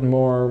little bit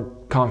more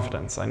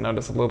confidence. I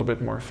notice a little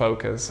bit more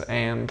focus,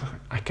 and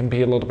I can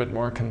be a little bit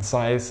more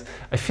concise.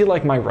 I feel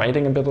like my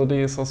writing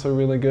ability is also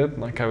really good.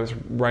 Like, I was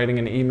writing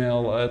an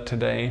email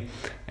today,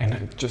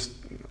 and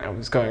I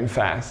was going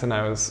fast, and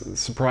I was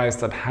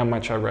surprised at how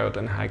much I wrote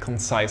and how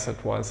concise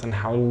it was and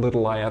how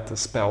little I had to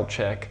spell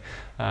check,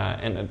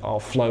 and it all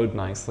flowed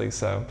nicely.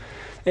 So,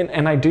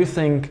 and I do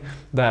think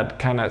that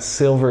kind of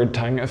silver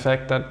tongue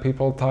effect that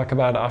people talk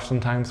about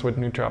oftentimes with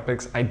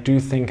nootropics, I do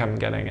think I'm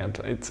getting it.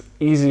 It's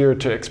easier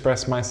to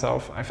express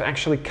myself. I've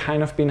actually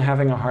kind of been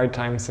having a hard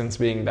time since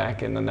being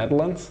back in the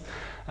Netherlands.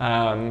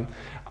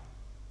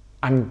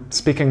 I'm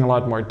speaking a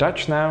lot more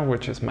Dutch now,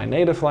 which is my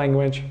native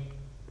language,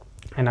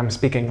 and I'm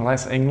speaking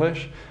less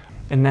English.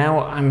 And now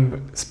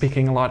I'm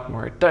speaking a lot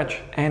more Dutch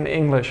and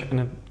English, and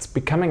it's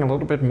becoming a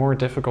little bit more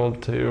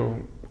difficult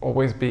to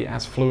always be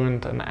as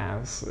fluent and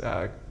as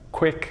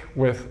quick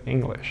with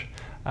English.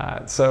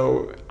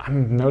 So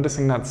I'm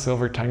noticing that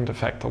silver-tongued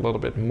effect a little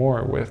bit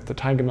more with the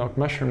tiger milk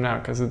mushroom now,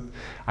 because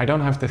I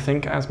don't have to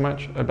think as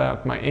much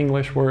about my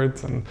English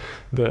words and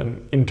the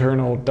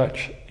internal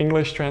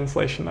Dutch-English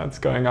translation that's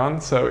going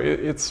on. So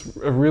it's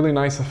a really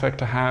nice effect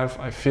to have.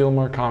 I feel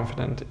more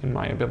confident in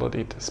my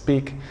ability to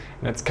speak,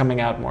 and it's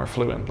coming out more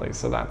fluently.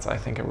 So that's, I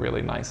think, a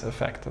really nice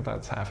effect that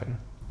that's having.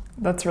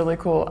 That's really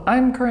cool.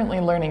 I'm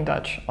currently learning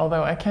Dutch,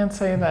 although I can't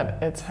say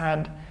that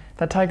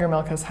that tiger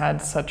milk has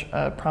had such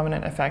a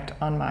prominent effect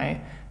on my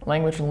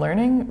language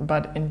learning,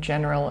 but in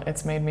general,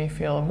 it's made me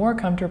feel more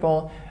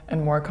comfortable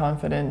and more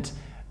confident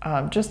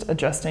just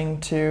adjusting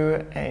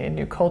to a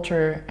new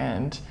culture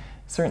and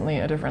certainly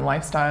a different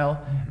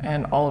lifestyle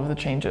and all of the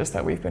changes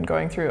that we've been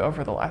going through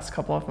over the last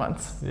couple of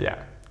months.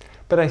 Yeah,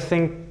 but I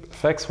think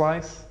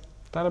effects-wise,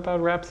 that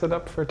about wraps it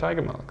up for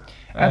tiger milk.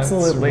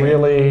 Absolutely. It's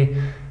really,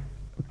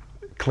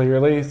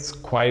 clearly, it's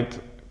quite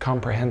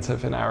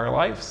comprehensive in our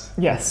lives.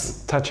 Yes.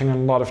 It's touching on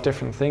a lot of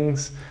different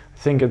things. I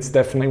think it's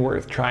definitely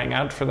worth trying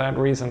out for that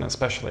reason,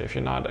 especially if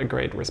you're not a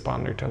great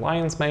responder to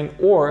lion's mane,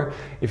 or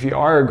if you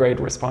are a great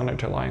responder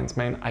to lion's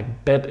mane, I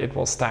bet it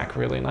will stack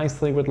really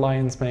nicely with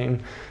lion's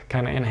mane,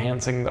 kind of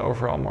enhancing the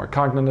overall more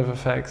cognitive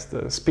effects,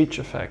 the speech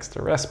effects,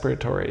 the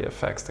respiratory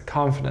effects, the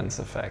confidence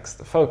effects,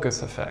 the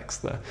focus effects,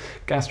 the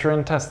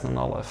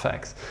gastrointestinal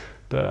effects,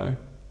 the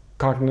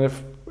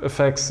cognitive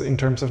effects in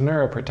terms of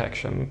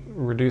neuroprotection,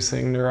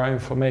 reducing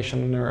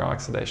neuroinflammation,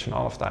 neurooxidation,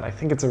 all of that. I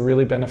think it's a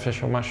really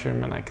beneficial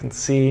mushroom, and I can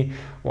see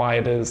why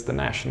it is the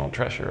national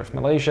treasure of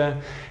Malaysia.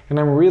 And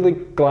I'm really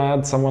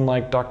glad someone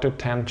like Dr.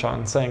 Tan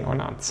Chan Seng, or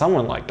not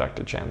someone like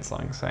Dr. Chan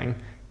Seng,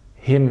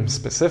 him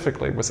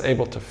specifically was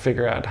able to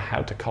figure out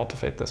how to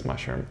cultivate this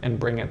mushroom and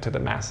bring it to the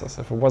masses.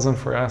 If it wasn't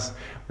for us,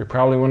 we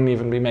probably wouldn't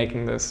even be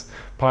making this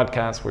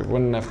podcast. We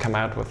wouldn't have come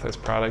out with this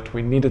product.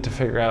 We needed to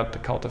figure out the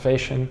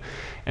cultivation,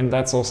 and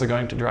that's also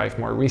going to drive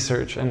more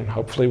research, and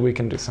hopefully we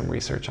can do some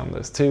research on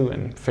this too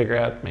and figure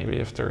out maybe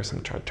if there are some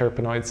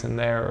terpenoids in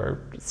there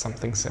or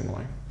something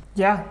similar.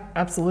 Yeah,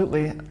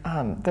 absolutely.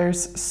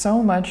 There's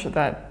so much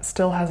that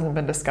still hasn't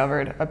been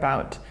discovered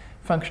about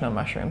functional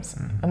mushrooms.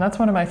 And that's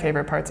one of my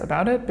favorite parts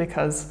about it,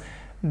 because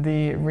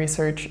the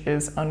research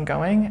is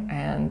ongoing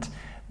and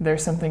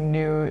there's something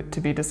new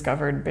to be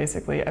discovered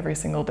basically every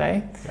single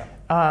day.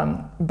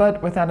 Yeah.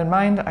 But with that in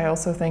mind, I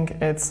also think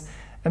it's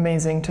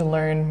amazing to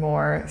learn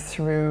more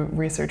through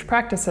research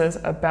practices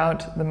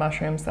about the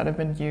mushrooms that have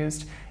been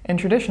used in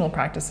traditional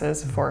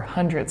practices for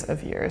hundreds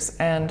of years.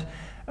 And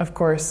of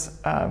course,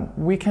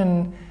 we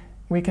can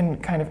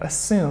kind of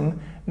assume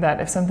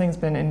that if something's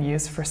been in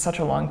use for such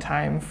a long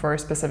time for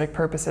specific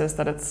purposes,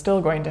 that it's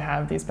still going to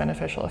have these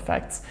beneficial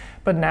effects.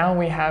 But now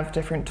we have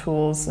different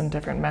tools and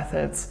different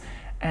methods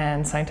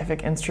and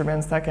scientific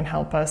instruments that can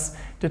help us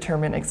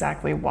determine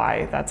exactly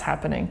why that's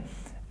happening.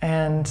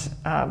 And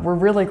we're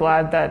really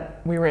glad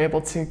that we were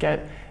able to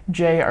get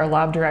Jay, our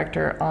lab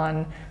director,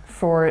 on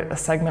for a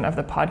segment of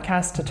the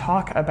podcast to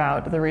talk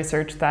about the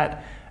research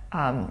that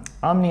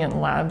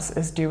Omniant Labs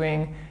is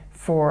doing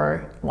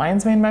for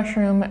lion's mane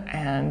mushroom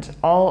and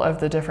all of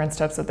the different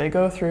steps that they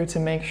go through to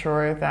make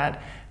sure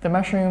that the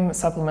mushroom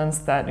supplements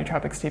that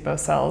Nootropics Depot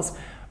sells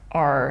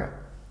are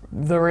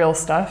the real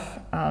stuff,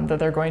 that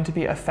they're going to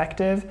be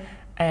effective,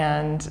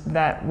 and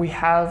that we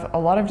have a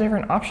lot of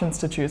different options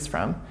to choose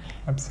from.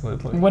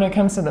 Absolutely. When it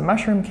comes to the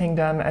mushroom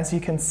kingdom, as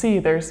you can see,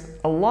 there's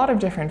a lot of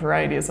different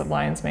varieties of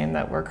lion's mane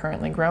that we're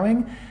currently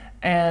growing,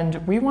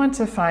 and we want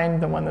to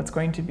find the one that's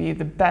going to be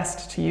the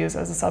best to use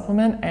as a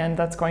supplement, and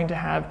that's going to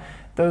have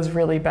those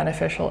really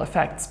beneficial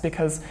effects,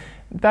 because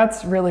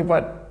that's really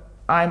what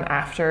I'm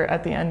after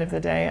at the end of the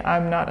day.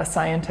 I'm not a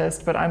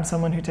scientist, but I'm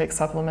someone who takes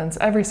supplements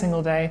every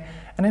single day,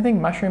 and I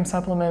think mushroom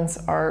supplements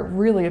are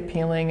really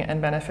appealing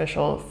and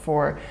beneficial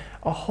for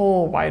a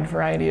whole wide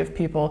variety of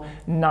people,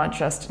 not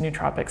just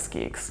nootropics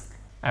geeks.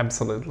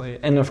 Absolutely.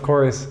 And of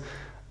course,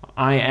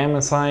 I am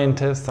a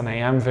scientist and I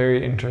am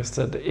very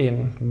interested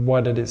in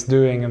what it is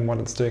doing and what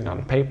it's doing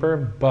on paper,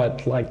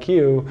 but like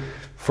you,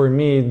 for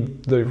me,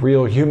 the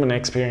real human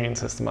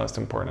experience is the most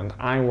important.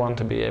 I want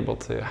to be able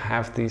to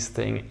have these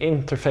things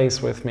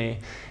interface with me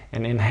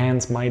and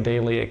enhance my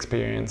daily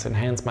experience,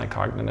 enhance my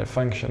cognitive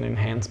function,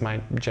 enhance my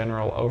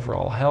general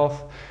overall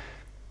health.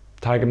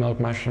 Tiger milk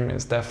mushroom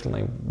is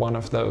definitely one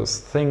of those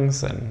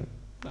things, and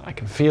I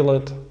can feel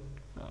it.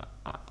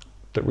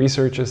 The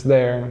research is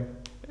there.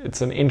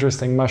 it's an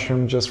interesting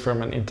mushroom just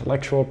from an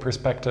intellectual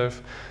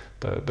perspective.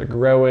 The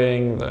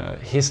growing, the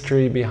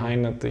history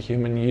behind it, the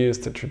human use,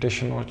 the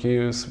traditional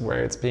use,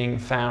 where it's being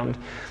found.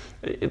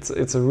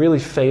 It's a really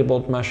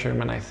fabled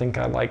mushroom, and I think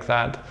I like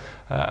that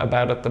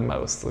about it the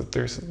most.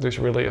 There's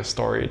really a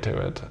story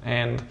to it.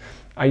 And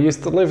I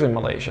used to live in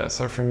Malaysia,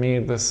 so for me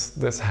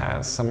this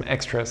has some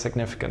extra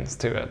significance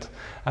to it.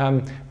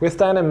 With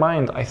that in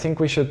mind, I think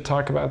we should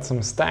talk about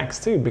some stacks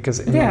too, because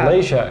in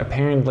Malaysia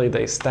apparently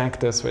they stack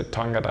this with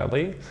Tongkat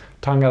Ali.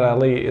 Tongkat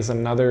Ali is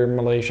another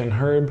Malaysian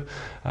herb,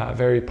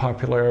 very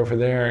popular over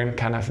there and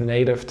kind of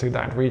native to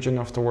that region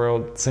of the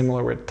world,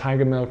 similar with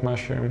tiger milk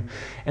mushroom,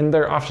 and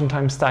they're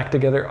oftentimes stacked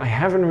together. I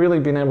haven't really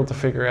been able to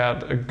figure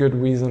out a good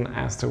reason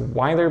as to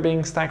why they're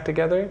being stacked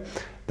together.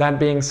 That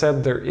being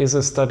said, there is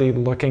a study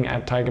looking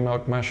at tiger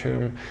milk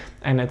mushroom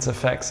and its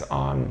effects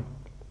on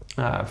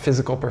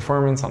physical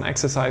performance, on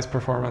exercise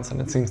performance, and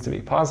it seems to be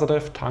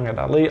positive. Tongkat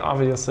Ali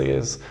obviously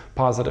is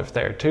positive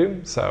there too,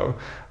 so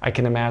I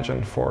can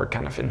imagine for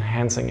kind of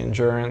enhancing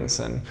endurance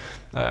and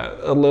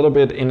a little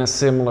bit in a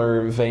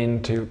similar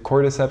vein to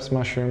cordyceps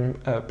mushroom,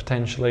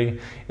 potentially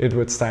it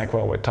would stack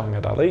well with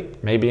Tongkat Ali.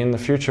 Maybe in the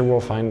future we'll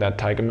find that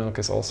tiger milk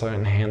is also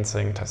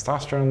enhancing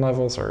testosterone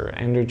levels or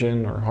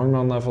androgen or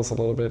hormone levels a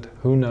little bit.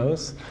 Who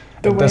knows?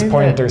 At this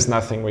point there's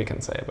nothing we can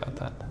say about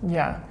that.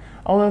 Yeah.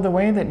 Although the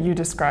way that you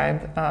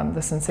describe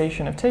the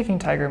sensation of taking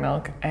tiger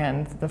milk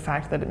and the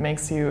fact that it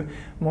makes you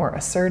more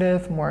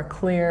assertive, more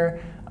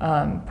clear,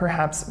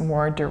 perhaps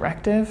more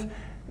directive,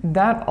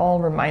 that all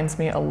reminds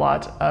me a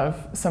lot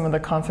of some of the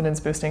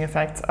confidence boosting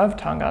effects of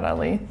Tongkat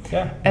Ali.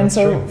 Yeah, and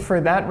so true. For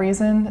that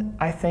reason,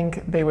 I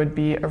think they would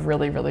be a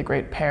really, really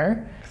great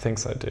pair. I think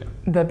so too.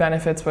 The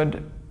benefits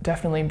would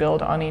definitely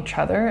build on each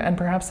other, and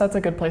perhaps that's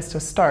a good place to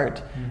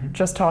start,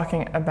 just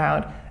talking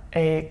about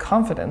a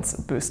confidence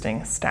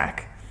boosting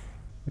stack.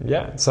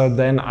 Yeah, so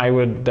then I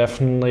would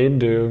definitely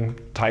do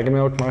tiger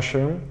milk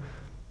mushroom,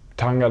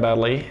 Tongkat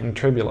Ali, and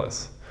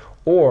tribulus.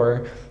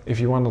 Or if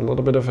you want a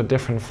little bit of a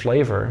different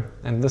flavor,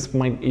 and this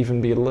might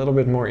even be a little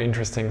bit more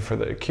interesting for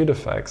the acute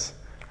effects,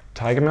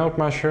 tiger milk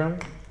mushroom,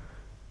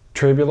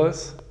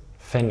 tribulus,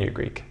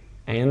 fenugreek,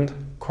 and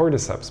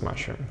cordyceps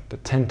mushroom, the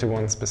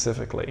 10-to-1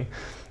 specifically.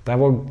 The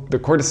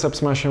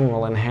cordyceps mushroom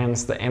will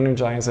enhance the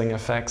energizing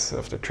effects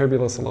of the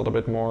tribulus a little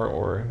bit more,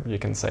 or you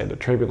can say the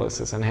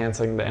tribulus is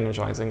enhancing the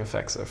energizing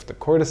effects of the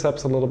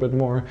cordyceps a little bit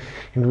more,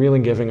 and really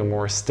giving a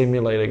more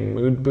stimulating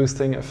mood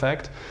boosting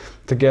effect,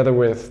 together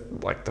with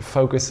like the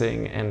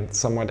focusing and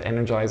somewhat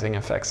energizing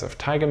effects of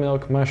tiger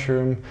milk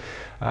mushroom.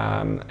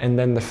 And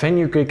then the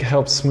fenugreek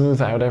helps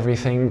smooth out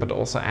everything, but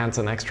also adds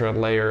an extra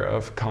layer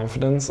of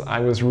confidence. I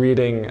was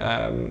reading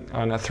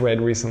on a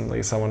thread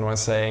recently, someone was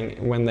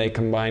saying when they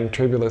combine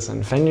tribulus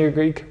and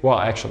fenugreek, well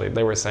actually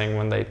they were saying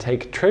when they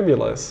take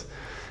tribulus,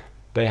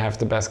 they have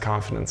the best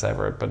confidence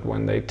ever, but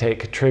when they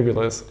take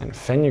tribulus and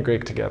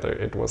fenugreek together,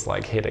 it was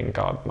like hitting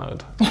God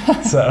mode.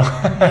 So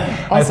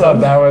I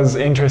thought that was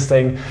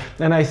interesting,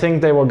 and I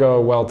think they will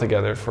go well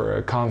together for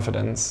a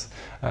confidence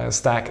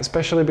stack,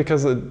 especially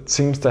because it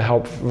seems to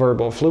help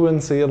verbal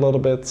fluency a little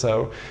bit.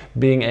 So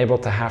being able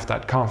to have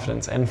that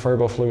confidence and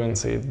verbal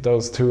fluency,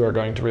 those two are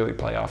going to really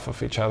play off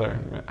of each other.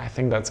 I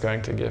think that's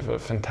going to give a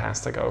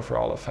fantastic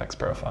overall effects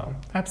profile.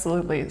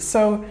 Absolutely.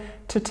 So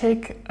to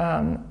take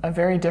a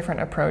very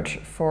different approach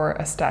for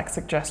a stack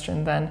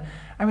suggestion, then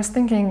I was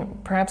thinking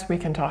perhaps we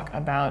can talk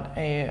about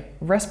a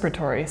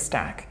respiratory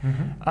stack,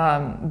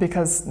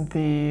 because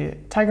the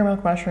tiger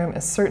milk mushroom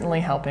is certainly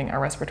helping our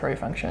respiratory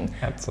function.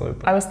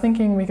 Absolutely. I was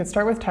thinking we could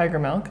start with tiger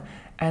milk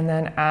and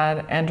then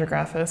add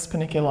Andrographis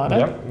paniculata.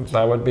 Yep,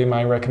 that would be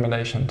my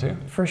recommendation too.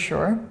 For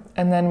sure.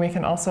 And then we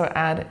can also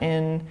add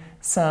in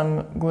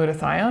some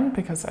glutathione,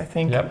 because I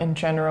think in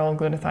general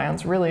glutathione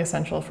is really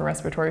essential for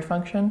respiratory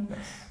function. Yes.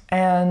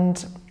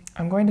 And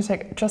I'm going to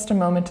take just a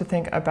moment to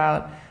think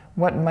about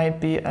what might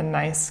be a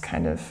nice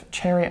kind of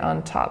cherry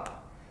on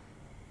top.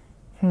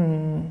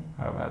 How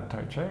about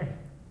tart cherry?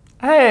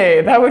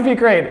 Hey, that would be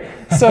great.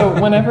 So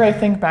whenever I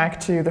think back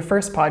to the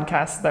first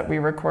podcast that we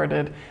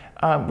recorded,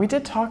 we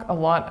did talk a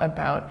lot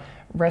about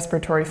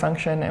respiratory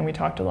function, and we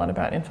talked a lot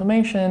about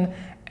inflammation,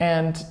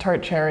 and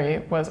tart cherry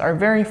was our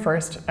very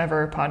first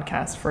ever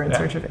podcast for In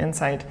Search of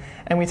Insight,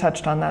 and we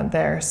touched on that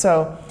there.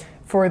 So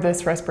for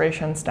this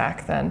respiration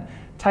stack then,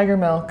 tiger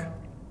milk,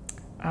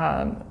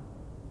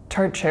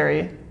 tart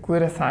cherry,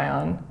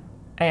 glutathione,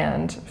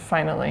 and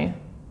finally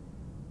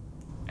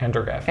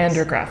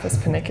Andrographis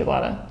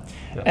paniculata.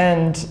 Yes.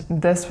 And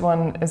this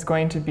one is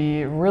going to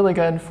be really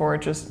good for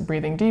just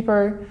breathing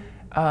deeper,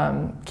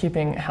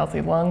 keeping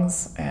healthy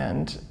lungs,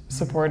 and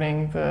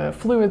supporting the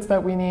fluids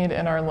that we need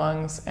in our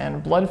lungs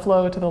and blood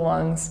flow to the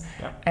lungs,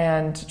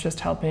 and just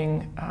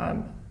helping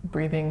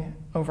breathing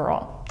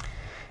overall.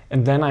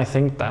 And then I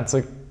think that's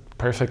a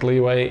perfectly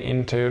way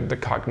into the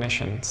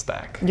cognition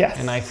stack. Yes.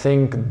 And I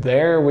think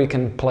there we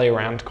can play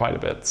around quite a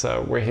bit.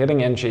 So we're hitting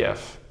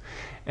NGF,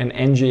 and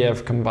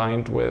NGF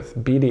combined with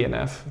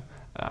BDNF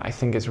I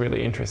think is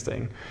really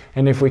interesting.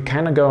 And if we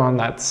kind of go on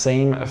that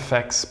same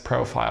effects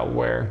profile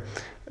where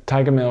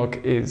tiger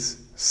milk is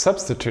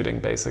substituting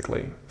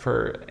basically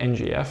for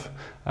NGF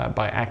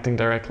by acting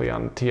directly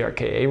on the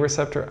TRKA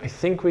receptor, I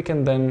think we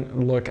can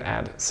then look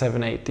at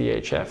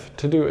 7,8-DHF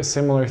to do a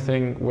similar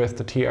thing with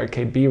the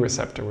TRKB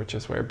receptor, which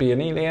is where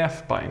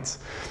BNEF binds.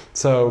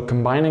 So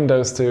combining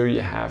those two,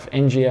 you have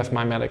NGF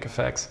mimetic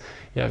effects,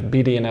 you have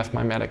BDNF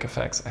mimetic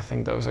effects. I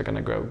think those are going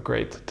to go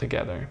great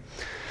together.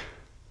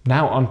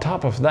 Now, on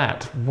top of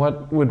that,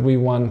 what would we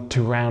want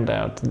to round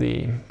out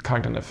the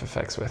cognitive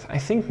effects with? I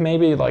think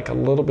maybe like a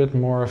little bit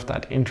more of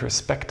that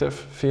introspective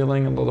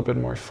feeling, a little bit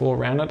more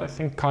full-rounded. I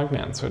think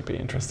cognance would be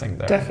interesting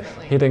there.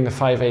 Definitely. Hitting the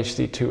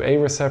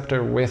 5-HT2A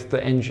receptor with the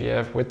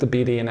NGF, with the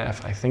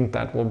BDNF, I think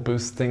that will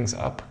boost things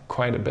up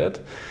quite a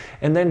bit.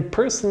 And then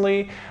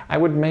personally, I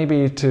would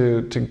maybe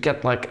to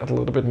get like a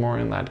little bit more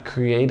in that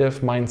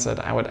creative mindset,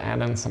 I would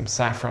add in some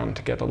saffron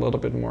to get a little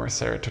bit more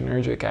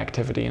serotonergic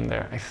activity in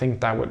there. I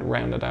think that would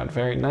round it out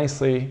very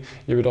nicely.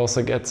 You would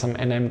also get some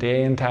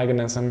NMDA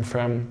antagonism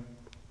from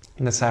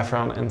the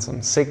saffron and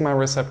some sigma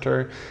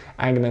receptor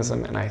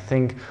agonism. And I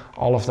think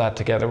all of that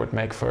together would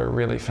make for a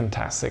really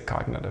fantastic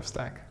cognitive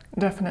stack.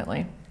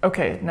 Definitely.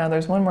 Okay, now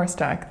there's one more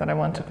stack that I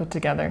want to put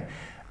together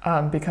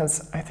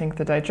because I think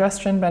the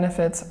digestion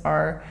benefits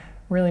are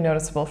really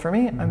noticeable for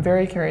me. I'm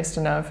very curious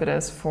to know if it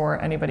is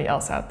for anybody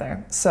else out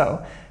there.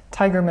 So,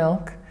 tiger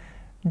milk,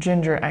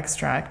 ginger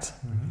extract,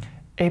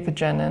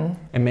 apigenin.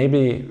 And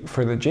maybe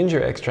for the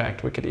ginger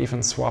extract, we could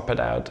even swap it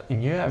out.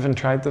 And you haven't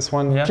tried this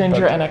one yet?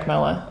 Ginger and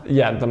ecmella.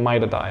 Yeah, the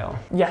mitodiol.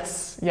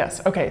 Yes, yes.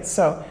 Okay,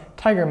 so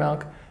tiger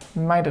milk,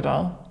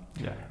 mitodiol,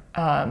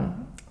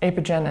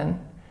 apigenin,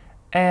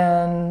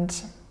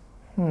 and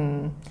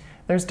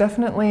there's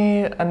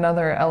definitely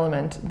another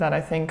element that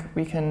I think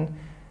we can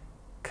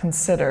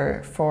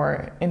consider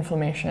for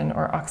inflammation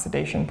or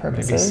oxidation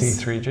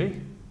purposes. Maybe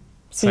C3G?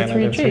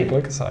 C3G.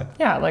 Glucoside.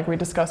 Yeah, like we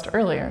discussed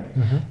earlier.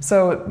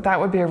 So that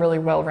would be a really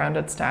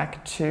well-rounded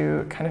stack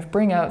to kind of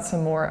bring out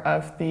some more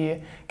of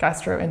the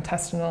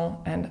gastrointestinal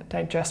and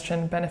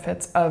digestion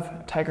benefits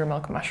of tiger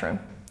milk mushroom.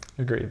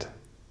 Agreed.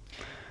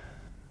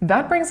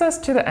 That brings us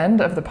to the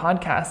end of the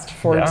podcast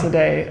for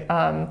today.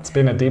 It's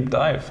been a deep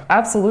dive.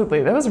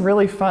 Absolutely. That was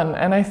really fun.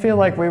 And I feel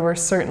like we were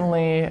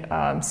certainly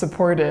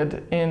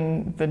supported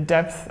in the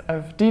depth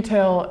of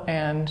detail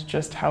and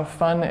just how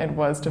fun it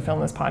was to film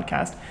this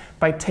podcast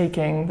by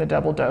taking the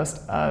double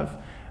dose of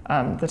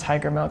the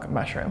tiger milk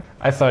mushroom.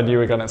 I thought you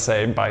were going to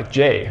say by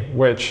Jay,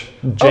 which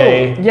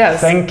Jay,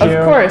 yes, thank you.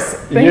 Of course.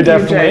 Thank you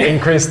definitely Jay.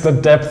 increased the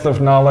depth of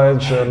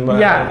knowledge. And,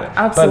 yeah,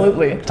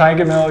 absolutely. But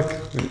tiger milk,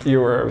 you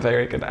were a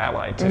very good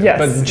ally too. Yes,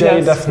 but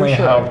Jay definitely for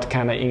sure. helped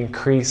kind of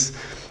increase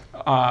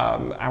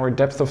our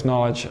depth of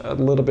knowledge a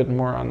little bit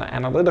more on the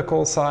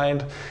analytical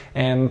side.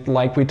 And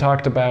like we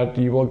talked about,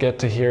 you will get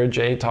to hear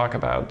Jay talk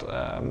about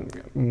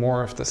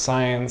more of the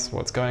science,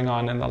 what's going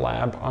on in the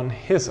lab on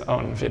his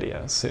own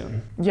video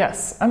soon.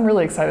 Yes, I'm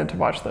really excited to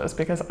watch those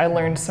because I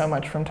learned so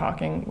much from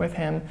talking with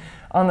him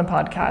on the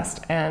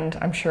podcast, and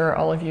I'm sure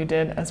all of you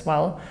did as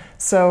well.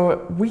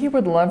 So we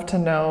would love to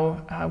know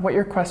what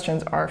your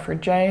questions are for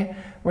Jay,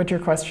 what your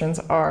questions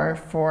are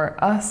for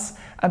us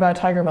about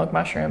tiger milk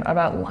mushroom,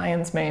 about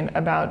lion's mane,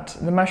 about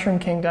the mushroom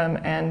kingdom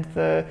and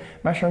the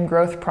mushroom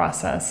growth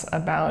process,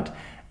 about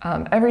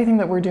everything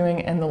that we're doing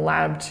in the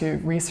lab to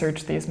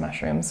research these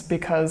mushrooms,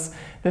 because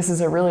this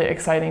is a really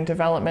exciting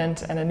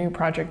development and a new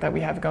project that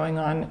we have going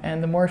on,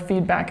 and the more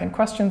feedback and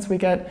questions we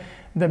get,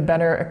 the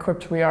better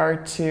equipped we are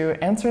to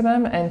answer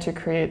them and to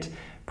create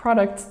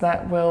products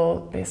that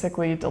will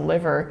basically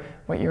deliver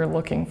what you're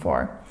looking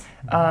for.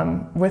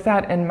 With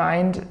that in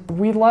mind,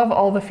 we love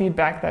all the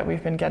feedback that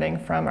we've been getting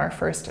from our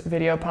first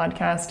video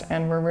podcast,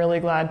 and we're really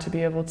glad to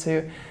be able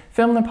to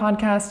film the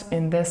podcast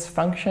in this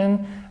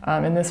function,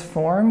 in this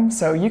form.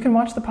 So you can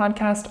watch the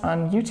podcast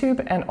on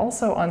YouTube and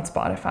also on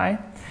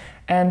Spotify.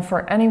 And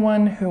for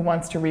anyone who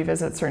wants to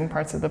revisit certain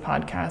parts of the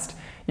podcast,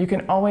 you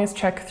can always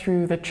check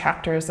through the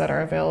chapters that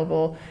are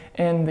available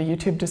in the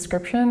YouTube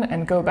description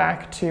and go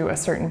back to a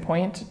certain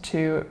point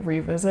to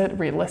revisit,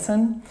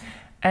 re-listen.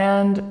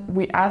 And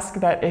we ask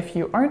that if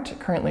you aren't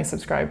currently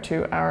subscribed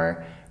to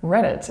our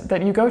Reddit,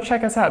 that you go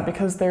check us out,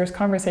 because there's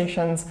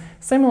conversations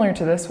similar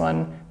to this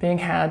one being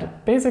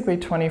had basically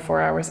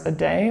 24 hours a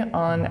day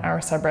on our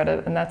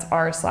subreddit, and that's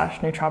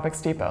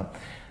r/Nootropics Depot.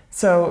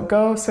 So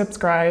go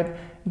subscribe,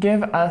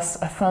 give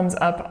us a thumbs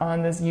up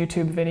on this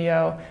YouTube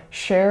video,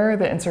 share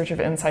the In Search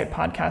of Insight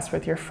podcast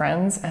with your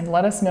friends, and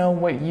let us know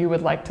what you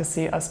would like to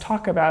see us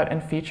talk about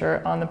and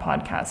feature on the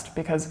podcast,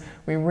 because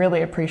we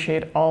really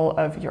appreciate all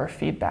of your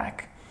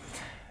feedback.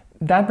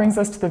 That brings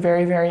us to the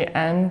very, very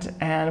end,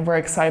 and we're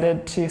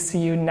excited to see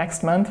you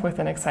next month with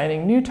an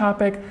exciting new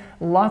topic,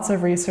 lots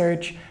of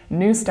research,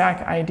 new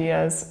stack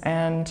ideas,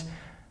 and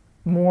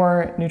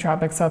more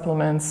nootropic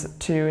supplements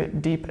to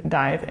deep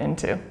dive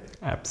into.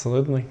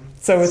 Absolutely.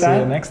 So with that,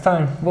 see you next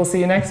time. We'll see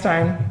you next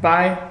time.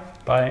 Bye.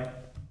 Bye.